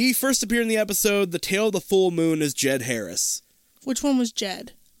 He first appeared in the episode The Tale of the Full Moon as Jed Harris. which one was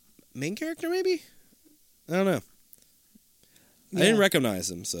Jed? Main character, maybe? I don't know. I Yeah. didn't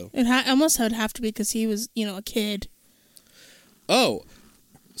recognize him, so. It almost would have to be because he was, a kid. Oh,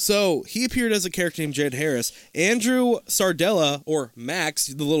 so he appeared as a character named Jed Harris. Andrew Sardella, or Max,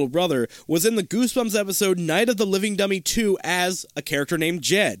 the little brother, was in the Goosebumps episode Night of the Living Dummy 2 as a character named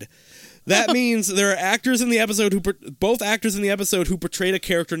Jed. That means there are actors in the episode both actors in the episode who portrayed a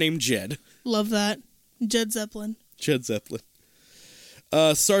character named Jed. Love that. Jed Zeppelin. Jed Zeppelin.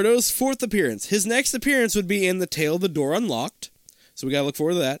 Sardo's fourth appearance. His next appearance would be in The Tale of the Door Unlocked. So we gotta look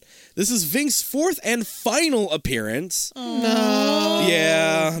forward to that. This is Vink's fourth and final appearance. No.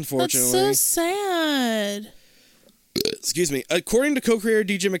 Yeah, That's unfortunately. so sad. Excuse me. According to co-creator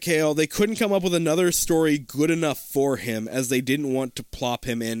DJ McHale, they couldn't come up with another story good enough for him as they didn't want to plop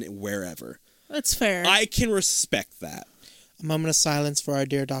him in wherever. That's fair. I can respect that. A moment of silence for our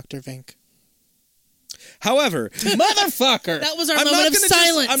dear Dr. Vink. However, Motherfucker! that was our I'm moment not of gonna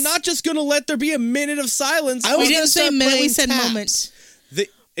silence. I'm not just going to let there be a minute of silence. I was We gonna didn't say start minute, we playing said taps. moment.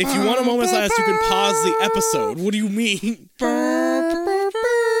 If you want a moment of silence, you can pause the episode. What do you mean?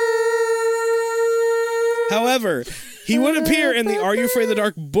 However, he would appear in the Are You Afraid of the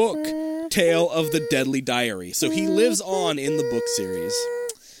Dark book, Tale of the Deadly Diary. So he lives on in the book series.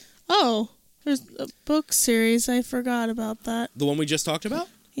 Oh, there's a book series. I forgot about that. The one we just talked about?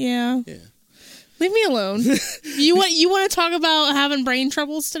 Yeah. Yeah. Leave me alone. you want to talk about having brain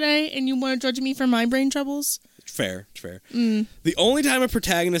troubles today, and you want to judge me for my brain troubles? Fair. The only time a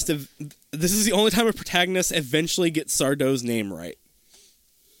protagonist this is the only time a protagonist eventually gets Sardo's name right.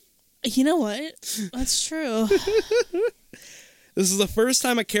 You know what? That's true. This is the first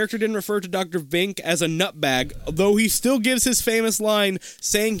time a character didn't refer to Dr. Vink as a nutbag, though he still gives his famous line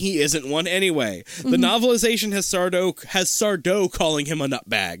saying he isn't one anyway. The novelization has Sardo calling him a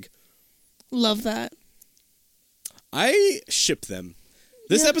nutbag. Love that. I ship them.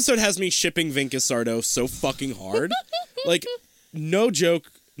 This episode has me shipping Vink as Sardo so fucking hard. Like, no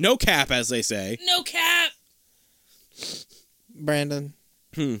joke, no cap, as they say. No cap. Brandon.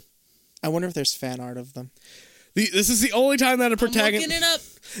 I wonder if there's fan art of them. This is the only time that a I'm looking protagonist. it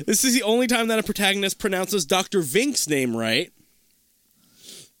up. This is the only time that a protagonist pronounces Dr. Vink's name right.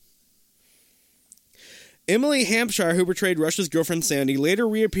 Emily Hampshire, who portrayed Rush's girlfriend Sandy, later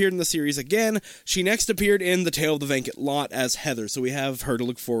reappeared in the series again. She next appeared in The Tale of the Vacant Lot as Heather, so we have her to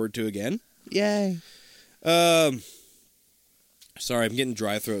look forward to again. Yay. Sorry, I'm getting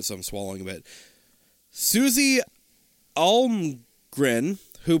dry throat, so I'm swallowing a bit. Susie Almgren,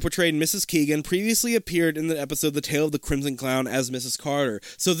 who portrayed Mrs. Keegan, previously appeared in the episode The Tale of the Crimson Clown as Mrs. Carter.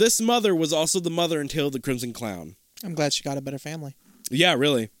 So this mother was also the mother in Tale of the Crimson Clown. I'm glad she got a better family. Yeah,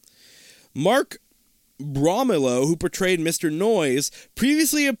 really. Mark Bromilo, who portrayed Mr. Noise,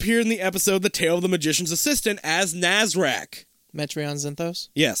 previously appeared in the episode The Tale of the Magician's Assistant as Nazrak. Metreon Zinthos?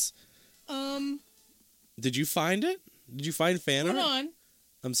 Yes. Did you find it? Did you find fan art? Hold on.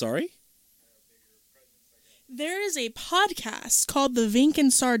 I'm sorry? There is a podcast called The Vink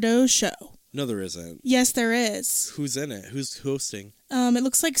and Sardo Show. No, there isn't. Yes, there is. Who's in it? Who's hosting? It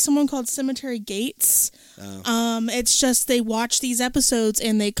looks like someone called Cemetery Gates. Oh. It's just they watch these episodes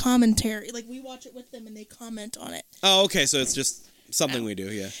and they commentary. Like, we watch it with them and they comment on it. Oh, okay, so it's just something we do,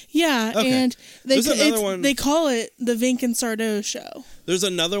 yeah. Yeah, Okay. and they There's another one- they call it The Vink and Sardo Show. There's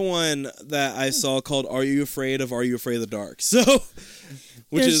another one that I saw called Are You Afraid of the Dark? So,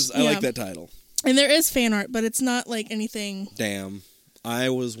 I like that title. And there is fan art, but it's not like anything. Damn. I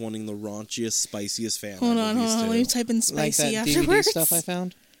was wanting the raunchiest, spiciest fan Hold art on, of these Let me two. type in Like spicy that DVD afterwards. stuff I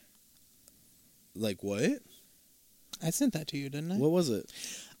found? Like what? I sent that to you, didn't I? What was it?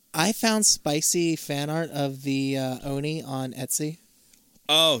 I found spicy fan art of the Oni on Etsy.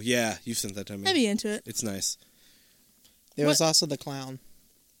 Oh, yeah. You sent that to me. I'd be into it. It's nice. There was also the clown.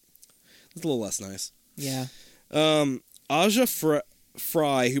 It's a little less nice. Yeah. Aja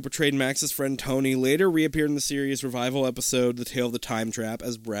Fry, who portrayed Max's friend Tony, later reappeared in the series revival episode The Tale of the Time Trap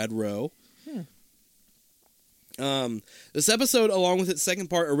as Brad Rowe. This episode, along with its second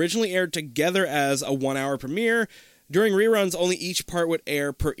part, originally aired together as a 1-hour premiere. During reruns, only each part would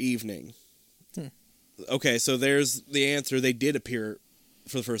air per evening. Okay, so there's the answer. They did appear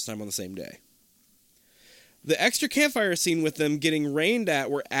for the first time on the same day. The extra campfire scene with them getting rained at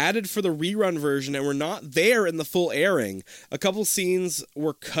were added for the rerun version and were not there in the full airing. A couple scenes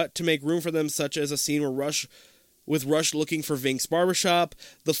were cut to make room for them, such as a scene where Rush looking for Vink's barbershop.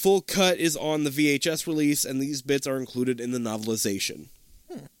 The full cut is on the VHS release, and these bits are included in the novelization.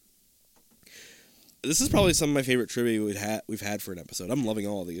 This is probably some of my favorite trivia we've had for an episode. I'm loving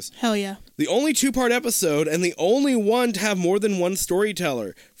all of these. Hell yeah. The only 2-part episode, and the only one to have more than one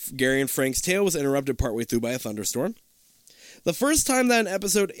storyteller. Gary and Frank's tale was interrupted partway through by a thunderstorm. The first time that an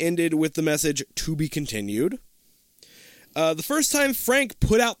episode ended with the message, "To be continued." The first time Frank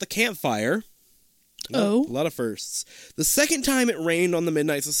put out the campfire. A lot of firsts. The second time it rained on the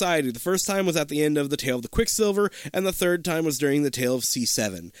Midnight Society. The first time was at the end of The Tale of the Quicksilver, and the third time was during The Tale of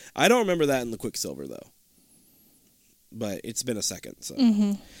C7. I don't remember that in the Quicksilver, though. But it's been a second, so.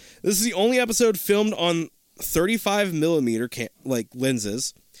 This is the only episode filmed on 35mm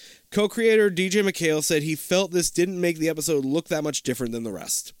lenses. Co-creator DJ McHale said he felt this didn't make the episode look that much different than the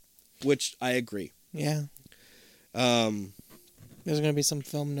rest, which I agree. Yeah. There's going to be some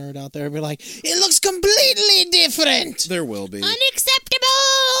film nerd out there who'll be like, it looks completely different! There will be.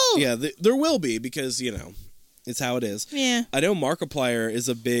 Unacceptable! Yeah, there will be, because, it's how it is. Yeah. I know Markiplier is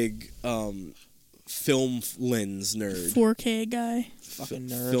a big film lens nerd. 4K guy. Fucking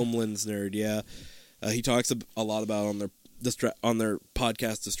nerd. Film lens nerd, yeah. He talks a lot about on their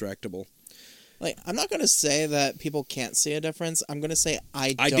podcast Distractable. Like, I'm not going to say that people can't see a difference. I'm going to say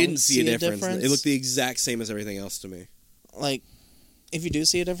I didn't see a difference. It looked the exact same as everything else to me. Like, if you do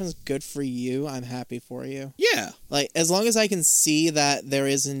see a difference, good for you. I'm happy for you. Yeah. Like, as long as I can see that there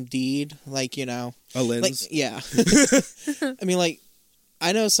is indeed, a lens. Yeah. I mean,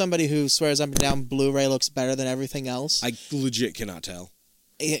 I know somebody who swears up and down Blu-ray looks better than everything else. I legit cannot tell.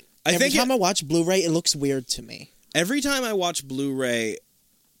 Every time I watch Blu-ray, it looks weird to me. Every time I watch Blu-ray,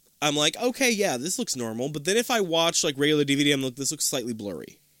 I'm like, okay, yeah, this looks normal. But then if I watch, regular DVD, I'm like, this looks slightly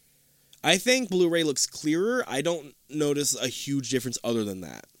blurry. I think Blu-ray looks clearer. I don't notice a huge difference other than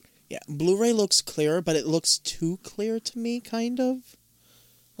that. Yeah, Blu-ray looks clearer, but it looks too clear to me, kind of.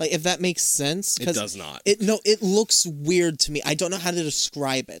 If that makes sense. It does not. It looks weird to me. I don't know how to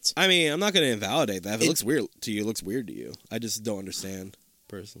describe it. I mean, I'm not going to invalidate that. If it looks weird to you, it looks weird to you. I just don't understand,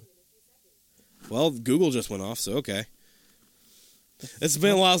 personally. Well, Google just went off, so okay. It's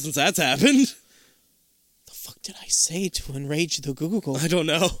been a while since that's happened. The fuck did I say to enrage the Google? I don't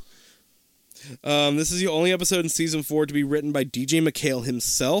know. This is the only episode in season 4 to be written by DJ McHale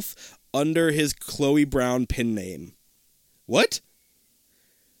himself under his Chloe Brown pen name. What?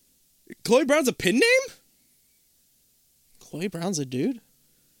 Chloe Brown's a pen name? Chloe Brown's a dude?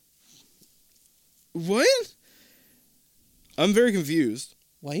 What? I'm very confused.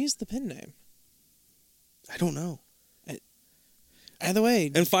 Why is the pen name? I don't know. Either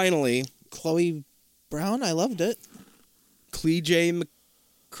way. And finally, Chloe Brown, I loved it. Clee J.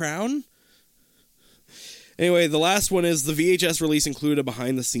 McCrown? Anyway, the last one is the VHS release included a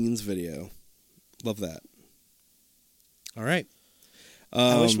behind-the-scenes video. Love that. All right.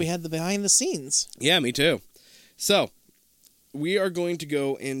 I wish we had the behind-the-scenes. Yeah, me too. So, we are going to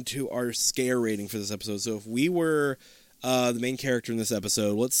go into our scare rating for this episode. So, if we were the main character in this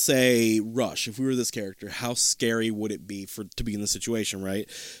episode, let's say Rush, if we were this character, how scary would it be to be in this situation, right?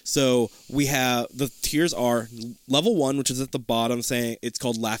 So we have, the tiers are level 1, which is at the bottom, saying it's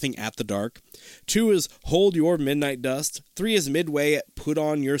called Laughing at the Dark. 2 is Hold Your Midnight Dust. 3 is midway at Put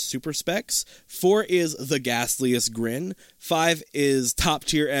On Your Super Specs. 4 is The Ghastliest Grin. 5 is top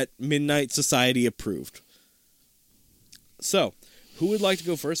tier at Midnight Society Approved. So, who would like to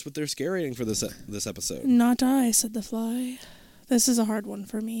go first with their scare rating for this episode? Not I, said the fly. This is a hard one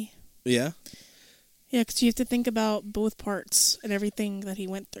for me. Yeah? Yeah, because you have to think about both parts and everything that he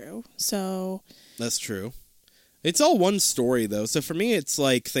went through. So That's true. It's all one story, though. So for me, it's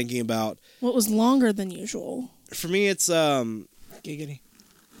like thinking about... What was longer than usual? For me, it's... Giggity.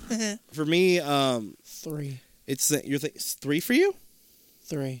 For me, 3. It's 3 for you?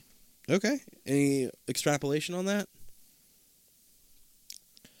 3. Okay. Any extrapolation on that?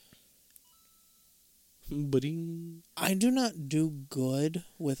 Ba-ding. I do not do good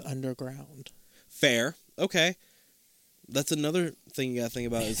with underground. Fair. Okay. That's another thing you gotta think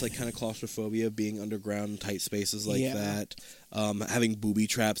about is like kind of claustrophobia, being underground in tight spaces like that. Having booby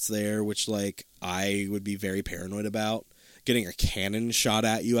traps there, which like I would be very paranoid about. Getting a cannon shot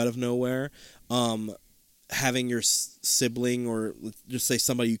at you out of nowhere. Having your sibling or just say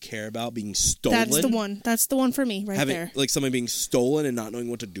somebody you care about being stolen. That's the one. That's the one for me right having there. like somebody being stolen and not knowing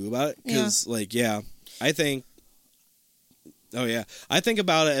what to do about it. Because I think. Oh yeah, I think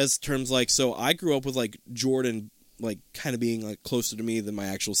about it as terms like, so I grew up with like Jordan like kind of being like closer to me than my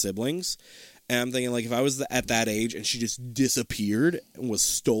actual siblings, and I'm thinking like if I was at that age and she just disappeared and was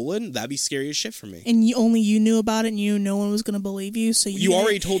stolen, that'd be scary as shit for me. And you knew about it, and you no one was going to believe you, so You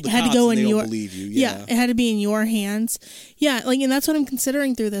already told the it had cops to go and in they your don't believe you. Yeah, it had to be in your hands. Yeah, like, and that's what I'm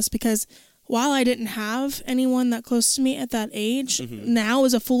considering through this, because while I didn't have anyone that close to me at that age, now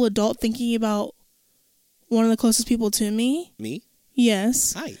as a full adult thinking about one of the closest people to me. Me?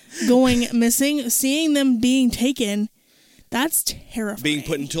 Yes. Hi. Going missing, seeing them being taken, that's terrifying. Being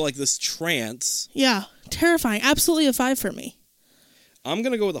put into like this trance. Yeah, terrifying. Absolutely a 5 for me. I'm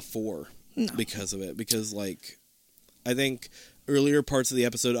gonna go with a 4 because of it. Because like, I think earlier parts of the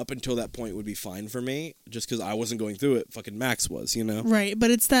episode up until that point would be fine for me, just because I wasn't going through it. Fucking Max was, you know. Right, but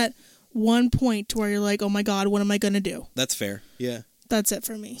it's that one point where you're like, oh my god, what am I gonna do? That's fair. Yeah. That's it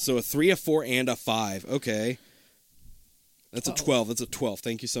for me. So a 3, a 4, and a 5. Okay. That's a 12. That's a 12.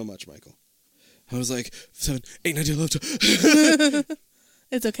 Thank you so much, Michael. I was like, 7, 8, 9, 10, 11, 12.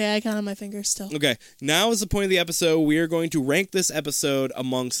 It's okay. I count on my fingers still. Okay. Now is the point of the episode. We are going to rank this episode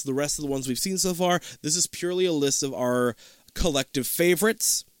amongst the rest of the ones we've seen so far. This is purely a list of our collective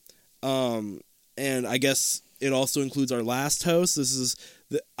favorites. And I guess it also includes our last host. This is...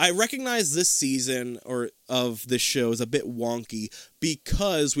 I recognize this season of this show is a bit wonky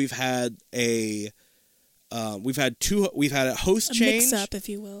because we've had a host change. Mix up, if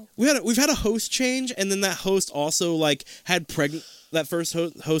you will. We've had a host change, and then that host also like had that first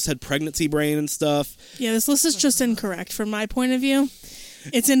host had pregnancy brain and stuff. Yeah, this list is just incorrect from my point of view.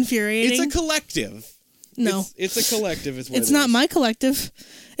 It's infuriating. It's a collective. No, it's a collective. It's not my collective.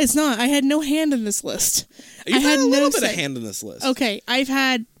 It's not. I had no hand in this list. You've had a little bit say. of hand in this list. Okay, I've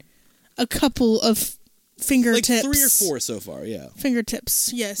had a couple of fingertips. Like 3 or 4 so far, yeah.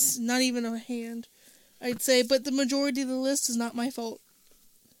 Fingertips, yes. Not even a hand, I'd say. But the majority of the list is not my fault.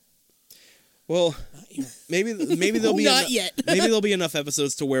 Well, maybe there'll be not yet. Maybe there'll be enough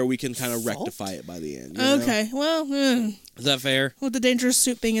episodes to where we can kind of rectify it by the end. You know? Okay, well, is that fair? With the Dangerous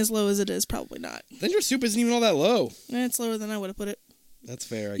Soup being as low as it is, probably not. Dangerous Soup isn't even all that low. It's lower than I would have put it. That's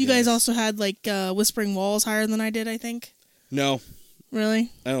fair. You guys also had like Whispering Walls higher than I did, I think. No. Really?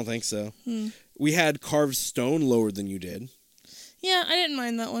 I don't think so. We had Carved Stone lower than you did. Yeah, I didn't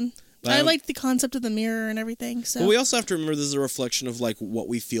mind that one. I liked the concept of the mirror and everything. So. But we also have to remember this is a reflection of like what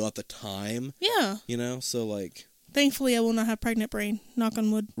we feel at the time. Yeah. You know, so like. Thankfully, I will not have pregnant brain. Knock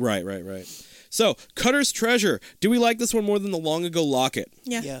on wood. Right. So, Cutter's Treasure. Do we like this one more than the Long Ago Locket?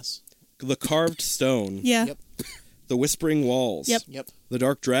 Yeah. Yes. The Carved Stone. Yeah. Yep. The Whispering Walls. Yep. The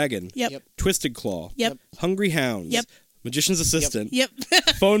Dark Dragon. Yep. Twisted Claw. Yep. Hungry Hounds. Yep. Magician's Assistant. Yep.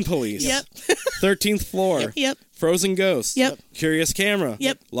 Phone Police. Yep. 13th Floor. Yep. Frozen Ghost. Yep. Curious Camera.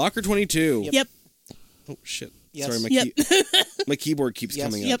 Yep. Locker 22. Yep. Oh, shit. Yes. Sorry, Yep. my keyboard keeps Yes.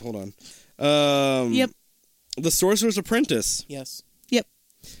 coming Yep. up. Hold on. Yep. The Sorcerer's Apprentice. Yes. Yep.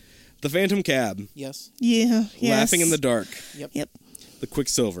 The Phantom Cab. Yes. Yeah. Yes. Laughing in the Dark. Yep. The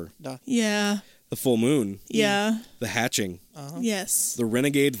Quicksilver. Yeah. The Full Moon. Yeah. The Hatching. Yes. The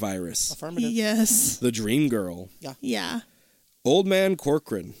Renegade Virus. Affirmative. Yes. The Dream Girl. Yeah. Old Man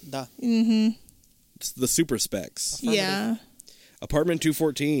Corcoran. Da. Mm-hmm. The Super Specs. Yeah. Apartment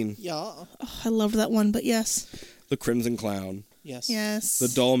 214. Yeah. Oh, I loved that one, but yes. The Crimson Clown. Yes. Yes. The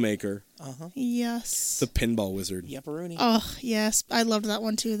Doll Maker. Yes. The Pinball Wizard. Yepperoonie. Oh, yes. I loved that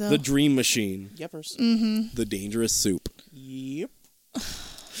one too, though. The Dream Machine. Yeppers. The Dangerous Soup. Yep.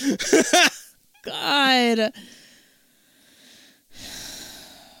 God.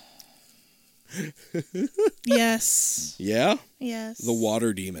 Yes. Yeah? Yes. The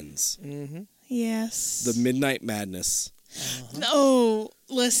Water Demons. Yes. The Midnight Madness. No,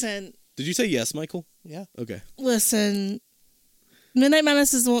 listen. Did you say yes, Michael? Yeah. Okay. Listen. Midnight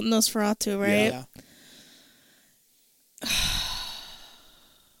Madness is the one Nosferatu, right? Yeah.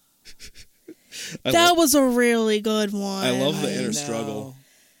 That was a really good one. I love the inner know. struggle.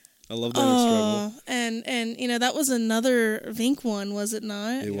 I love the inner struggle. And you know, that was another Vink one, was it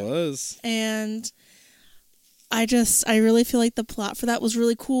not? It was. And I really feel like the plot for that was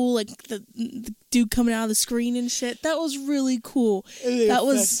really cool. Like the dude coming out of the screen and shit. That was really cool. That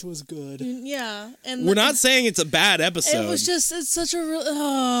was good. Yeah. And We're not saying it's a bad episode. It was just, it's such a real,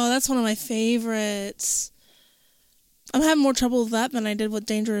 that's one of my favorites. I'm having more trouble with that than I did with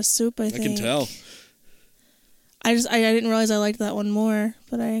Dangerous Soup, I think. I can tell. I didn't realize I liked that one more,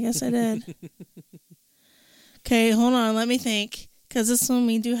 but I guess I did. Okay, hold on, let me think. Because this one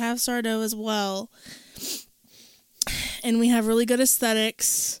we do have Sardo as well. And we have really good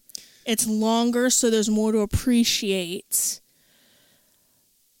aesthetics. It's longer, so there's more to appreciate.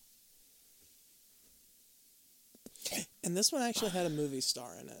 And this one actually had a movie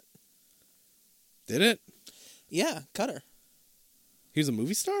star in it. Did it? Yeah, Cutter. He was a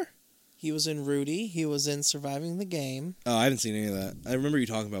movie star? He was in Rudy. He was in Surviving the Game. Oh, I haven't seen any of that. I remember you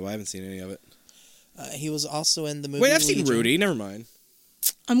talking about it, but I haven't seen any of it. He was also in the movie Wait, I've seen Legion. Rudy. Never mind.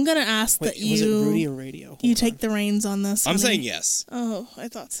 I'm going to ask Wait, that you... Was it Rudy or Radio? Hold You on. take the reins on this. I'm honey. saying yes. Oh, I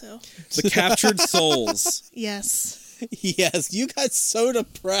thought so. The Captured Souls. Yes. Yes, you got so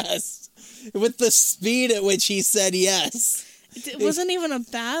depressed with the speed at which he said yes. It wasn't even a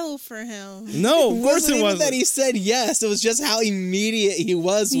battle for him. No, of course it even wasn't. that he said yes. It was just how immediate he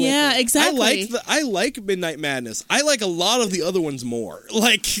was with Yeah, it. exactly. I like Midnight Madness. I like a lot of the other ones more.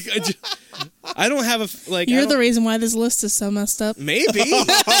 Like, I don't have a like. You're the reason why this list is so messed up. Maybe.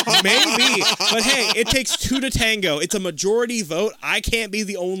 But hey, it takes two to tango. It's a majority vote. I can't be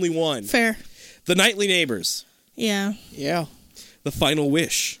the only one. Fair. The Nightly Neighbors. Yeah. Yeah. The Final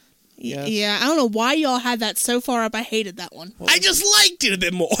Wish. Yes. Yeah, I don't know why y'all had that so far up. I hated that one. I just liked it a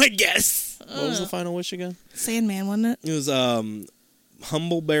bit more, I guess. What was the final wish again? Sandman, wasn't it? It was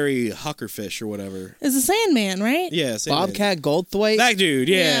Humbleberry Huckerfish or whatever. It's a Sandman, right? Yeah, same Bobcat Goldthwait? That dude,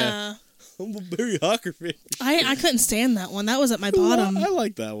 yeah. Humbleberry Huckerfish. I couldn't stand that one. That was at my bottom. I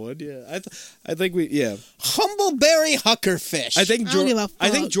like that one. Yeah, I think we Humbleberry Huckerfish. I think I don't give a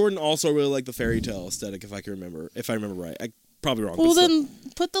I think fuck. Jordan also really liked the fairy tale aesthetic. If I remember right. I probably wrong. Well, but then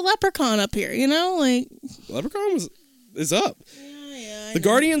put the leprechaun up here. You know, like still. Leprechaun is up. yeah. The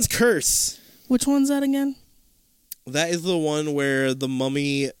Guardian's Curse. Which one's that again? That is the one where the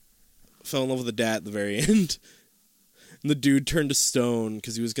mummy fell in love with the dad at the very end. And the dude turned to stone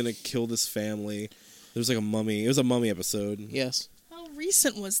because he was going to kill this family. There was like a mummy. It was a mummy episode. Yes. How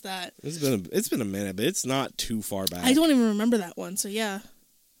recent was that? It's been a minute, but it's not too far back. I don't even remember that one. So yeah.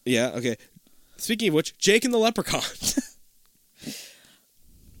 Yeah, okay. Speaking of which, Jake and the Leprechaun.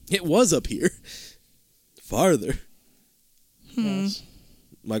 It was up here. Farther. Yes.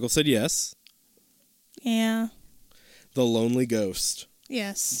 Michael said yes. Yeah. The Lonely Ghost.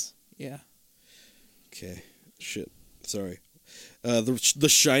 Yes. Yeah. Okay. Shit. Sorry. The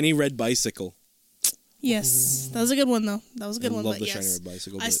Shiny Red Bicycle. Yes. That was a good one though. That was a good I one. love But the yes. Shiny Red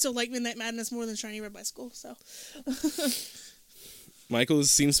Bicycle. I But still like Midnight Madness more than Shiny Red Bicycle. So. Michael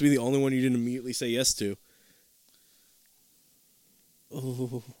seems to be the only one you didn't immediately say yes to.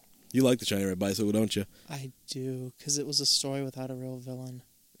 Ooh, You like the Shiny Red Bicycle, don't you? I do, because it was a story without a real villain.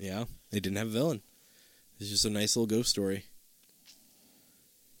 Yeah. They didn't have a villain. It's just a nice little ghost story.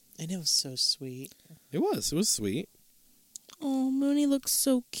 And it was so sweet. It was. It was sweet. Oh, Mooney looks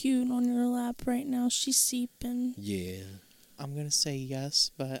so cute on your lap right now. She's seeping. Yeah. I'm going to say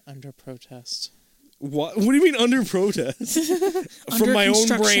yes, but under protest. What do you mean under protest? From Under my own brain,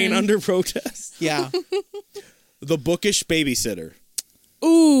 construction. under protest. Yeah. The Bookish Babysitter.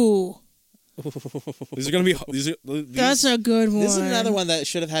 Ooh. These are going to be... That's a good one. This is another one that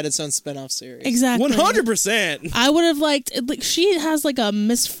should have had its own spin-off series. Exactly. 100%. I would have liked... Like, she has like a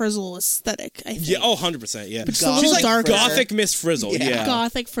Miss Frizzle aesthetic, I think. Yeah, 100%, yeah. But just a She's little like darker. gothic Miss Frizzle, Yeah. yeah.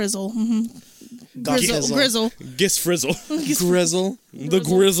 Gothic Frizzle. Mm-hmm. Grizzle. Grizzle. Gis Frizzle. Grizzle. The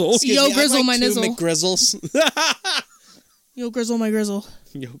Grizzle. Excuse Yo, me, I'd Grizzle, like my two nizzle. McGrizzles. Yo, Grizzle, my Grizzle.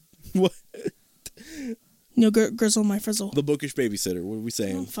 Yo, what? Yo, Grizzle, my Frizzle. The Bookish Babysitter. What are we I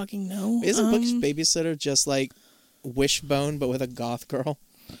saying? don't fucking know. Isn't Bookish Babysitter just like Wishbone, but with a goth girl?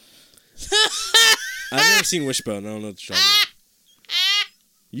 I've never seen Wishbone. I don't know what you're talking about.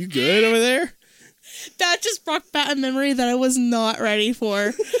 You good over there? That just brought back a memory that I was not ready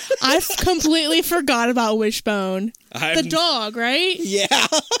for. I completely forgot about Wishbone. The dog, right? Yeah.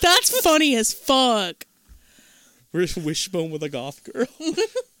 That's funny as fuck. Wishbone with a goth girl.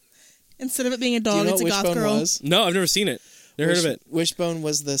 Instead of it being a Do you dog, know it's a what goth Wishbone girl. was? No, I've never seen it. Never heard of it. Wishbone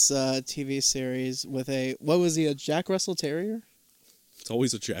was this TV series with what was he, a Jack Russell Terrier? It's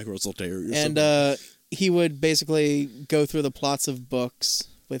always a Jack Russell Terrier. And he would basically go through the plots of books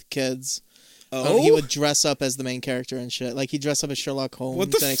with kids. He would dress up as the main character and shit. Like, he'd dress up as Sherlock Holmes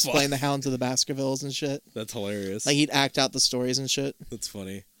What the and explain fuck? the Hounds of the Baskervilles and shit. That's hilarious. Like, he'd act out the stories and shit. That's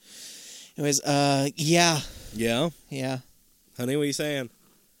funny. Anyways, yeah. Yeah? Yeah. Honey, what are you saying?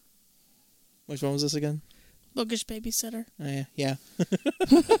 Which one was this again? Bookish Babysitter. Oh, yeah. Yeah.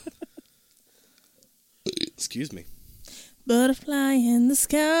 Excuse me. Butterfly in the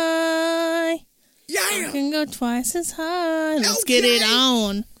sky. Yeah! Can go twice as high. Let's get it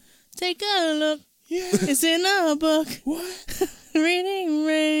on. Take a look. Yeah. It's in a book. What? Reading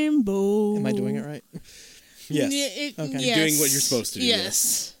Rainbow. Am I doing it right? Yes. Okay. Yes. Doing what you're supposed to do,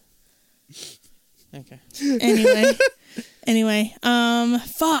 Yes. Okay. Anyway.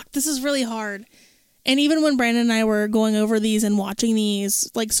 Fuck. This is really hard. And even when Brandon and I were going over these and watching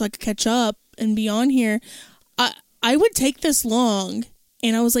these, like, so I could catch up and be on here, I would take this long.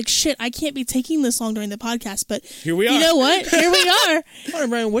 And I was like, shit, I can't be taking this long during the podcast. But here we are. You know what? Here we are. All right,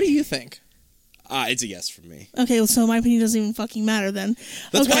 Brian, what do you think? It's a yes from me. Okay, so my opinion doesn't even fucking matter then.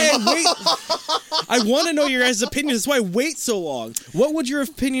 That's okay. why I wait. I want to know your guys' opinion. That's why I wait so long. What would your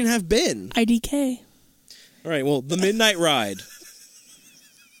opinion have been? IDK. All right, well, The Midnight Ride.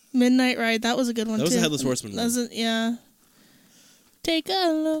 Midnight Ride, that was a good one, That was too. a Headless Horseman one. Yeah. Take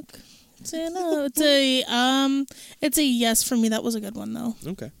a look. It's a yes for me. That was a good one, though.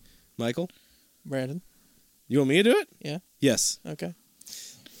 Okay. Michael? Brandon? You want me to do it? Yeah. Yes. Okay.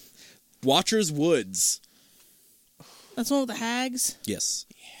 Watcher's Woods. That's the one with the hags? Yes.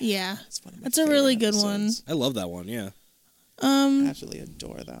 Yeah. One of my That's a really good favorite one. episodes. I love that one, yeah. I absolutely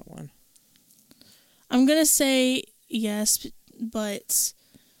adore that one. I'm going to say yes, but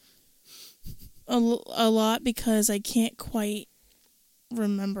a lot because I can't quite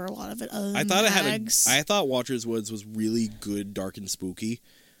remember a lot of it other than I thought Watcher's Woods was really good, dark and spooky.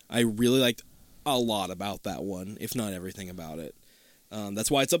 I really liked a lot about that one, if not everything about it.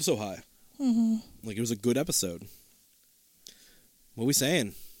 That's why it's up so high. Mm-hmm. Like, it was a good episode. What are we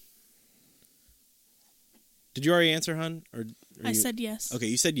saying? Did you already answer, hon? I said yes. Okay,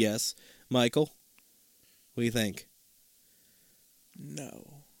 you said yes. Michael, what do you think?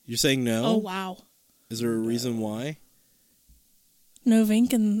 No. You're saying no? Oh, wow. Is there a reason why? No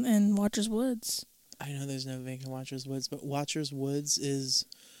Vink and Watcher's Woods. I know there's no Vink in Watcher's Woods, but Watcher's Woods is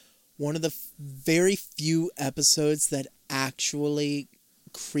one of the very few episodes that actually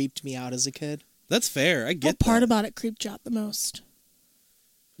creeped me out as a kid. That's fair. I get What part that. about it creeped you out the most?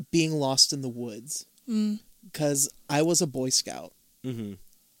 Being lost in the woods. Because I was a Boy Scout. Mm-hmm.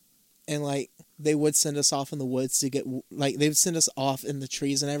 And, like, they would send us off in the woods to get, like, they would send us off in the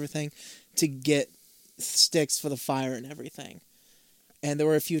trees and everything to get sticks for the fire and everything. And there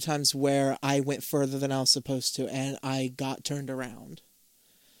were a few times where I went further than I was supposed to, and I got turned around.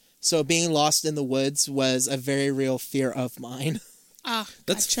 So being lost in the woods was a very real fear of mine. That's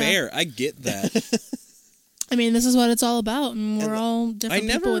Gotcha. fair. I get that. I mean, this is what it's all about, and we're all different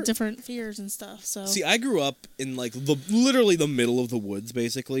people never- with different fears and stuff. So See, I grew up in, like, literally the middle of the woods,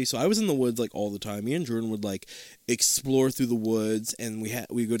 basically. So I was in the woods, like, all the time. Me and Jordan would, like, explore through the woods, and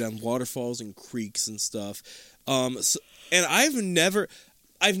we go down waterfalls and creeks and stuff. And I've never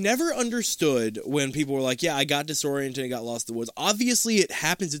understood when people were like, yeah, I got disoriented and got lost in the woods. Obviously, it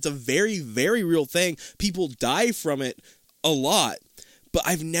happens. It's a very, very real thing. People die from it a lot. But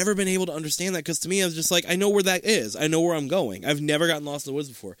I've never been able to understand that because to me, I was just like, I know where that is. I know where I'm going. I've never gotten lost in the woods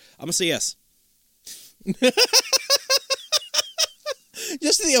before. I'm going to say yes.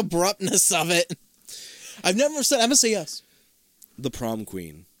 Just the abruptness of it. I'm going to say yes. The Prom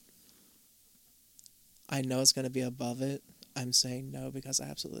Queen. I know it's going to be above it. I'm saying no because I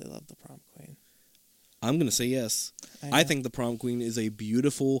absolutely love the Prom Queen. I'm going to say yes. I think The Prom Queen is a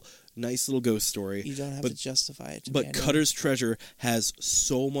beautiful, nice little ghost story. You don't have to justify it to me. But Cutter's Treasure has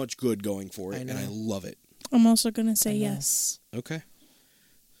so much good going for it, and I love it. I'm also going to say yes. Okay.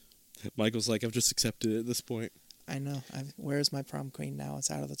 Michael's like, I've just accepted it at this point. I know. Where's my Prom Queen now?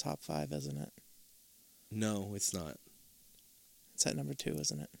 It's out of the top 5, isn't it? No, it's not. It's at number 2,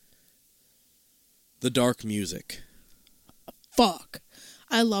 isn't it? The Dark Music. Fuck.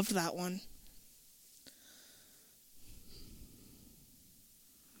 I loved that one.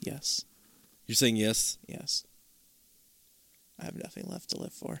 Yes. You're saying yes? Yes. I have nothing left to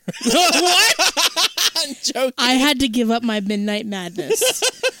live for. What? I'm joking. I had to give up my Midnight Madness.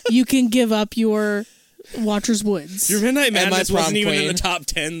 You can give up your Watcher's Woods. Your Midnight And my Madness Prom wasn't even in Queen. the top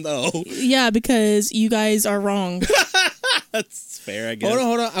 10, though. Yeah, because you guys are wrong. That's fair, I guess.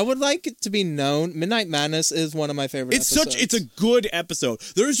 Hold on. I would like it to be known. Midnight Madness is one of my favorite episodes. It's a good episode.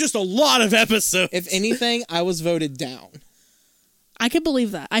 There's just a lot of episodes. If anything, I was voted down. I could believe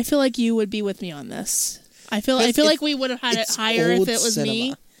that. I feel like you would be with me on this. I feel like we would have had it It's higher if old it was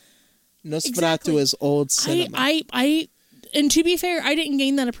me. cinema. Nosferatu Exactly. is old cinema. I And to be fair, I didn't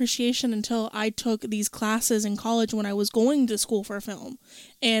gain that appreciation until I took these classes in college when I was going to school for film.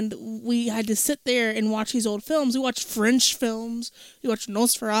 And we had to sit there and watch these old films. We watched French films. We watched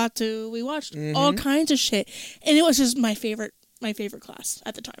Nosferatu. We watched all kinds of shit. And it was just my favorite class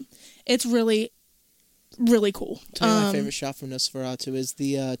at the time. It's really, really cool. Tell you my favorite shot from Nosferatu is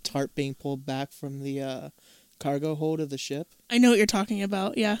the tarp being pulled back from the cargo hold of the ship. I know what you're talking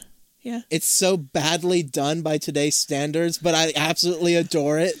about. Yeah. Yeah. It's so badly done by today's standards, but I absolutely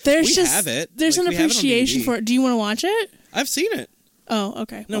adore it. There's We just have it. there's Like, an we have it on appreciation DVD. for it. Do you want to watch it? I've seen it. Oh,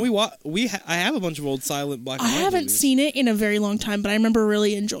 okay. No, Well, I have a bunch of old silent black and I white haven't movies. seen it in a very long time, but I remember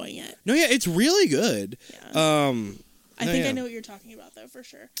really enjoying it. No, yeah, it's really good. I No, think yeah. I know what you're talking about, though, for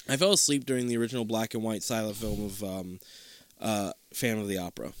sure. I fell asleep during the original black and white silent film of Phantom of the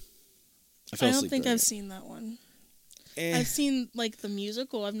Opera. I fell don't asleep think during I've it. seen that one. Eh, I've seen like the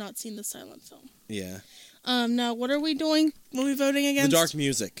musical. I've not seen the silent film. yeah. Now what are we doing? What are we voting The against? dark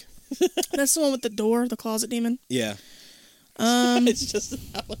music. That's the one with the door, the closet demon. Yeah. It's just an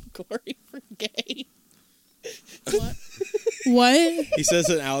allegory for gay. What? What? He says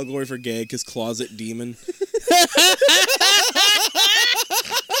an allegory for gay because closet demon.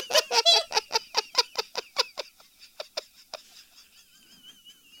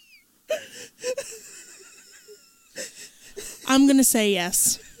 I'm gonna say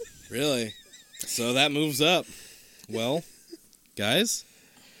yes. Really? So that moves up. Well, guys,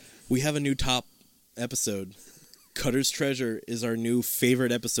 we have a new top episode. Cutter's Treasure is our new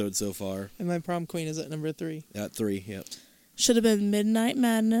favorite episode so far. And my prom queen is at number 3. At 3, yep. Should have been Midnight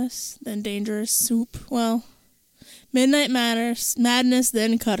Madness, then Dangerous Soup. Well, Midnight Madness,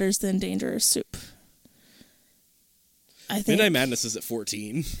 then Cutters, then Dangerous Soup. I think Midnight Madness is at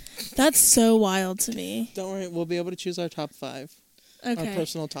 14. that's so wild to me. Don't worry, we'll be able to choose our top 5. Our Okay.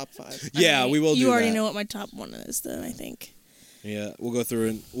 personal top 5. Yeah, Alright, we will do You already that. know what my top one is, then, I think. Yeah, we'll go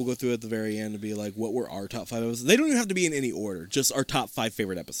through at the very end to be like, what were our top 5 episodes? They don't even have to be in any order, just our top 5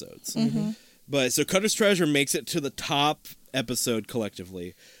 favorite episodes. But so Cutter's Treasure makes it to the top episode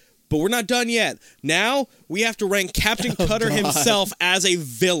collectively. But we're not done yet. Now we have to rank Captain Cutter God. himself as a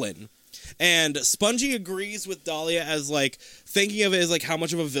villain. And Spongy agrees with Dahlia as like thinking of it as like how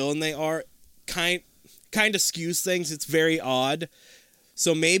much of a villain they are kind of skews things. It's very odd.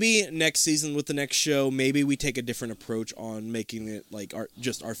 So maybe next season with the next show, maybe we take a different approach on making it like our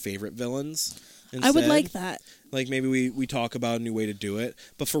favorite villains. Instead. I would like that. Like maybe we talk about a new way to do it.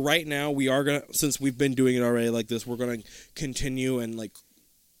 But for right now, we are gonna, since we've been doing it already like this, we're gonna continue and like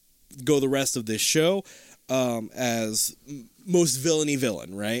go the rest of this show as most villainy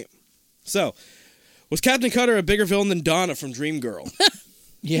villain, right? So, was Captain Cutter a bigger villain than Donna from Dreamgirl?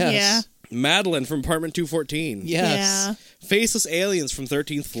 Yes. Yeah. Madeline from Apartment 214? Yes. Faceless Aliens from 13th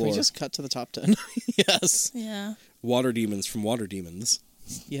Can Floor? we just cut to the top 10? Yes. Yeah. Water Demons from Water Demons?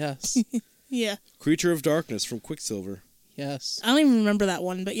 Yes. Yeah. Creature of Darkness from Quicksilver? Yes. I don't even remember that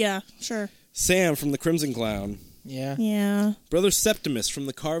one, but yeah, sure. Sam from The Crimson Clown? Yeah. Yeah. Brother Septimus from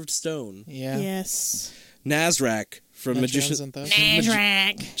The Carved Stone? Yeah. Yes. Nazrak from Magician...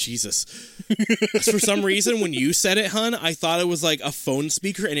 Nazrak. Jesus. For some reason, when you said it, hun, I thought it was like a phone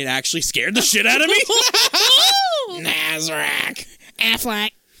speaker, and it actually scared the shit out of me. Nazrak.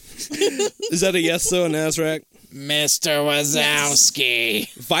 Affleck. Is that a yes, though, Nazrak? Mr.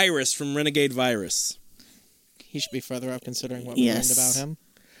 Wazowski. Virus from Renegade Virus. He should be further up considering what we learned Yes. about him.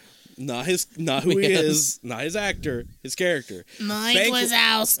 Not who he Yes. is, not his actor, his character. Mike Bank-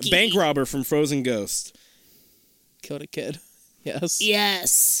 Wazowski. Bank robber from Frozen Ghost. Killed a kid. Yes.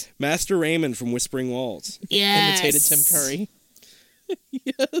 Yes. Master Raymond from Whispering Walls. Yes. Imitated Tim Curry.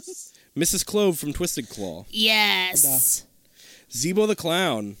 Yes. Mrs. Clove from Twisted Claw. Yes. Zebo the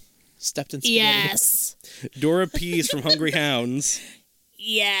Clown. Stepped in spaghetti. Yes. Dora Pease from Hungry Hounds.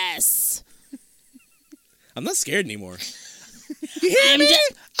 Yes. I'm not scared anymore. I'm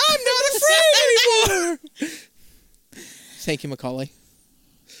just. I'm not afraid anymore. Thank you, Macaulay.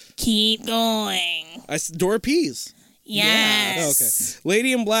 Keep going. Dora Pease. Yes. Oh, okay.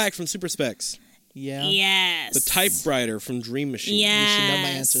 Lady in Black from Super Specs. Yeah. Yes. The Typewriter from Dream Machine. Yes. You should know my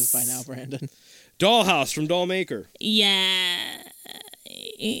answers by now, Brandon. Dollhouse from Dollmaker. Yeah.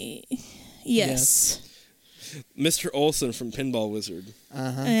 Yes. Mr. Olson from Pinball Wizard.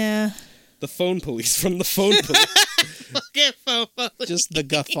 Uh-huh. Yeah. The Phone Police from The Phone Police. Just the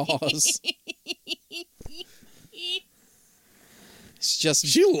guffaws. It's just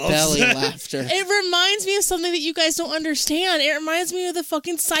She loves belly that. laughter. It reminds me of something that you guys don't understand. It reminds me of the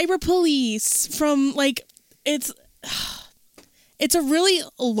fucking cyber police from like it's a really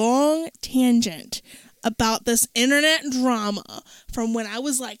long tangent. about this internet drama from when I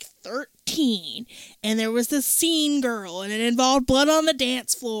was like 13, and there was this scene girl, and it involved blood on the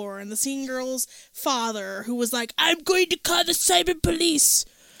dance floor, and the scene girl's father who was like, I'm going to call the cyber police.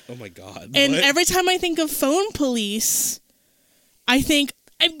 Oh my god. And what? every time I think of phone police, I think,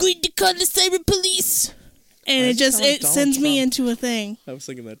 I'm going to call the cyber police. And Why it does he just, sound like it Donald sends me Trump? into a thing. I was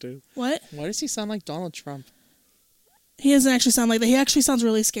thinking that too. What? Why does he sound like Donald Trump? He doesn't actually sound like that. He actually sounds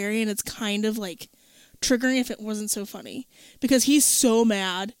really scary, and it's kind of like triggering if it wasn't so funny. Because he's so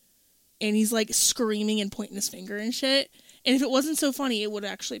mad, and he's like screaming and pointing his finger and shit. And if it wasn't so funny, it would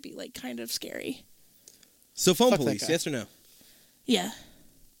actually be like kind of scary. So phone Fuck that police, guy. yes or no? Yeah.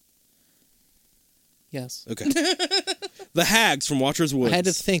 Yes. Okay. The Hags from Watcher's Woods. I had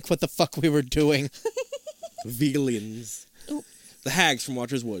to think what the fuck we were doing. Vegalians. Ooh. The Hags from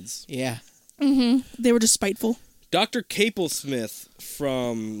Watcher's Woods. Yeah. Mm-hmm. They were just spiteful. Dr. Caplesmith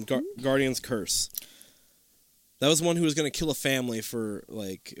from Guardian's Curse. That was one who was going to kill a family for,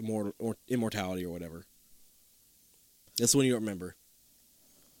 like, immortality or whatever. That's the one you don't remember.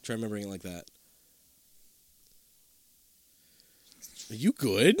 Try remembering it like that. Are you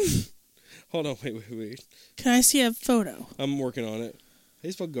good? Hold on, wait. Can I see a photo? I'm working on it. How do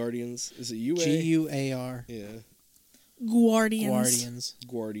you spell Guardians? Is it U-A? Guar. Yeah. Guardians.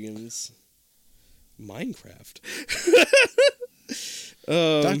 Guardians. Minecraft.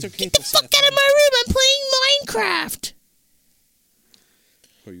 Dr. Get the fuck out of my room! I'm playing Minecraft!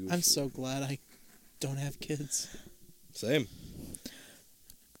 I'm so glad I don't have kids. Same.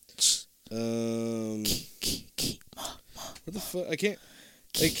 What the fuck? I can't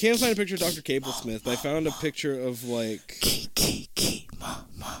find a picture of Dr. Caplesmith, but I found a picture of, like...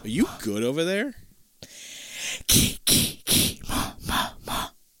 Are you good over there?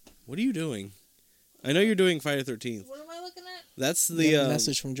 What are you doing? I know you're doing Friday the 13th. What am I looking at? That's The the...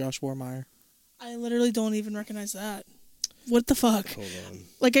 message from Josh Warmeyer. I literally don't even recognize that. What the fuck? Hold on.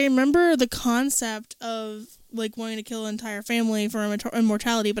 Like, I remember the concept of, like, wanting to kill an entire family for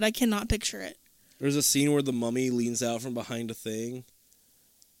immortality, but I cannot picture it. There's a scene where the mummy leans out from behind a thing.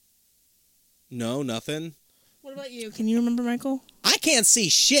 No, nothing? What about you? Can you remember, Michael? I can't see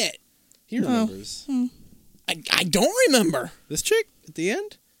shit. He remembers. I don't remember. This chick at the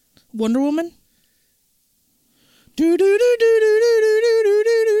end? Wonder Woman? Well,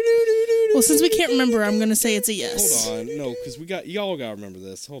 since we can't remember, I'm gonna say it's a yes. Hold on. No, because y'all gotta remember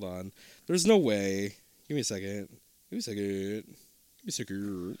this. Hold on. There's no way. Give me a second. Ha. Give me a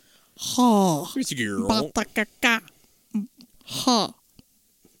second. Ba-ta-ka-ka. Ha.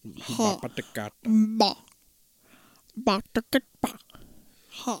 Ha. Ba. Ba-ta-ka-ba.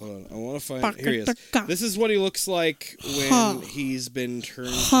 Ha. Hold on. I want to find... Here he is. This is what he looks like when Ha. he's been turned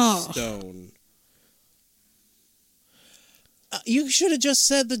Ha. to stone. You should have just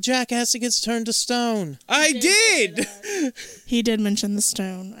said the jackass gets turned to stone. I did! He did mention the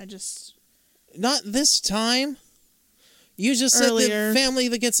stone. I just... Not this time. You just said Earlier. the family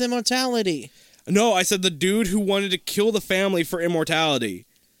that gets immortality. No, I said the dude who wanted to kill the family for immortality.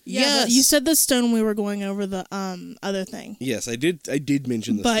 Yeah, Yes. but you said the stone when we were going over the other thing. Yes, I did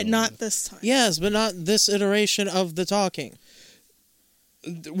mention this. But not this time. Yes, but not this iteration of the talking.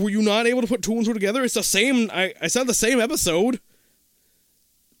 Were you not able to put two and two together? It's the same... I said the same episode.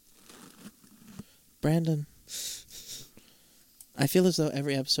 Brandon, I feel as though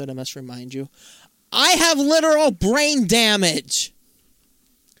every episode I must remind you, I have literal brain damage.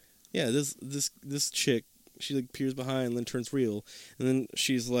 Yeah, this chick, she like peers behind and then turns real. And then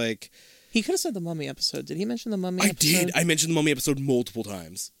she's like... He could have said the Mummy episode. Did he mention the Mummy I episode? did. I mentioned the Mummy episode multiple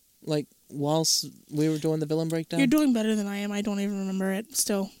times. Like, whilst we were doing the villain breakdown? You're doing better than I am. I don't even remember it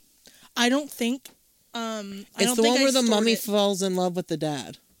still. I don't think... It's the one where the mummy falls in love with the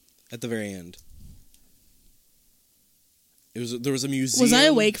dad. At the very end. There was a museum. Was I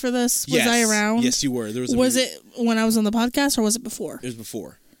awake for this? Yes. Was I around? Yes, you were. There Was it when I was on the podcast, or was it before? It was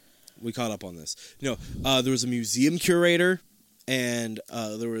before. We caught up on this. No, there was a museum curator, and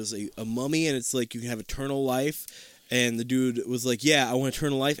there was a mummy, and it's like you can have eternal life. And the dude was like, "Yeah, I want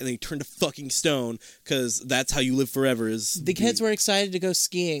eternal life," and then he turned to fucking stone because that's how you live forever. The kids were excited to go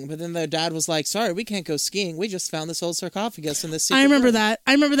skiing, but then their dad was like, "Sorry, we can't go skiing. We just found this old sarcophagus in this secret I remember room." that.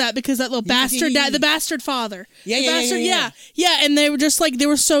 I remember that because that little bastard dad, the bastard father. Yeah, the yeah, bastard, yeah. and they were just like, they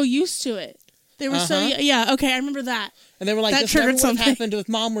were so used to it. They were so, Uh-huh. yeah, okay, I remember that. And they were like, That "This never triggered would have something. happened if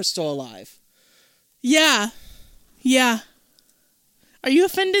Mom were still alive." Yeah. Yeah. Are you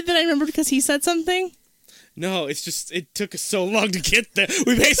offended that I remembered because he said something? No, it's just, it took us so long to get there.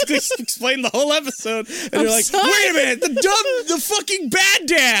 We basically explained the whole episode. And I'm you're like, sorry. wait a minute, the fucking bad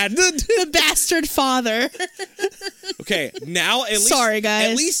dad. The bastard father. Okay, now at least. Sorry,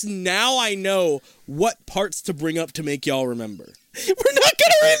 guys. At least now I know what parts to bring up to make y'all remember. We're not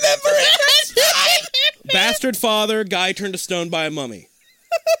gonna remember it. Bastard father, guy turned to stone by a mummy.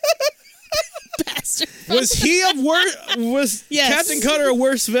 Bastard. Was he was Yes. Captain Cutter a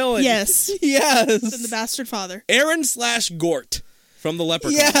worse villain? Yes. Yes. Than the bastard father. Aaron/Gort from The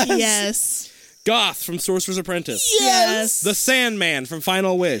Leprechaun. Yes. Yes. Goth from Sorcerer's Apprentice. Yes. The Sandman from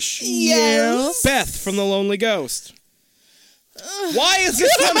Final Wish. Yes. Beth from The Lonely Ghost. Why is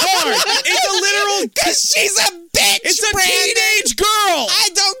this one hard? It's a literal... Because she's a bitch, It's a Brandon. teenage girl! I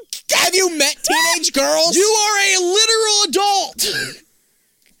don't... Have you met teenage girls? You are a literal adult!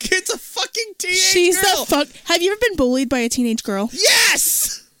 It's a fucking teenage She's girl! the fuck. Have you ever been bullied by a teenage girl?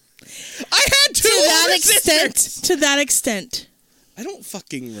 Yes! I had two To that older extent. sisters. To that extent. I don't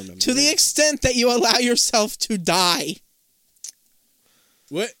fucking remember. To the extent that you allow yourself to die.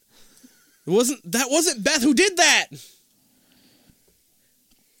 What? That wasn't Beth who did that!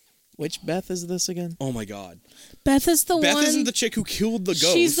 Which Beth is this again? Oh my god. Beth is the Beth one. isn't the chick who killed the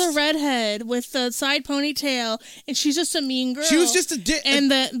ghost. She's the redhead with the side ponytail, and she's just a mean girl. She was just a dick. And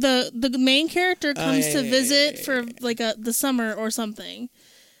the main character comes yeah, to yeah, visit yeah, for like the summer or something.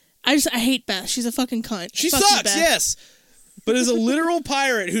 I hate Beth. She's a fucking cunt. She Fuck you, sucks, Beth. yes. But is a literal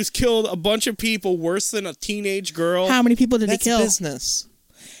pirate who's killed a bunch of people worse than a teenage girl. How many people did That's he kill? business.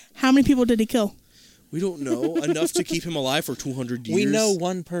 How many people did he kill? We don't know enough to keep him alive for 200 years. We know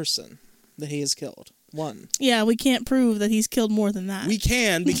one person that he has killed. One. Yeah, we can't prove that he's killed more than that. We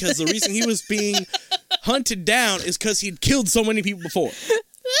can, because the reason he was being hunted down is because he'd killed so many people before.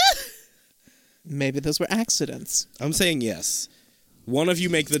 Maybe those were accidents. I'm saying yes. One of you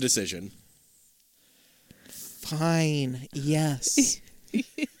make the decision. Fine. Yes.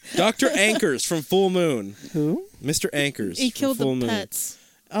 Dr. Anchors from Full Moon. Who? Mr. Anchors He from killed Full the Moon. pets.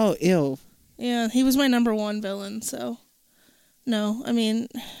 Oh, ew. Yeah, he was my number one villain, so no, I mean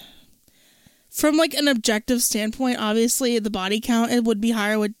from like an objective standpoint, obviously the body count it would be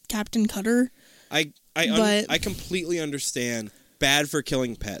higher with Captain Cutter. I completely understand bad for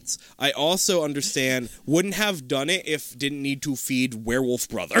killing pets. I also understand wouldn't have done it if didn't need to feed werewolf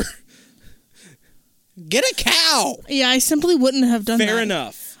brother. Get a cow! Yeah, I simply wouldn't have done that. Fair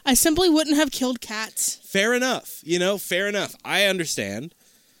enough. I simply wouldn't have killed cats. Fair enough. You know, fair enough. I understand.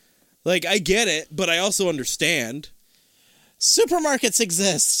 Like, I get it, but I also understand. Supermarkets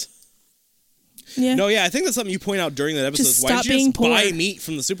exist. Yeah. No, yeah, I think that's something you point out during that episode. Just Why stop don't you being just poor. buy meat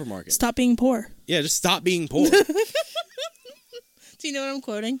from the supermarket? Stop being poor. Yeah, just stop being poor. Do you know what I'm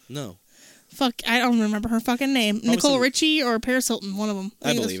quoting? No. Fuck, I don't remember her fucking name. Nicole Richie or Paris Hilton, one of them.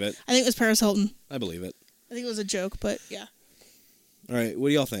 I believe it. I think it was Paris Hilton. I believe it. I think it was a joke, but yeah. All right, what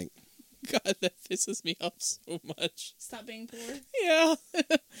do y'all think? God, that pisses me off so much. Stop being poor. Yeah.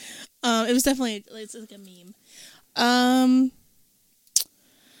 It was definitely it's like a meme.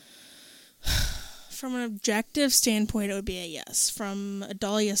 From an objective standpoint, it would be a yes. From a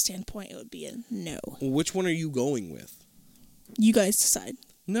Dahlia standpoint, it would be a no. Which one are you going with? You guys decide.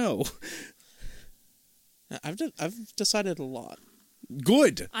 No. I've decided a lot.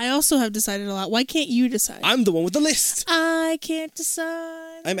 Good. I also have decided a lot. Why can't you decide? I'm the one with the list. I can't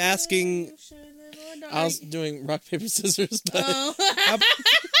decide. I'm asking- I was doing rock, paper, scissors, but Oh.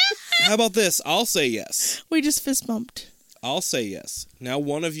 How about this? I'll say yes. We just fist bumped. I'll say yes. Now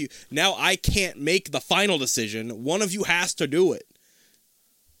one of you... Now I can't make the final decision. One of you has to do it.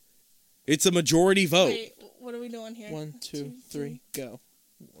 It's a majority vote. Wait, what are we doing here? 1, 2, 3, go.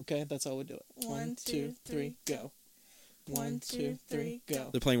 Okay, that's how we do it. 1, 2, 3, go. 1, 2, 3, go.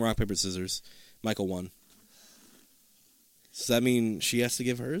 They're playing rock, paper, scissors. Michael won. Does that mean she has to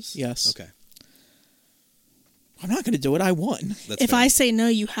give hers? Yes. Okay. I'm not going to do it. I won. That's If fair. I say no,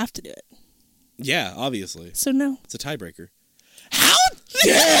 you have to do it. Yeah, obviously. So no. It's a tiebreaker. How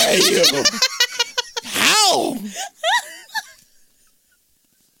dare you? How?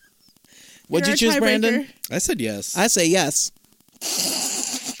 What'd you You're choose, a Brandon? tiebreaker. I said yes. I say yes.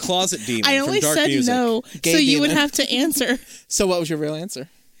 Closet Demon I from only Dark said Music. no, Gay so you would demon. have to answer. So what was your real answer?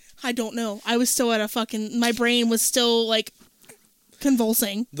 I don't know. I was still at a fucking... My brain was still, like,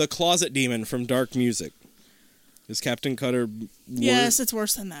 convulsing. The Closet Demon from Dark Music. Is Captain Cutter Yes, it's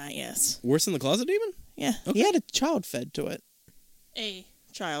worse than that, yes. worse than the Closet Demon? Yeah. He had a child fed to it. A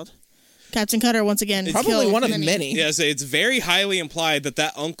child. Captain Cutter, once again, Probably killed one of many. Yeah, so it's very highly implied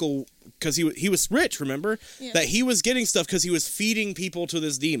that uncle, because he was rich, remember? Yeah. That he was getting stuff because he was feeding people to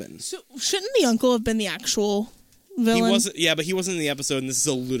this demon. So, shouldn't the uncle have been the actual villain? He wasn't. Yeah, but he wasn't in the episode, and this is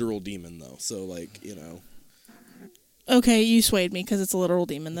a literal demon, though. So, like, you know. Okay, you swayed me because it's a literal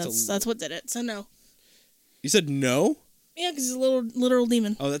demon. That's what did it. So no. You said no? Yeah, because he's a literal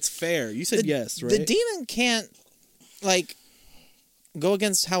demon. Oh, that's fair. You said yes, right? The demon can't, like, go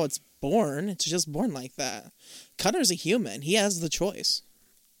against how it's born. It's just born like that. Cutter's a human. He has the choice.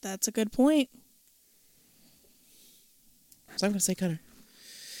 That's a good point. So I'm going to say Cutter.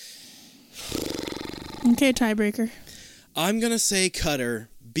 Okay, tiebreaker. I'm going to say Cutter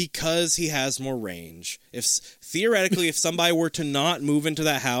because he has more range. Theoretically, if somebody were to not move into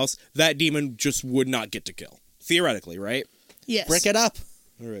that house, that demon just would not get to kill. Theoretically, right? Yes. Brick it up.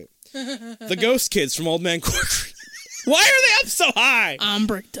 All right. The ghost kids from Old Man Corcoran. Why are they up so high? I'm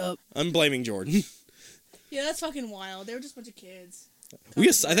bricked up. I'm blaming Jordan. Yeah, that's fucking wild. They were just a bunch of kids.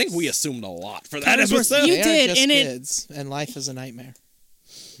 I think we assumed a lot for that Cutter's worse. episode. You They did, are just and it- kids, and life is a nightmare.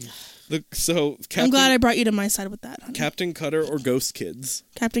 I'm glad I brought you to my side with that, honey. Captain Cutter or Ghost Kids?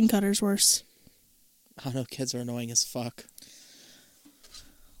 Captain Cutter's worse. I don't know, kids are annoying as fuck.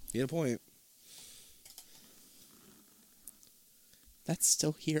 You had a point. That's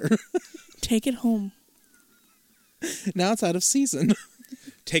still here. Take it home. Now it's out of season.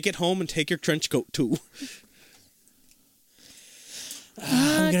 Take it home and take your trench coat too.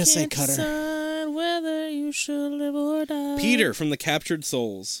 I'm going to say Can't Cutter. decide whether you should live or die. Peter from the Captured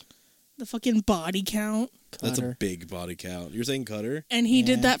Souls. The fucking body count. That's a Cutter. big body count. You're saying Cutter? And he Yeah.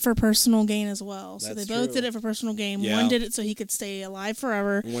 did that for personal gain as well. So That's they both true. did it for personal gain. Yeah. One did it so he could stay alive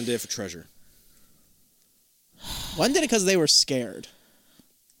forever. And one day for treasure. One did it because they were scared.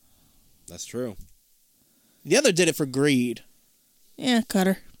 That's true. The other did it for greed. Yeah,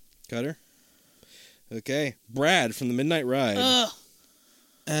 Cutter. Cutter? Okay. Brad from the Midnight Ride. Ugh.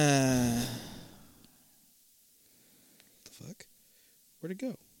 Uh, The fuck? Where'd it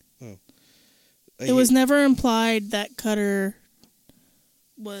go? Oh. It was never implied that Cutter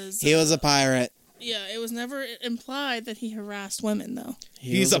was... he was a pirate. Yeah, it was never implied that he harassed women, though.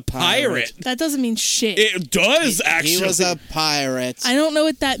 He's a pirate. That doesn't mean shit. It does, actually. He was a pirate. I don't know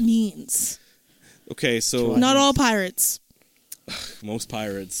what that means. Okay, so Not all pirates. most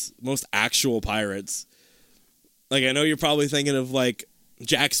pirates, most actual pirates. Like, I know you're probably thinking of, like,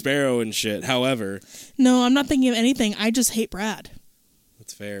 Jack Sparrow and shit. However, No, I'm not thinking of anything. I just hate Brad.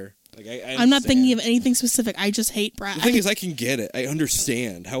 that's fair. Like, I'm not thinking of anything specific. I just hate Brad. The thing is, I can get it. I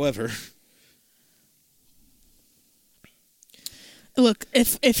understand. However, Look,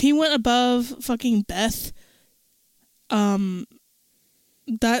 if he went above fucking Beth, that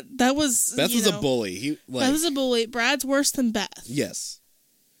was Beth you was a know, bully. He like Beth was a bully. Brad's worse than Beth. yes.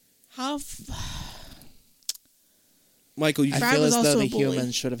 How? Michael, you I Brad feel was as though also the a bully.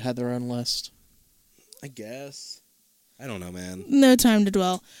 humans should have had their own list. I guess. I don't know, man. No time to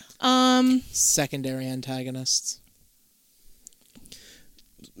dwell. Secondary antagonists.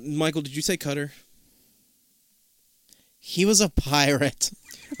 Michael, did you say Cutter? He was a pirate.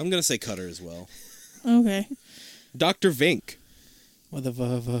 I'm gonna say Cutter as well. Okay. Dr. Vink. With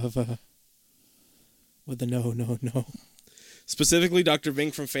a with a no. Specifically, Dr.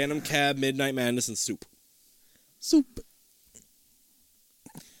 Vink from Phantom Cab, Midnight Madness, and Soup. Soup.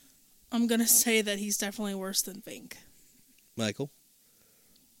 I'm gonna say that he's definitely worse than Vink. Michael,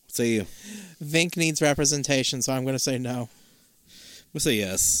 what say you? Vink needs representation, so I'm going to say no. I'm gonna say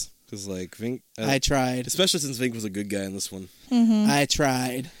yes, because like Vink, I tried. especially since Vink was a good guy in this one. I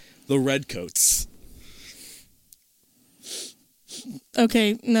tried. The Redcoats.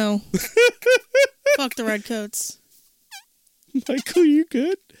 Okay, no. Fuck the Redcoats. Michael, you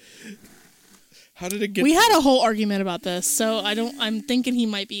good? How did it get? We had a whole argument about this, so I'm thinking he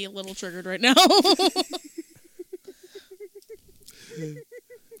might be a little triggered right now.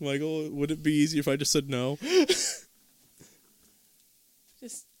 Michael, would it be easier if I just said no?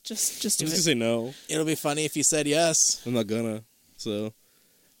 Just I'm do just gonna it. say no. It'll be funny if you said yes. I'm not gonna. So,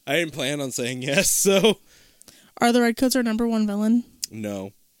 I didn't plan on saying yes. So, Are the Redcoats our number one villain?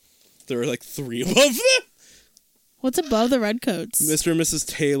 no. There are like 3 above them. What's above the Redcoats? Mr. and Mrs.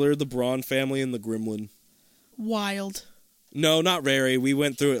 Taylor, the Braun family, and the Gremlin. Wild. No, not very. We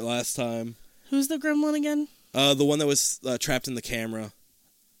went through it last time. Who's the gremlin again? The one that was trapped in the camera,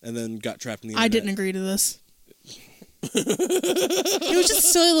 and then got trapped in the. I internet. didn't agree to this. He was just a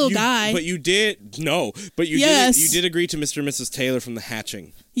silly little guy. But you did no. But you Yes. did. You did agree to Mr. and Mrs. Taylor from The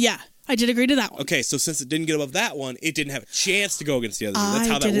Hatching. Yeah, I did agree to that one. Okay, so since it didn't get above that one, it didn't have a chance to go against the other one. That's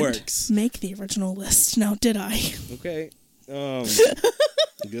how that didn't works. Make the original list now, did I? Okay. I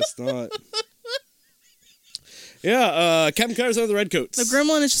guess not. Yeah, Captain Cutter's are the Redcoats. The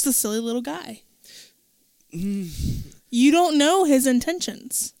gremlin is just a silly little guy. You don't know his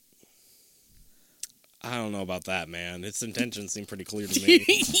intentions. I don't know about that, man. Its intentions seem pretty clear to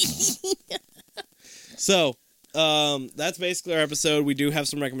me. So, That's basically our episode. We do have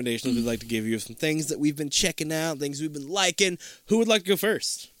some recommendations we'd like to give you, some things that we've been checking out, things we've been liking. Who would like to go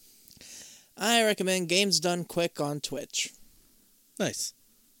first? I recommend Games Done Quick on Twitch. Nice.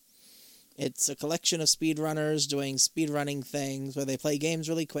 It's a collection of speedrunners doing speedrunning things where they play games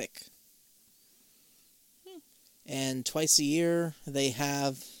really quick. And twice a year, they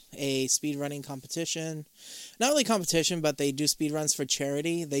have a speedrunning competition. Not really competition, but they do speedruns for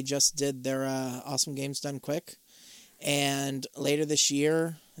charity. They just did their Awesome Games Done Quick. And later this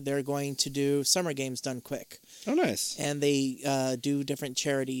year, they're going to do Summer Games Done Quick. Oh, nice. And they do different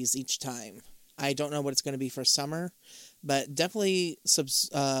charities each time. I don't know what it's going to be for summer, but definitely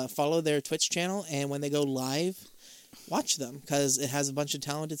follow their Twitch channel, and when they go live, watch them, because it has a bunch of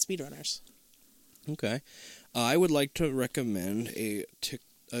talented speedrunners. Okay. I would like to recommend a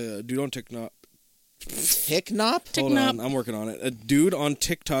dude on TikTok. TikNop? Hold on, I'm working on it. A dude on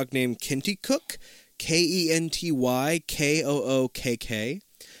TikTok named Kenty Cook, KentyKookk.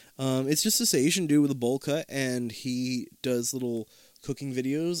 It's just this Asian dude with a bowl cut, and he does little cooking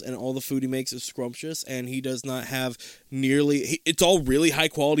videos, and all the food he makes is scrumptious, and he does not have it's all really high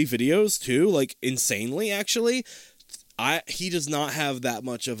quality videos too, like insanely actually. He does not have that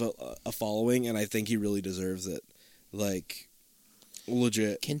much of a following, and I think he really deserves it. Like,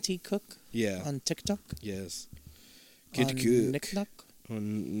 legit. Kenty Cook? Yeah. On TikTok? Yes. Kenty Cook?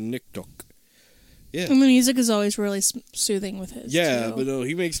 On TikTok. Yeah. And the music is always really soothing with his. Yeah, too. but no,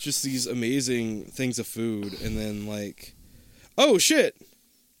 he makes just these amazing things of food, and then like, oh shit,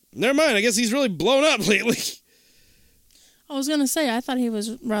 never mind. I guess he's really blown up lately. I was gonna say I thought he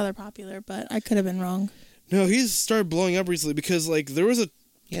was rather popular, but I could have been wrong. No, he's started blowing up recently because like there was a.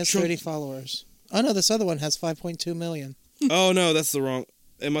 He has 30 followers. Oh no, this other one has 5.2 million. Oh no, that's the wrong.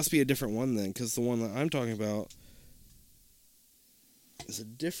 It must be a different one then, because the one that I'm talking about is a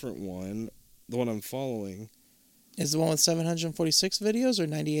different one. The one I'm following is the one with 746 videos or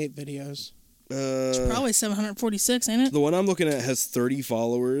 98 videos. It's probably 746, ain't it? The one I'm looking at has 30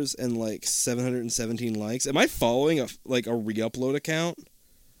 followers and like 717 likes. Am I following a re-upload account?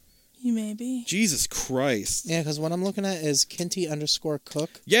 You may be. Jesus Christ. Yeah, because what I'm looking at is Kenty_Cook.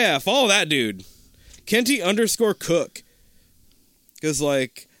 Yeah, follow that dude. Kenty_Cook. Because,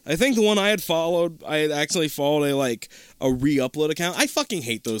 like, I think the one I had actually followed a re-upload account. I fucking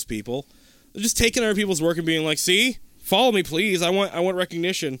hate those people. They're just taking other people's work and being like, see? Follow me, please. I want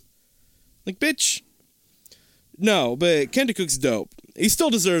recognition. Like, bitch. No, but Kenty Cook's dope. He still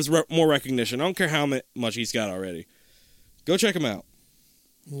deserves more recognition. I don't care how much he's got already. Go check him out.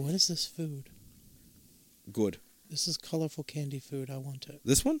 What is this food? Good. This is colorful candy food. I want it.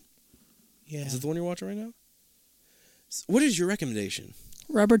 This one? Yeah. Is it the one you're watching right now? What is your recommendation?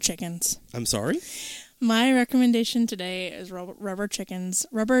 Rubber chickens. I'm sorry? My recommendation today is rubber chickens.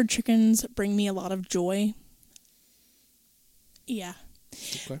 Rubber chickens bring me a lot of joy. Yeah.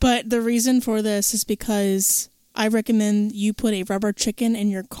 Okay. But the reason for this is because I recommend you put a rubber chicken in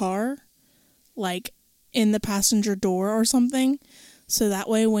your car, like in the passenger door or something. So that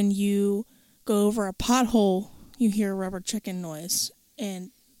way when you go over a pothole, you hear a rubber chicken noise.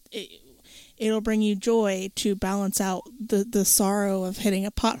 And it'll bring you joy to balance out the sorrow of hitting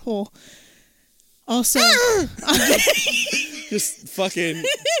a pothole. Also, just fucking.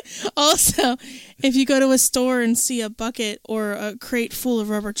 Also, if you go to a store and see a bucket or a crate full of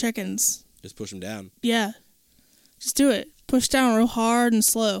rubber chickens, just push them down. Yeah. Just do it. Push down real hard and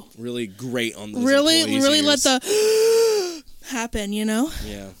slow. Really great on those really ears. let the happen, you know?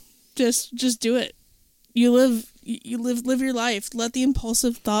 Yeah. Just do it. You live your life. Let the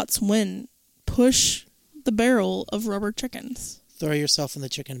impulsive thoughts win. Push the barrel of rubber chickens. Throw yourself in the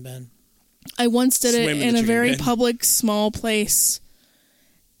chicken bin. I once did it in a very bin. public, small place,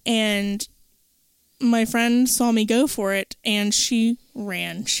 and my friend saw me go for it, and she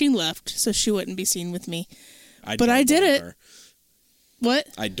ran. She left, so she wouldn't be seen with me. But I did it. Her. What?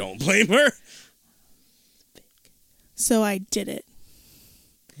 I don't blame her. So I did it.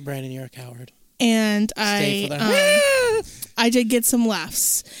 Brandon, you're a coward. And I did get some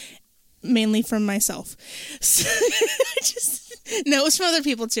laughs, mainly from myself. So no, it was from other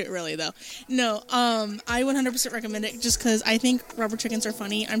people too, really, though. No, I 100% recommend it just because I think rubber chickens are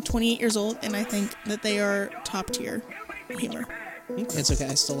funny. I'm 28 years old, and I think that they are top-tier humor. It's okay.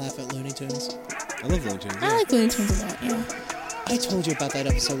 I still laugh at Looney Tunes. I love Looney Tunes. Yeah. I like Looney Tunes a lot, yeah. I told you about that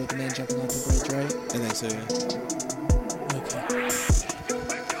episode with the man jumping off the bridge, right? I think so, yeah. Okay.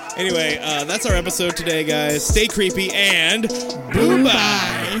 Anyway, that's our episode today, guys. Stay creepy and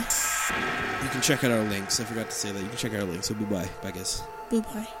boo-bye. You can check out our links. I forgot to say that. You can check out our links. So boo-bye. Bye, guys.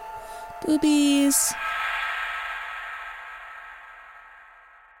 Boo-bye. Boobies.